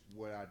that's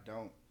what I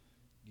don't,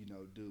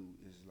 do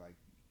is like,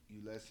 You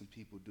let some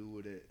people do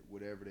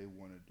whatever they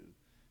want to do.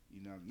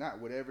 You know, not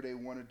whatever they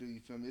want to do. You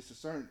feel me? It's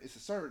a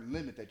certain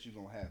limit that you're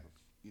gonna have.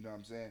 You know what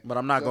I'm saying? But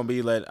I'm not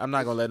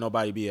gonna let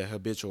nobody be a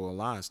habitual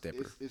line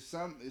stepper. It's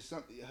some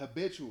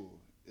habitual.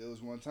 It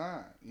was one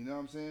time. You know what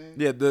I'm saying?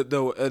 Yeah,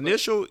 the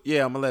initial,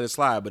 I'm gonna let it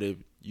slide. But if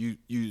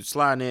you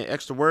sliding in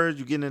extra words,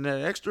 you getting in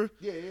that extra.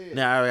 Yeah.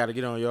 Now I gotta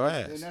get on your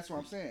ass. And that's what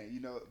I'm saying. You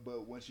know,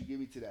 but once you get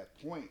me to that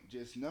point,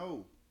 just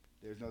know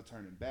there's no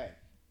turning back.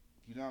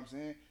 You know what I'm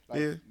saying? Like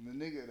the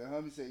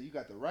homie said, you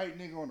got the right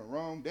nigga on the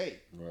wrong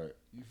day. Right.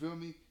 You feel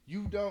me?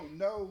 You don't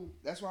know.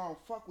 That's why I don't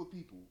fuck with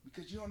people,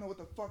 because you don't know what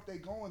the fuck they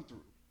going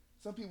through.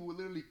 Some people would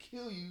literally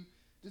kill you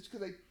just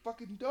because they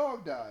fucking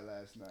dog died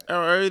last night.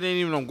 Or it ain't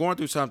even I'm going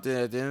through something.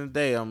 At the end of the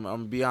day, I'm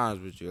gonna be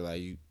honest with you.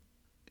 Like you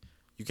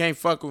can't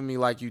fuck with me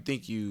like you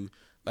think you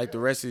like the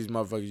rest of these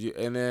motherfuckers.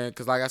 And then,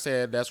 cause like I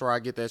said, that's where I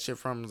get that shit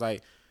from. It's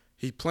like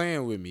he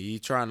playing with me. He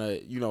trying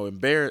to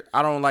embarrass.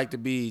 I don't like to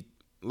be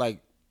like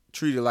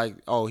treated like,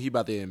 oh, he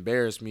about to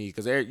embarrass me,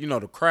 because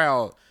the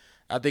crowd.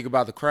 I think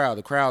about the crowd.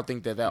 The crowd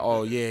think that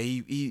oh yeah,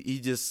 he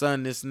just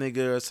sunned this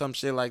nigga or some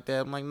shit like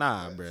that. I'm like,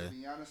 nah, yeah, bruh.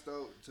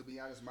 To be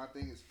honest, my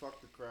thing is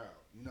fuck the crowd.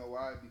 You know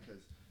why?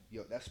 Because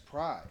that's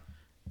pride.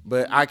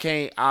 But I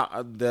can't.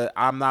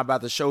 I'm not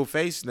about to show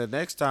face the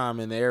next time,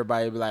 and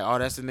everybody be like, "Oh,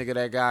 that's the nigga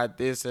that got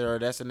this," or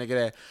 "That's the nigga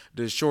that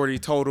the shorty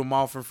told him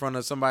off in front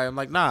of somebody." I'm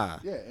like, nah.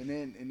 Yeah, and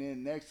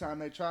then next time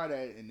they try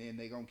that, and then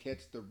they gonna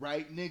catch the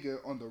right nigga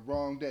on the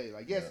wrong day.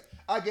 Like, yes,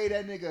 I gave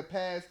that nigga a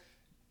pass,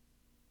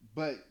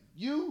 but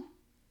you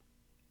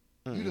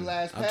the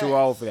last pass. I'm too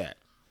old for that.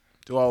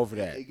 Too old for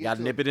that. Got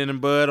to nip it in the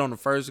bud on the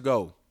first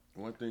go.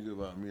 One thing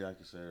about me I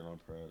can say that I'm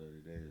proud of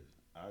today is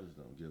I just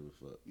don't give a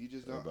fuck. You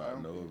just don't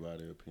about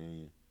nobody's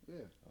opinion. Yeah.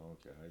 I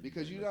don't care how you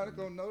because you're not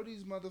gonna know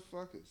these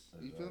motherfuckers.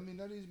 You feel me?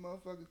 None of these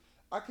motherfuckers.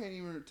 I can't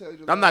even tell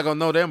you. I'm not gonna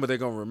know them, but they're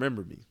gonna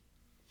remember me.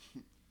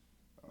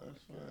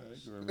 That's fine. They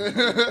can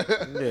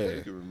remember.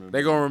 Yeah,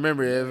 they gonna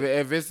remember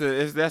if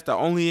that's the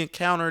only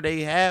encounter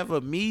they have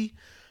of me,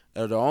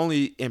 or the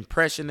only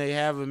impression they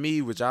have of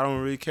me, which I don't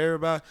really care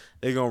about.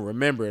 They gonna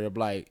remember it. They're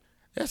like,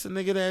 that's a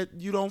nigga that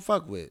you don't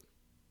fuck with.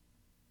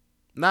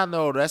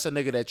 That's a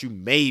nigga that you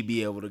may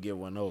be able to get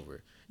one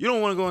over. You don't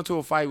want to go into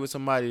a fight with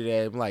somebody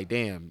that I'm like,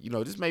 damn,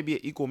 this may be an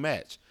equal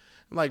match.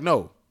 I'm like,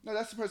 no. No,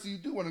 that's the person you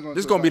do want to go into.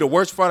 This is going to be the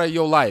worst fight of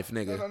your life,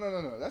 nigga.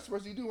 No. That's the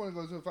person you do want to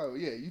go into a fight with.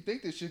 Yeah, you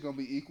think this shit going to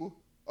be equal.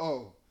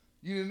 Oh,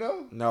 you didn't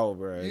know? No,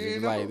 bro.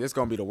 It's like, this is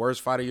going to be the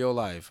worst fight of your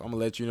life. I'm going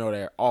to let you know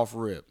that off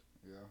rip.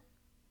 Yeah.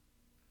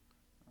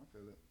 I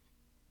feel it.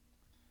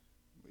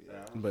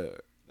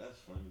 But that's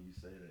funny you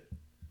say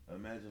that.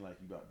 Imagine like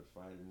you about to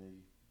fight a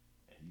nigga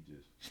and he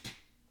just...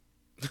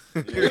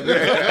 Take your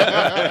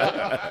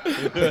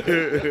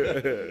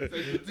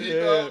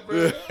teeth off,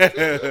 bro.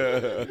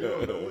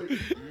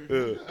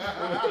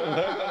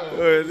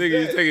 Nigga,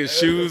 you taking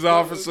shoes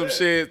off or some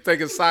shit,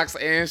 taking socks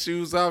and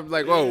shoes off.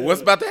 Like, whoa,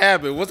 what's about to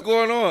happen? What's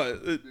going on?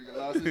 Nigga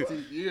lost his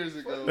teeth years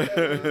ago.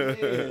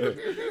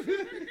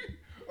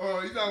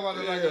 Oh, you talking about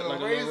it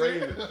like a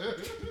razor?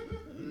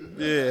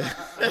 Yeah.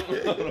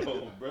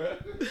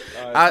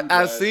 Right,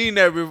 I seen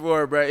that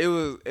before, bro. It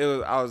was.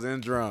 I was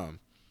in Drum.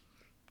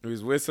 We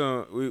was with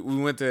we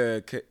went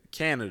to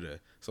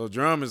Canada. So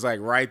Drum is like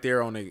right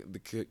there on the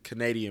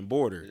Canadian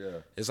border.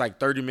 Yeah. It's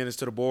like 30 minutes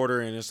to the border,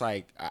 and it's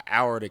like an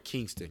hour to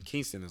Kingston.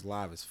 Kingston is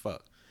live as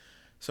fuck.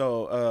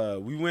 So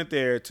we went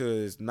there to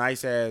this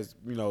nice ass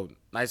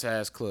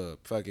club,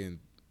 fucking,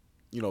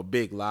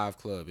 big live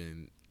club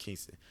in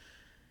Kingston.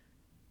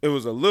 It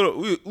was a little.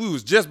 We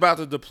was just about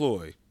to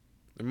deploy.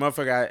 The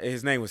motherfucker,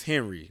 his name was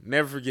Henry.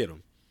 Never forget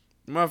him.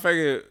 The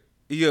motherfucker,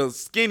 he a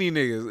skinny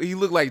nigga. He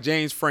looked like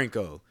James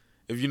Franco.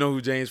 If you know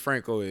who James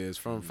Franco is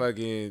from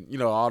fucking,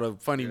 all the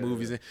funny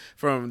movies and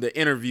from The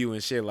Interview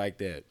and shit like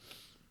that.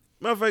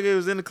 Motherfucker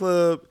was in the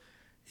club.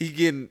 He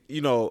getting,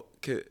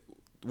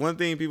 one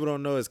thing people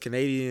don't know is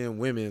Canadian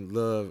women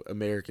love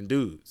American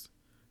dudes.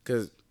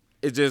 Because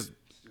it's just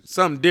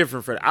something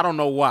different for them. I don't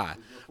know why.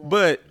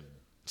 But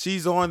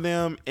she's on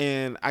them,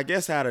 and I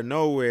guess out of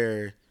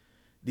nowhere,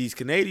 these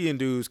Canadian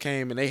dudes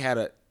came and they had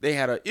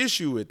an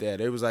issue with that.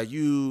 It was like,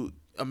 you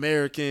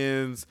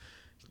Americans,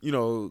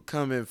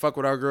 come and fuck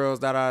with our girls,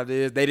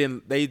 this.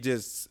 They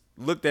just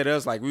looked at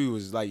us like we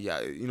was like,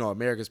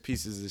 America's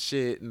pieces of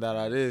shit and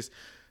this.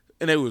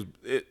 And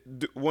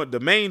the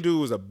main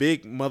dude was a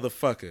big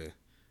motherfucker.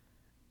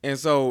 And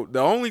so the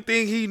only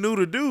thing he knew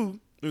to do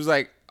was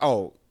like,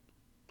 oh,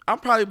 I'm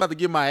probably about to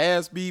get my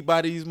ass beat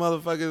by these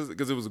motherfuckers,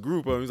 because it was a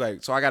group of them. He's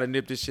like, so I got to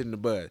nip this shit in the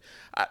bud.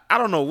 I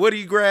don't know what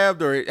he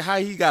grabbed or how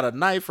he got a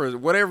knife or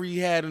whatever he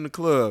had in the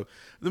club.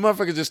 The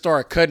motherfucker just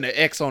started cutting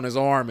the X on his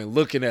arm and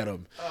looking at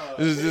him.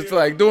 It was just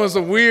like doing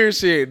some weird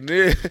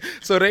shit.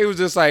 So they was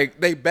just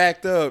like, they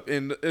backed up,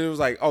 and it was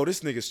like, oh,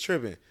 this nigga's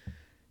tripping.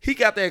 He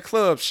got that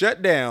club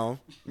shut down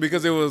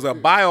because it was a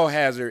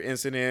biohazard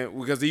incident,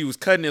 because he was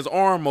cutting his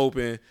arm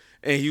open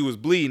and he was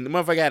bleeding. The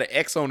motherfucker had an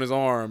X on his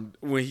arm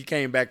when he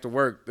came back to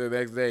work the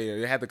next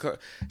day.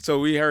 So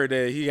we heard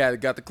that he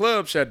got the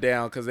club shut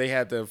down because they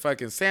had to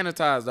fucking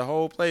sanitize the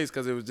whole place,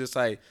 because it was just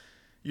like,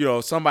 you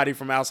know, somebody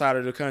from outside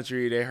of the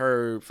country they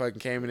heard fucking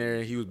came in there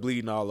and he was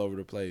bleeding all over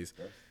the place.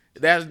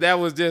 That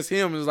was just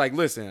him. It was like,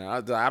 listen, I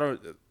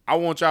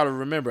want y'all to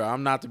remember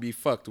I'm not to be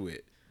fucked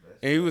with.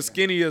 And he was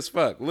skinny as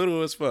fuck,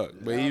 little as fuck.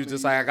 But he was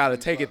just like, I gotta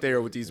take it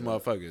there with these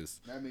motherfuckers.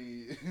 I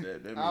mean,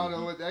 That I don't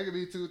know what that could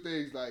be. Two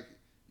things, like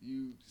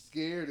you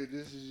scared that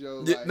this is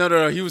your. Yeah, Like,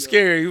 no. He was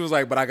scared. He was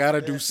like, but I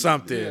gotta do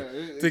something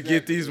Yeah, to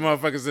get these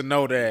motherfuckers to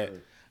know that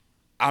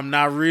I'm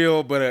not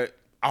real, but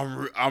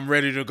I'm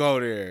ready to go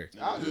there.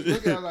 I was just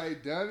looking at him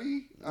like,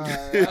 dummy.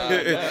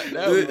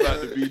 That was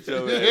about to beat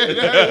your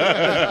ass.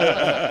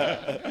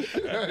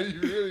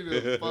 You really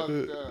done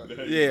fucked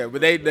up. Yeah,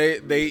 but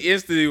they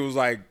instantly was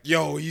like,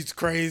 yo, he's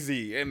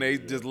crazy, and they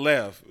just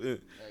left.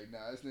 Like,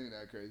 nah, this nigga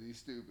not crazy. He's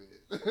stupid.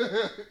 He's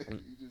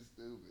just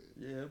stupid.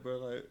 Yeah, bro,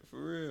 like,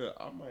 for real,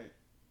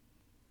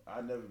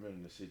 I never been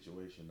in a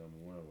situation, number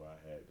one, where I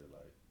had to,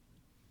 like,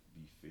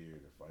 be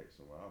feared to fight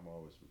someone. I'm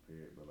always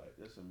prepared, but, like,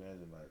 just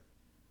imagine, like,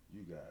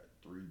 you got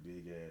 3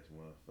 big-ass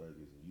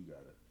motherfuckers, and you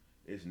gotta,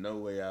 it's no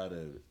way out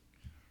of it.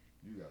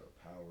 You gotta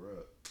power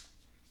up.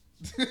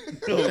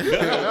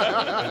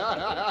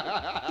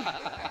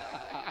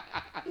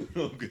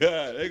 Oh,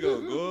 God, they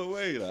gonna go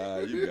away. Nah,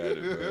 you got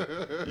it,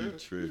 bro. You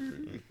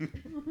tripping.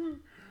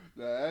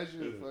 Nah, that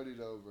shit funny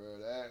though, bro.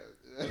 That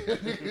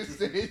nigga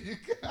said you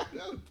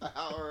gotta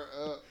power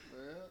up,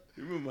 man.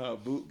 You remember how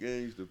boot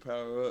gang used to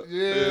power up?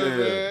 Yeah,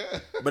 man.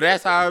 But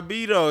that's how it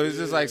be though. It's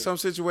just like some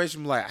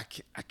situation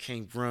like I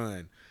can't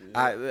run.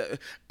 Yeah.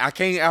 I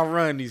can't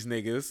outrun these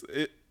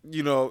niggas.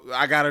 You know,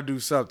 I gotta do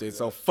something.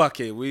 So fuck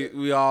it.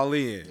 We all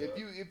in. If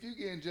you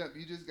getting jumped,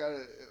 you just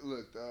gotta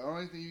look. The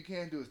only thing you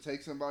can do is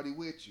take somebody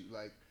with you.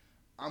 Like,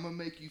 I'm gonna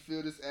make you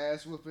feel this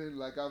ass whooping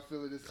like I'm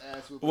feeling this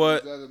ass whooping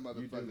What? this other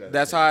motherfucker.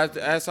 That's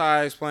how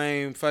I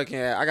explain.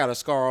 Fucking, I got a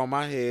scar on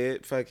my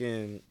head.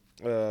 Fucking,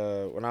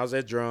 when I was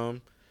at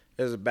Drum,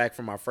 it was back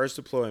from my first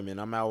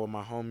deployment. I'm out with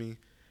my homie,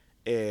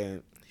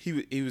 and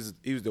he was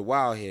the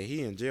wild head.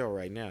 He in jail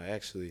right now,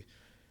 actually.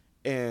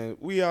 And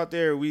we out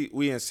there,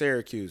 we in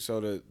Syracuse,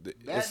 so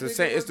it's the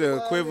same. It's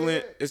the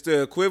equivalent. It's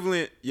the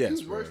equivalent. Yes, He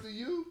was bro. worse than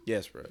you.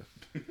 Yes, bro.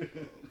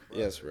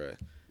 Yes, bro.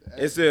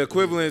 It's the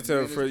equivalent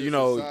to for you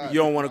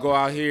don't want to go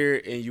out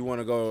here and you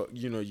want to go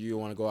you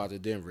want to go out to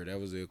Denver. That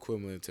was the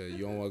equivalent to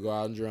you don't want to go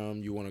out in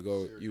Drum. You want to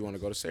go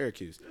to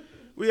Syracuse.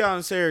 We out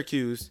in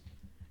Syracuse,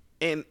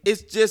 and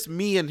it's just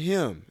me and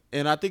him.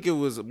 And I think it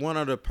was one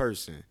other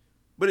person,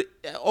 but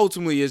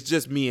ultimately it's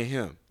just me and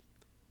him.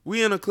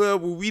 We in a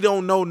club where we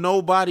don't know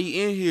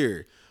nobody in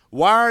here.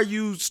 Why are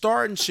you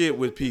starting shit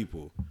with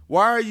people?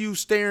 Why are you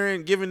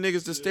giving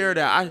niggas the stare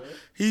down?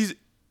 He's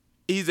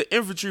an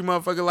infantry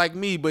motherfucker like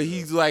me, but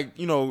he's like,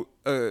 he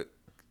been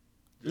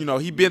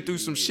through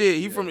some shit.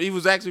 He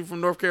was actually from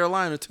North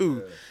Carolina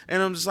too.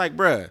 And I'm just like,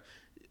 bruh,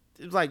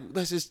 like,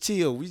 let's just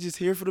chill. We just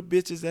here for the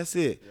bitches, that's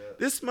it.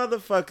 This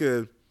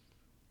motherfucker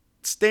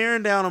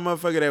staring down a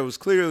motherfucker that was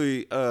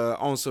clearly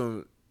on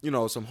some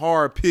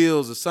hard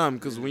pills or something.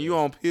 Because when you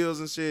on pills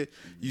and shit,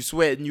 you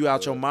sweating, you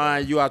out your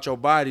mind, you out your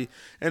body.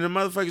 And the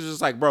motherfucker's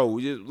just like, bro,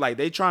 like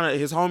his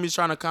homies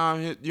trying to calm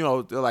him.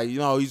 They're like,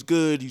 he's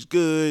good.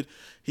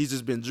 He's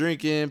just been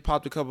drinking,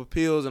 popped a couple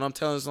pills. And I'm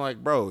telling him,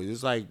 like, bro,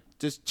 it's like,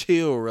 just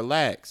chill,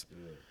 relax.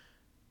 Yeah.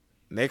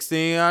 Next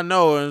thing I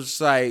know, it's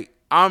like,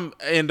 I'm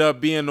end up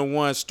being the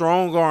one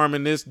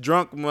strong-arming this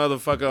drunk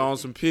motherfucker on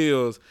some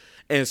pills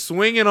and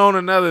swinging on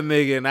another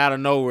nigga, and out of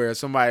nowhere,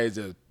 somebody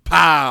just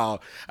pow.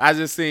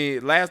 Last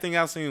thing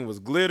I seen was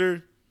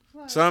glitter.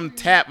 Something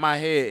tapped my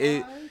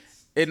head.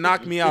 It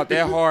knocked me out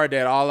that hard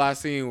that all I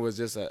seen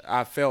was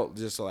I felt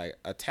just like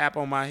a tap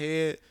on my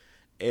head,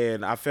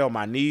 and I felt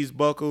my knees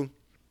buckle.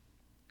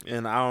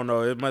 And I don't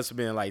know, it must have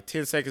been like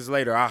 10 seconds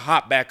later, I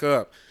hopped back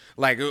up.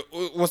 Like,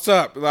 what's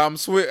up?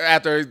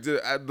 After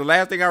the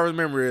last thing I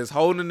remember is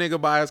holding a nigga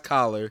by his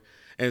collar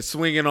and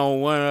swinging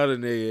on one other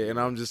nigga. And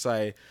I'm just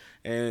like,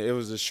 and it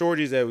was the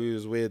shorties that we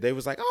was with. They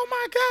was like, oh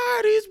my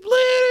God, he's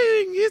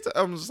bleeding.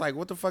 I'm just like,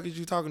 what the fuck is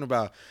you talking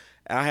about?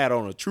 And I had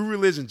on a True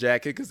Religion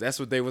jacket because that's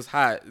what they was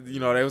hot.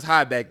 They was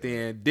hot back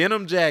then.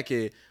 Denim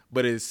jacket,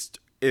 but it's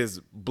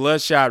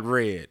bloodshot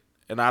red.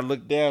 And I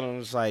looked down and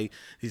was like,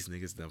 these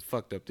niggas done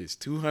fucked up this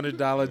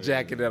 $200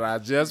 jacket that I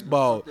just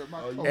bought.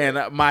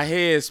 And my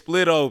head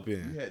split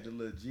open. You had the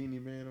little genie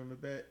man on the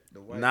back?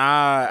 The white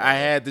I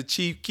had the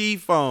Chief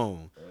Keef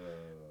on.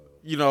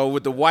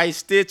 With the white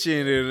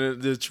stitching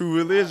and the True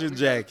Religion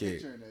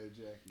jacket.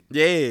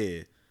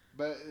 Yeah.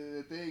 But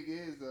the thing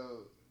is, though,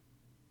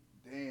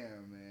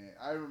 damn, man.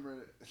 I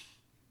remember.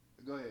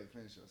 Go ahead,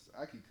 finish yours.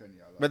 I keep cutting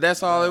y'all off. But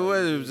that's all it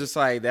was. It was just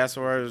like, that's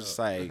where it was just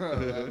like,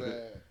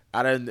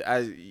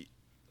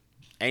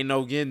 ain't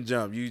no getting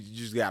jumped. You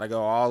just gotta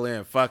go all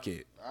in. Fuck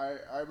it.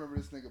 I remember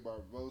this nigga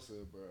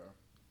Barbosa, bro.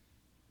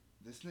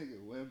 This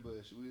nigga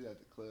Wimbush, we was at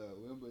the club.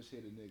 Wimbush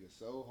hit a nigga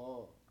so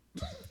hard.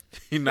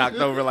 He knocked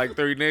over like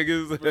 3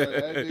 niggas. Bro,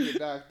 that nigga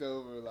knocked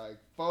over like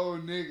 4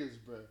 niggas,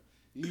 bro.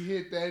 He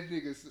hit that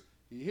nigga.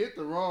 He hit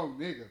the wrong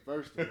nigga,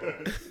 first of all.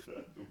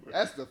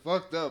 That's the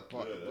fucked up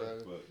part, bro.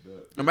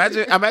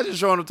 Imagine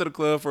showing up to the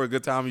club for a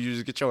good time and you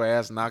just get your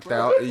ass knocked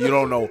out. And you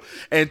don't know.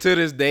 And to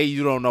this day,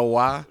 you don't know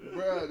why.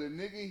 Bro, the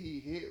nigga he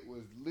hit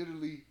was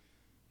literally,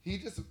 he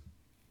just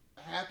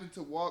happened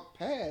to walk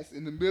past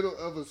in the middle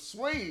of a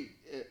swing.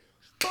 And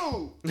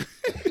boom!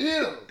 Hit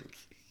him.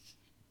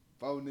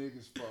 4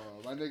 niggas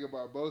fall. My nigga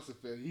Barbosa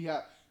fell.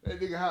 That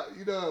nigga,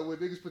 you know, when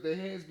niggas put their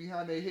hands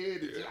behind their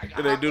head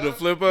and they do the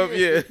flip up,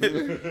 yeah.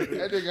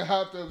 That nigga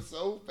hopped up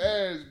so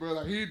fast, bro.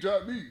 Like, he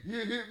dropped me. He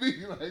hit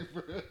me. Like,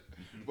 bro.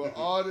 But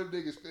all them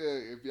niggas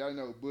fell. If y'all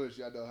know Bush,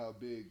 y'all know how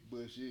big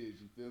Bush is.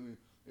 You feel me?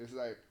 It's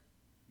like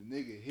the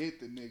nigga hit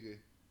the nigga.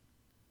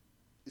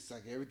 It's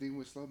like everything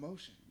was slow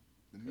motion.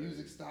 The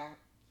music stopped.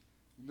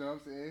 You know what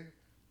I'm saying?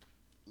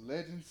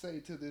 Legends say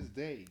to this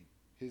day,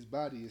 his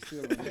body is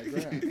still on that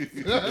ground.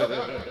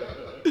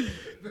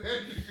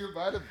 That nigga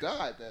might have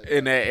died that day.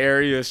 In that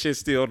area, shit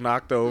still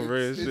knocked over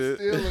and shit.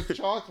 It's still a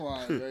chalk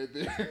line right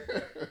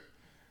there.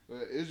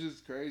 But it's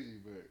just crazy.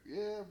 But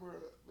yeah, bro.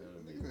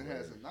 Niggas done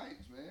had some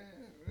nights, man.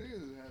 Niggas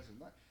done had some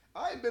nights.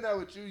 I ain't been out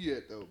with you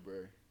yet, though,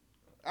 bro.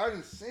 I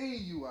done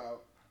seen you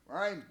out.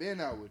 I ain't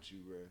been out with you,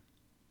 bro.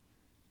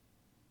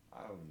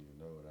 I don't even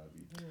know what I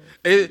be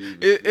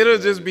doing. It'll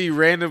just be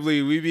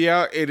randomly. We be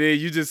out and then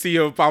you just see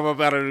him pop up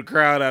out of the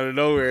crowd out of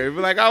nowhere. And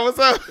be like, oh, what's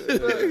up?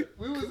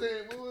 We was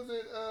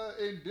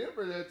in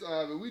Denver that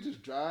time, and we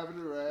just driving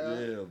around.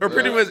 Yeah, Or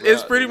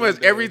it's pretty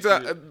much every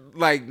time,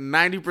 like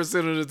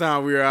 90% of the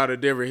time we were out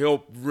of Denver,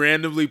 he'll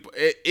randomly,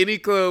 any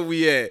club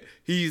we at,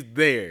 he's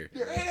there.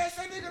 Yeah, hey, that's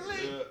that nigga Lee.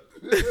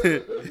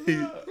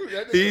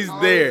 He's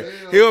there.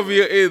 He'll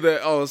be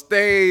either on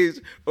stage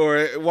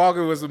or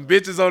walking with some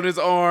bitches on his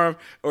arm,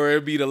 or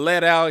it'll be the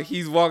let out.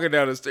 He's walking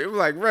down the street. We're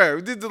like, bro,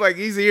 this is like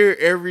he's here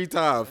every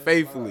time,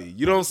 faithfully.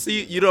 You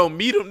don't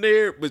meet him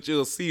there, but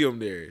you'll see him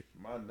there.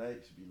 My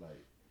nights be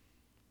like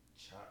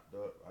chopped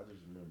up. I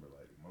just remember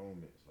like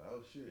moments. Like,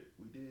 oh shit,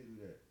 we did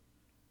do that.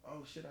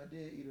 Oh shit, I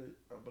did eat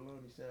a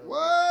bologna sandwich.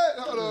 What?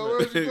 Hold on,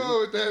 where'd you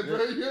go with that,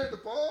 bro? You heard the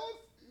pause?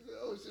 You said,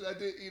 oh shit, I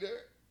did eat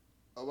that.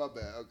 Oh, my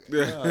bad. Okay.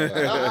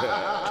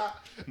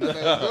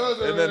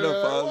 And then no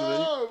pause.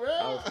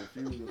 I was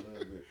confused a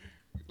little bit.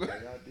 Like,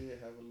 I did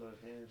have a little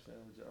ham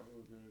sandwich.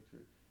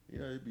 You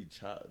know, it'd be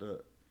chopped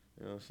up.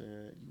 You know what I'm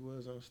saying? You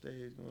was on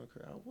stage going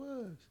crazy. I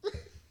was.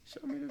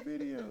 Show me the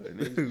video. And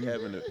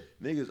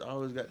niggas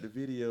always got the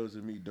videos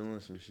of me doing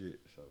some shit.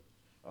 So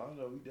I don't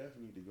know. We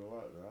definitely need to go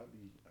out. Though. I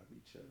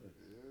be chilling.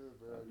 Yeah,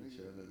 bro. I be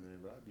chilling,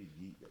 man. But I be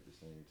geek at the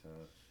same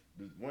time.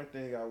 The one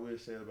thing I will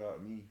say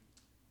about me,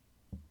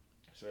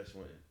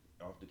 especially when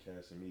off the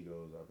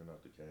Casamigos, I've been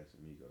off the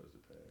Casamigos the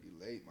past. You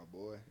late, my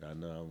boy. I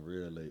know I'm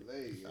real late.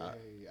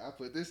 I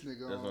put this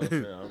nigga That's on. what I'm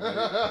saying. I'm late.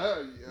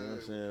 You know what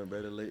I'm saying?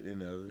 Better late than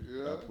never.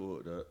 Yeah. I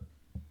pulled up.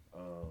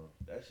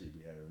 That shit be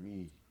having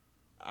me.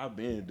 I've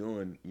been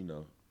doing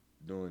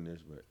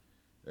this, but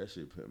that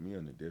shit put me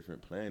on a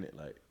different planet.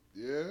 Like,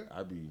 Yeah.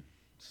 I be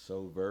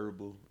so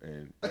verbal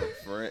and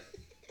upfront.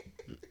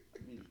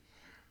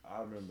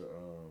 I remember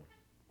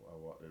I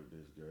walked up with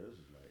this girl. This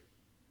was like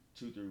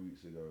 2-3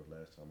 weeks ago,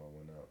 last time I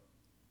went out.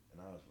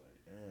 And I was like,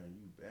 damn,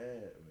 you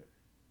bad, but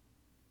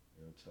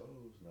your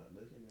toes not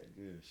looking that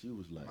good. She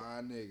was like,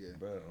 My nigga.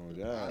 bro, oh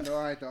God. I know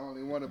I ain't the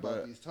only one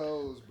about But these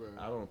toes, bro.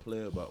 I don't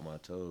play about my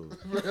toes.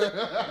 I'm not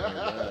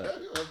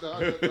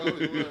the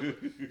only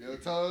one. Your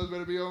toes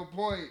better be on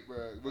point,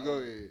 bro. But go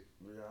ahead.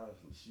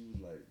 She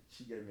was like,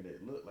 she gave me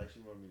that look like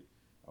she wanted me.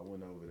 I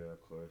went over there,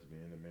 of course,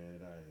 being the man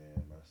that I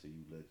am. I see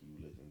you looking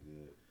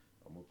good.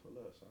 I'm gonna pull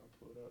up, so I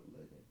pulled up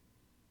looking.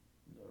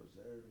 You know,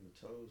 observing the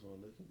toes on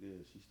looking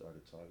good. She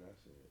started talking. I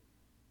said,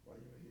 why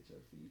you ain't hit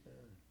your feet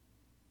down?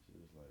 She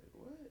was like,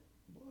 what,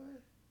 boy?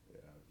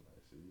 Yeah, I was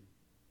like, see,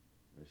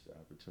 missed the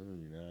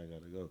opportunity. Now I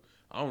gotta go.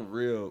 I'm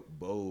real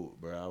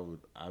bold, bro.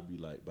 I'd be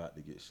like about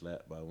to get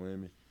slapped by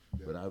women,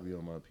 but I be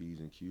on my P's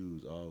and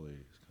Q's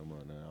always. Come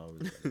on now, I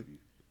always gotta be,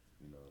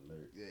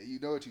 alert. Yeah, you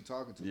know what you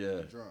talking to when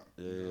you're drunk.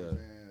 Yeah, you know what I'm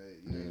saying?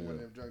 You ain't one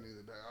of them drunk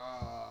niggas that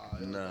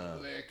like, nah.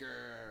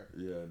 liquor.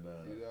 Yeah,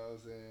 nah. You know what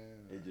I'm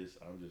saying?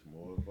 I'm just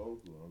more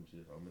vocal. I'm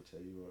gonna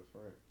tell you up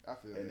front. I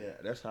feel And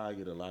that's how I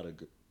get a lot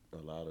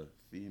of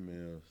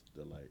females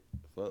to like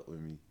fuck with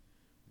me,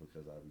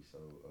 because I be so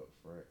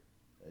upfront.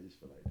 They just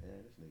feel like,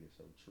 damn, this nigga's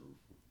so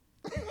truthful.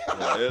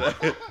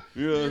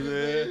 You know what I'm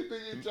saying? You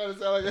think you trying to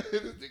sound like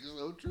this nigga's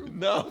so true?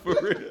 No, for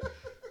real.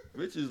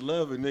 Bitches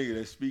love a nigga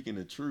that's speaking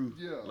the truth.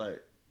 Yeah.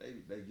 Like,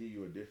 they give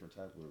you a different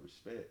type of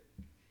respect.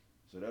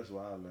 So that's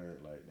why I learned,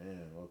 like,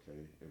 damn,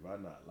 okay, if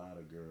I not lie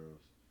to girls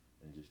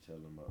and just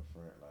tell them up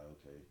front, like,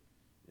 okay,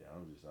 yeah,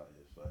 I'm just out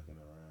here fucking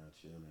around,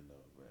 chilling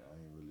though, but I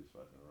ain't really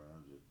fucking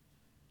around.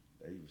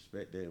 They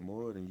respect that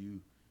more than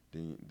you.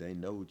 Then they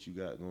know what you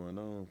got going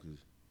on, because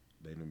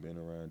they done been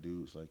around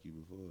dudes like you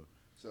before.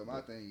 So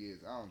my thing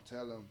is, I don't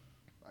tell them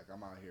like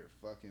I'm out here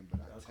fucking, but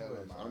I tell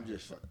them I'm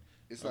just fucking.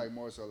 It's like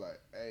more so like,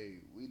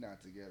 hey, we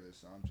not together,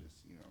 so I'm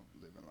just,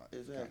 living life.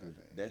 Exactly. Kind of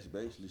thing. That's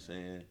basically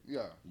saying,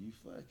 yeah, you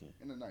fucking.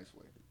 in a nice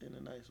way. In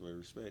a nice way,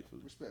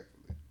 respectfully.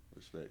 Respectfully.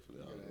 Respectfully,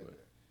 all the way.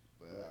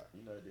 But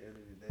you know, at the end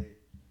of the day,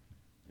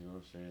 you know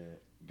what I'm saying?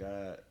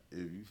 God,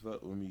 if you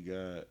fuck with me,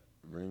 God,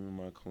 bring me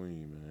my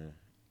queen, man.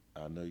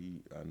 I know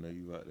you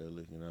out there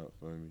looking out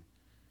for me.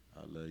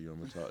 I love you. I'm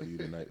gonna talk to you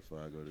tonight before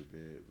I go to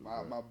bed.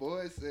 My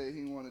boy said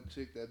he want a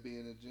chick that be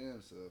in the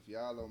gym. So if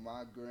y'all on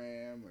my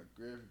gram or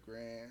Griff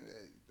gram,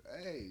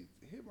 hey,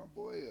 hit my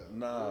boy up.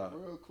 Nah,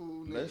 real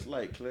cool. Nigga. Let's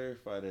like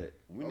clarify that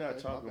we're not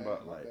talking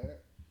about like bad.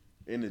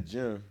 in the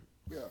gym.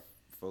 Yeah.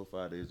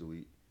 4-5 days a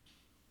week.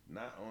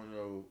 Not on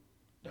no.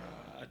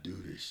 I do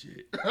this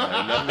shit. Cause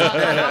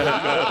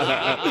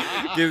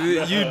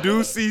you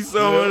do see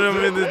some of them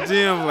in the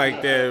gym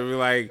like that.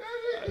 Like,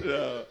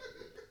 no,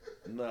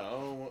 I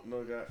don't want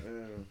no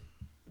goddamn.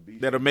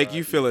 That'll make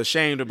you feel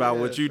ashamed about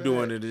what you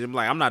doing in the gym.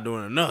 Like, I'm not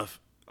doing enough.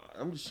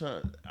 I'm just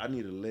trying. I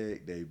need a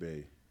leg day,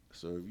 babe.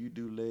 So if you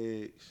do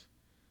legs,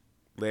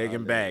 leg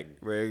and back,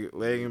 leg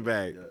and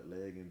back, yeah,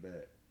 leg and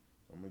back.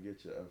 I'm gonna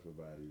get your upper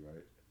body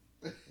right.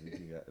 You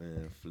can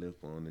goddamn flip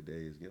on the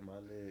days. Get my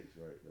legs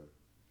right though.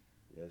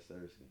 Yes,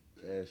 sir.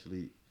 Cash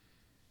Leak.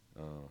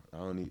 I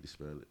don't need to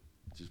spell it.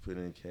 Just put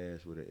in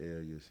cash with an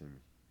L. You'll see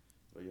me.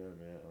 But yeah,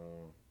 man.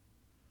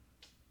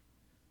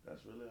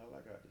 That's really all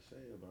I got to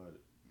say about it.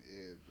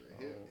 Yeah, bro.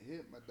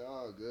 Hit my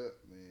dog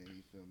up, man.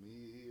 You feel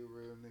me? He a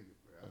real nigga,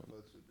 bro. I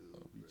fucks with dude.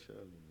 I'll be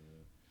chilling,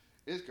 man.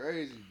 It's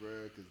crazy,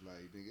 bro, because,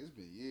 like, nigga, it's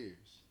been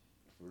years.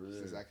 For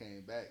real. Since I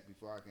came back,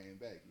 before I came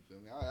back, you feel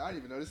me? I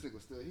didn't even know this nigga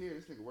was still here.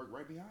 This nigga worked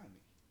right behind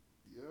me.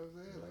 You know what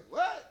I'm saying? Like,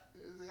 what?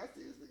 I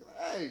see this nigga like,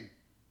 hey.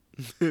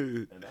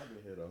 And I've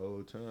been here the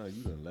whole time.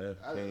 You done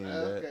left, came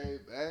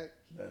back.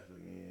 Left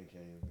again,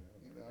 came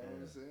back. You know what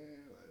I'm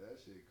saying? Like, that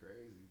shit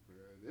crazy,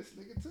 bro. This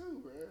nigga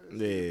too, bro.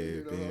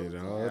 Yeah, the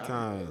whole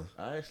time.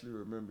 I actually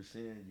remember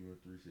seeing you in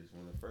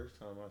 361. The first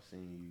time I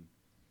seen you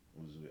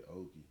was with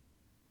Okie.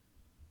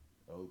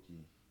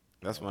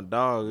 That's my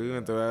dog. We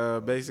went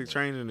through basic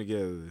training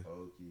together.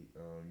 Okie,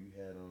 you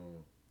had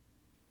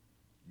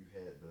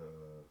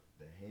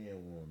the hand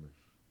warmers.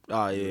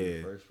 Oh You yeah. were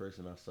the first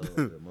person I saw with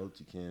the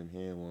multicam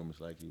hand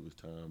warmers like he was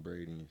Tom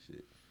Brady and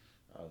shit.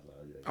 I was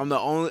like, yeah. I'm the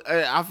only.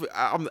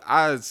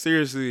 I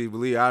seriously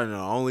believe I'm the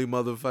only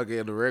motherfucker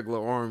in the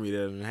regular army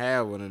that didn't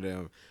have one of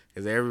them.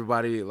 Cause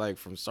everybody like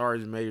from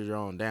sergeant major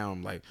on down,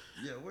 I'm like,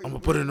 I'm gonna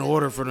put in the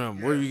order for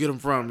them. Where you get them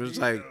from? It's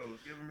like,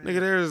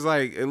 nigga, there's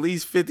like at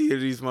least 50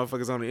 of these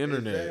motherfuckers on the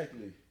internet.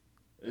 Exactly.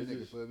 This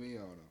nigga put me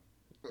on them.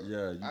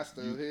 Yeah, I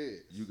still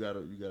heads. You got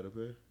a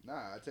pair?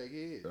 Nah, I take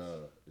heads.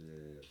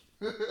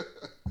 Yeah.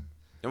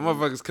 Them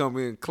motherfuckers come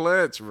in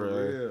clutch, bro.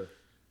 For real.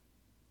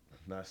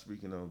 Not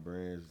speaking on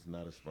brands, it's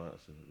not a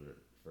sponsor, but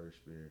First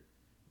Spirit,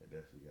 they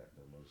definitely got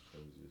the most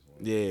coziest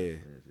one. Yeah.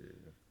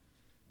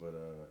 But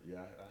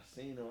I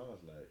seen him. I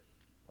was like,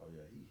 oh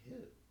yeah, he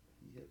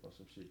hit on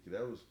some shit. Cause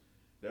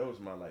that was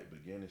my like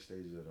beginning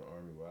stages of the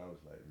army where I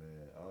was like,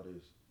 man, all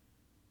this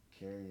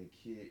carrying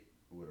kit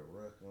with a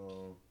ruck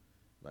on.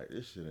 Like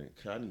this shit ain't.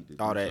 I need to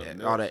do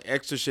all that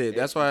extra shit.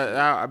 That's why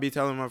I be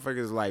telling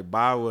motherfuckers like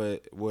buy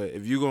what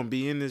if you gonna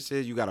be in this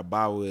shit, you gotta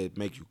buy what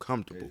make you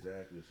comfortable.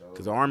 Exactly. So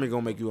cause the army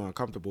gonna make you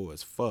uncomfortable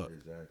as fuck.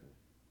 Exactly.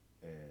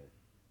 And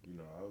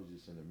I was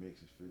just in the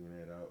mix of figuring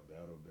that out,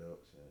 battle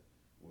belts and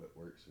what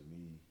works for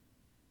me.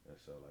 And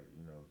so like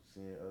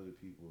seeing other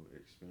people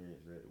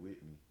experience that with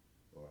me,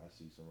 or I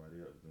see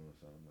somebody else doing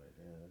something like,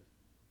 damn,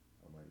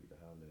 I might need to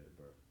holler at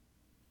bro.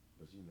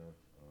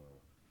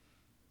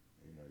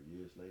 But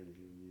years later,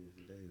 here he is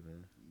today,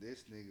 man.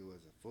 This nigga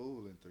was a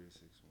fool in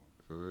 361.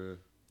 For real.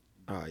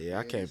 Oh yeah,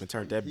 I can't even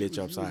turn that bitch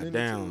upside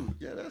down.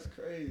 Yeah, that's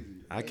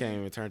crazy. I can't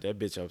even turn that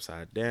bitch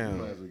upside down.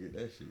 You might as well get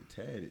that shit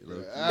tatted,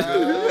 look.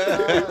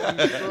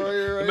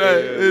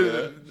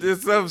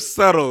 Just something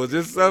subtle,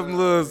 just something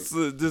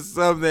just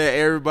something that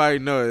everybody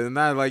knows, and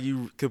not like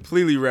you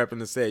completely repping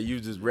the set. You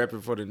just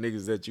repping for the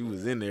niggas that you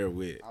was in there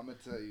with. I'm gonna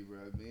tell you, bro.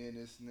 Me and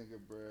this nigga,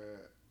 bro,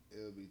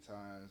 it'll be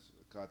times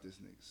I caught this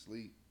nigga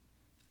sleep.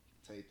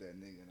 Take that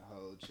nigga in the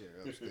whole chair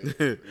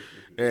upstairs.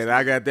 And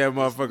I got that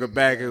motherfucker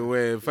back and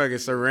when fucking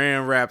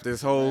saran wrapped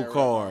this whole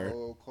car.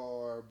 Whole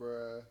car,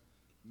 bruh.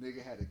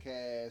 Nigga had a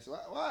cast.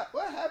 What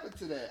happened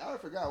to that? I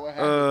forgot what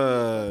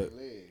happened to his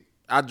leg.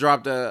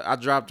 I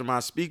dropped my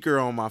speaker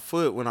on my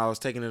foot when I was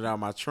taking it out of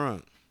my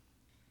trunk.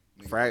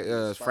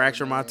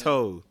 Fractured my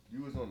toe.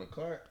 You was on the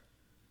cart?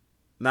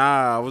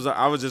 Nah,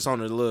 I was just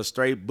on a little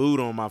straight boot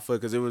on my foot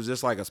because it was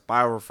just like a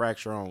spiral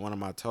fracture on one of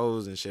my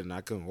toes and shit, and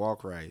I couldn't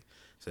walk right.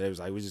 So they was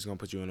like, we're just gonna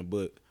put you in a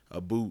boot.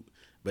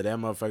 But that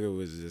motherfucker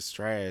was just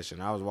trash,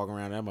 and I was walking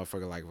around that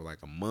motherfucker like for like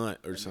a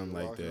month or something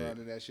like that. Around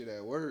in that shit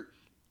at work.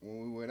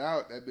 When we went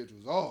out, that bitch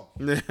was off.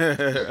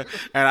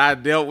 And I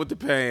dealt with the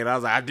pain. I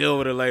was like, I'll deal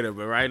with it later,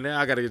 but right now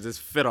I gotta get this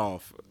fit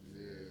off.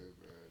 Yeah,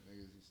 bro.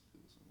 Niggas used to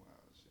do some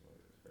wild shit.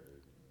 But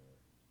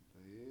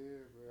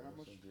yeah, bro. How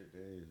much good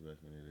days back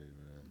in the day,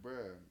 man.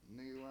 Bro,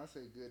 nigga, when I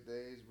say good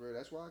days, bro,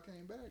 that's why I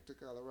came back to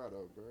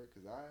Colorado, bro,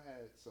 because I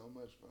had so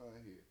much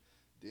fun here.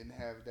 Didn't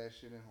have that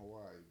shit in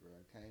Hawaii, bro.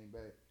 I came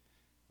back.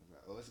 I was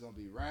like, oh, it's going to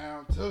be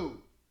round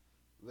 2.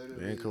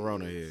 Literally. And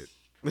Corona hit.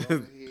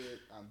 Corona hit.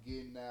 I'm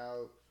getting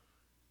out.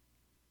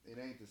 it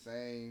ain't the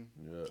same.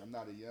 Yeah. I'm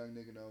not a young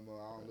nigga no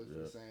more. I don't look for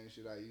Yeah. the same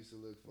shit I used to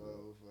look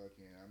for.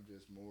 Fucking, I'm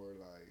just more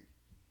like,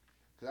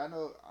 cause I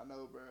know,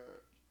 bro.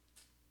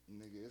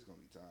 Nigga, it's gonna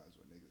be times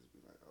when niggas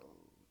be like,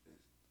 oh,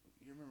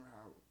 you remember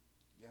how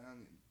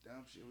young and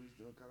dumb shit we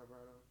used to do in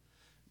Colorado?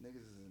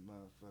 Niggas is in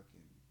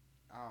motherfucking,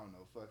 I don't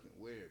know, fucking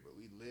where, but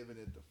we living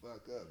it the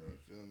fuck up. You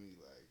feel me?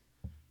 Like,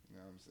 you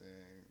know what I'm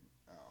saying?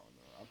 I don't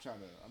know. I'm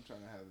trying to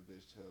have a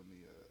bitch tell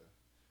me,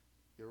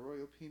 your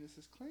royal penis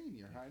is clean,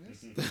 Your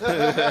Highness. That's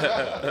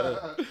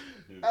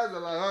the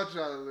life I'm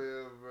trying to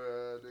live,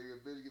 bro. Nigga,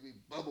 bitch, give me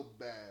bubble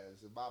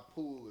baths and my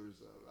pool or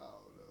something. I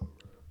don't know,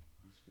 bro.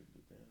 You spit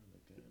it down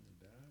like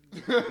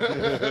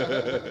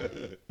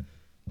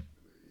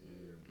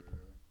Yeah,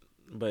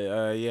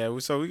 bro.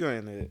 But so we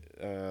going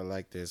to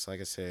like this. Like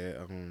I said,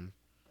 What, an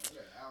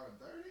hour and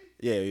 30?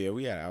 yeah,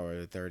 we got an hour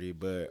and 30.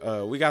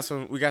 But we got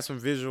some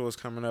visuals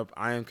coming up.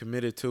 I am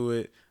committed to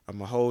it. I'm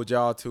gonna hold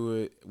y'all to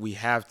it. We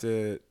have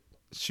to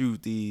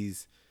shoot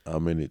these.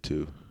 I'm in it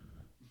too.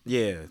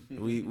 Yeah,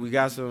 we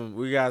got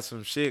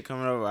some shit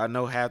coming up. I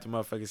know half the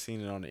motherfuckers seen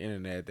it on the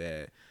internet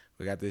that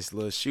we got this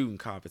little shooting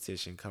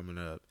competition coming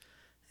up,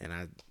 and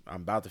I'm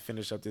about to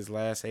finish up this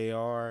last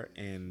AR,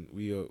 and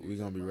we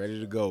gonna be ready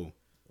to go.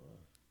 Cause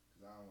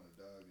I don't want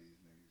to dog these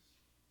niggas.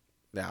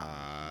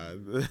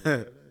 Nah.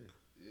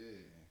 Yeah.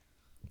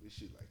 We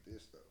shoot like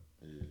this, though.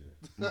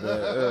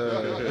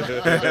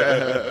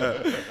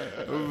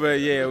 But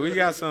yeah, we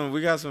got some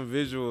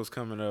visuals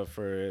coming up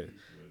for it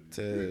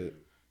to,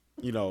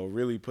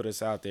 really put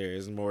us out there.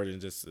 It's more than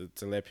just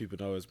to let people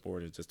know it's more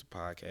than just a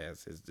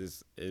podcast. It's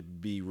just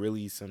it be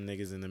really some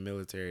niggas in the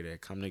military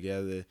that come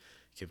together,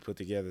 can put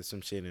together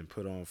some shit and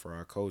put on for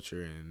our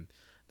culture, and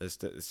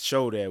let's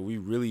show that we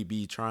really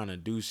be trying to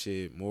do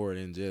shit more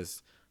than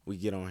just we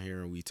get on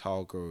here and we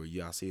talk, or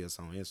y'all see us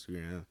on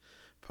Instagram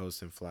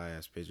posting fly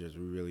ass pictures.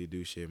 We really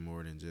do shit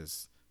more than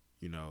just,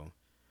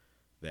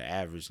 the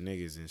average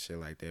niggas and shit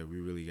like that. We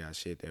really got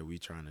shit that we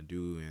trying to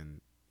do,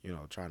 and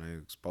trying to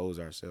expose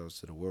ourselves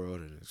to the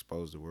world and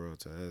expose the world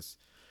to us.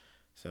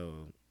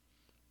 So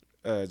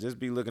just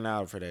be looking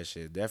out for that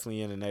shit.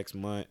 Definitely in the next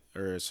month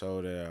or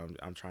so that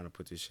I'm trying to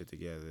put this shit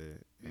together,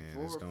 and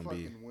Before it's gonna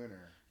fucking be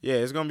winter. yeah,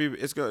 it's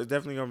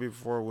definitely gonna be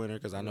before winter,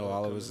 because I know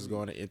all of us is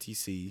going to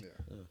NTC. Yeah.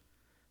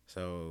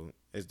 So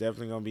it's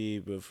definitely gonna be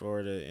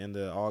before the end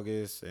of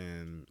August,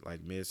 and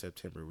like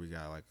mid-September we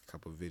got like a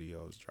couple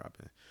videos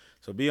dropping.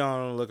 So be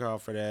on the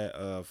lookout for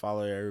that.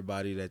 Follow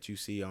everybody that you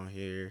see on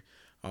here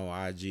on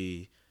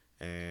IG,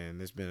 and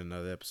it's been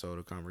another episode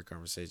of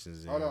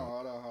Conversations. Hold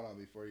on.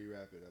 Before you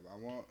wrap it up, I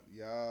want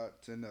y'all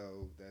to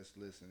know that's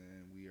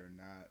listening, we are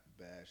not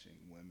bashing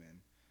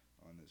women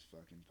on this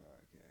fucking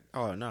podcast.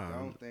 Oh no!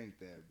 Don't think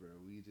that, bro.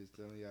 We just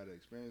telling y'all the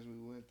experience we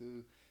went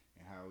through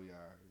and how we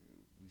are.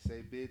 We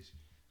say bitch.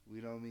 We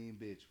don't mean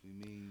bitch. We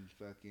mean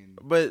fucking.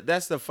 But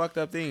that's the fucked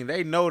up thing.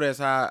 They know that's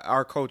how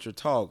our culture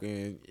talk,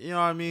 and you know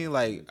what I mean.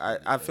 Like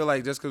I feel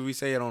like just because we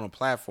say it on a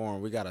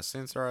platform, we gotta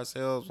censor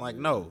ourselves. Like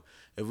no,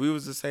 if we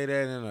was to say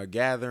that in a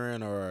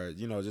gathering or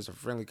just a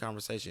friendly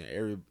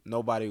conversation,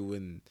 nobody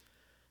wouldn't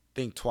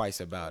think twice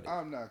about it.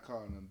 I'm not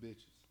calling them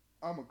bitches.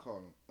 I'm gonna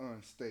call them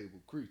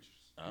unstable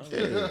creatures.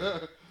 Yeah.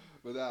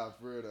 But nah,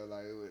 for real though,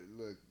 like,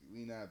 look,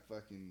 we not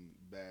fucking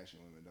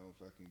bashing women. Don't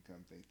fucking come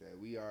think that.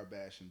 We are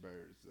bashing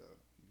birds, though.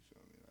 You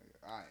feel me? Like,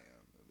 I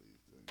am, at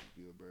least. If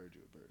you're a bird,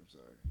 you're a bird. I'm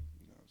sorry.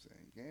 You know what I'm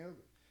saying? You can't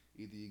help it.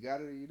 Either you got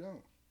it or you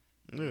don't.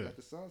 You got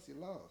the sauce, you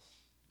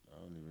lost.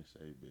 I don't even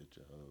say bitch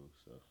or hoe,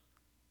 so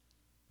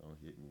don't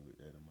hit me with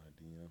that in my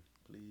DM,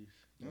 please.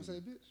 You don't say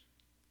bitch?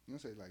 You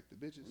don't say, like, the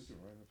bitches? We can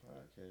run a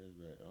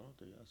podcast back. I don't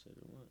think I said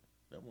it once.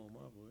 That wasn't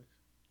my voice.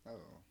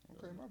 Oh,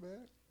 okay, my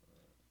bad.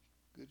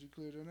 Good you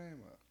cleared your name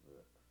up.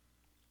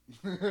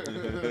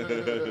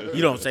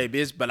 You don't say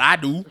bitch, but I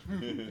do. Nah,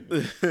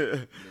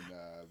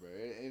 bro.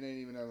 It ain't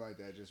even nothing like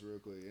that. Just real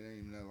quick. It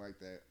ain't even nothing like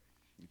that.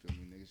 You feel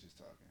me? Niggas just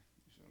talking.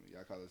 You feel me?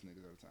 Y'all call us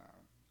niggas all the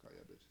time. Call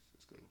y'all bitches.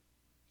 It's cool.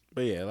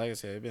 But yeah, like I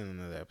said, it's been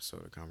another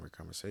episode of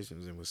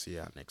Conversations, and we'll see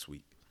y'all next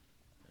week.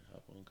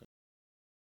 Hop on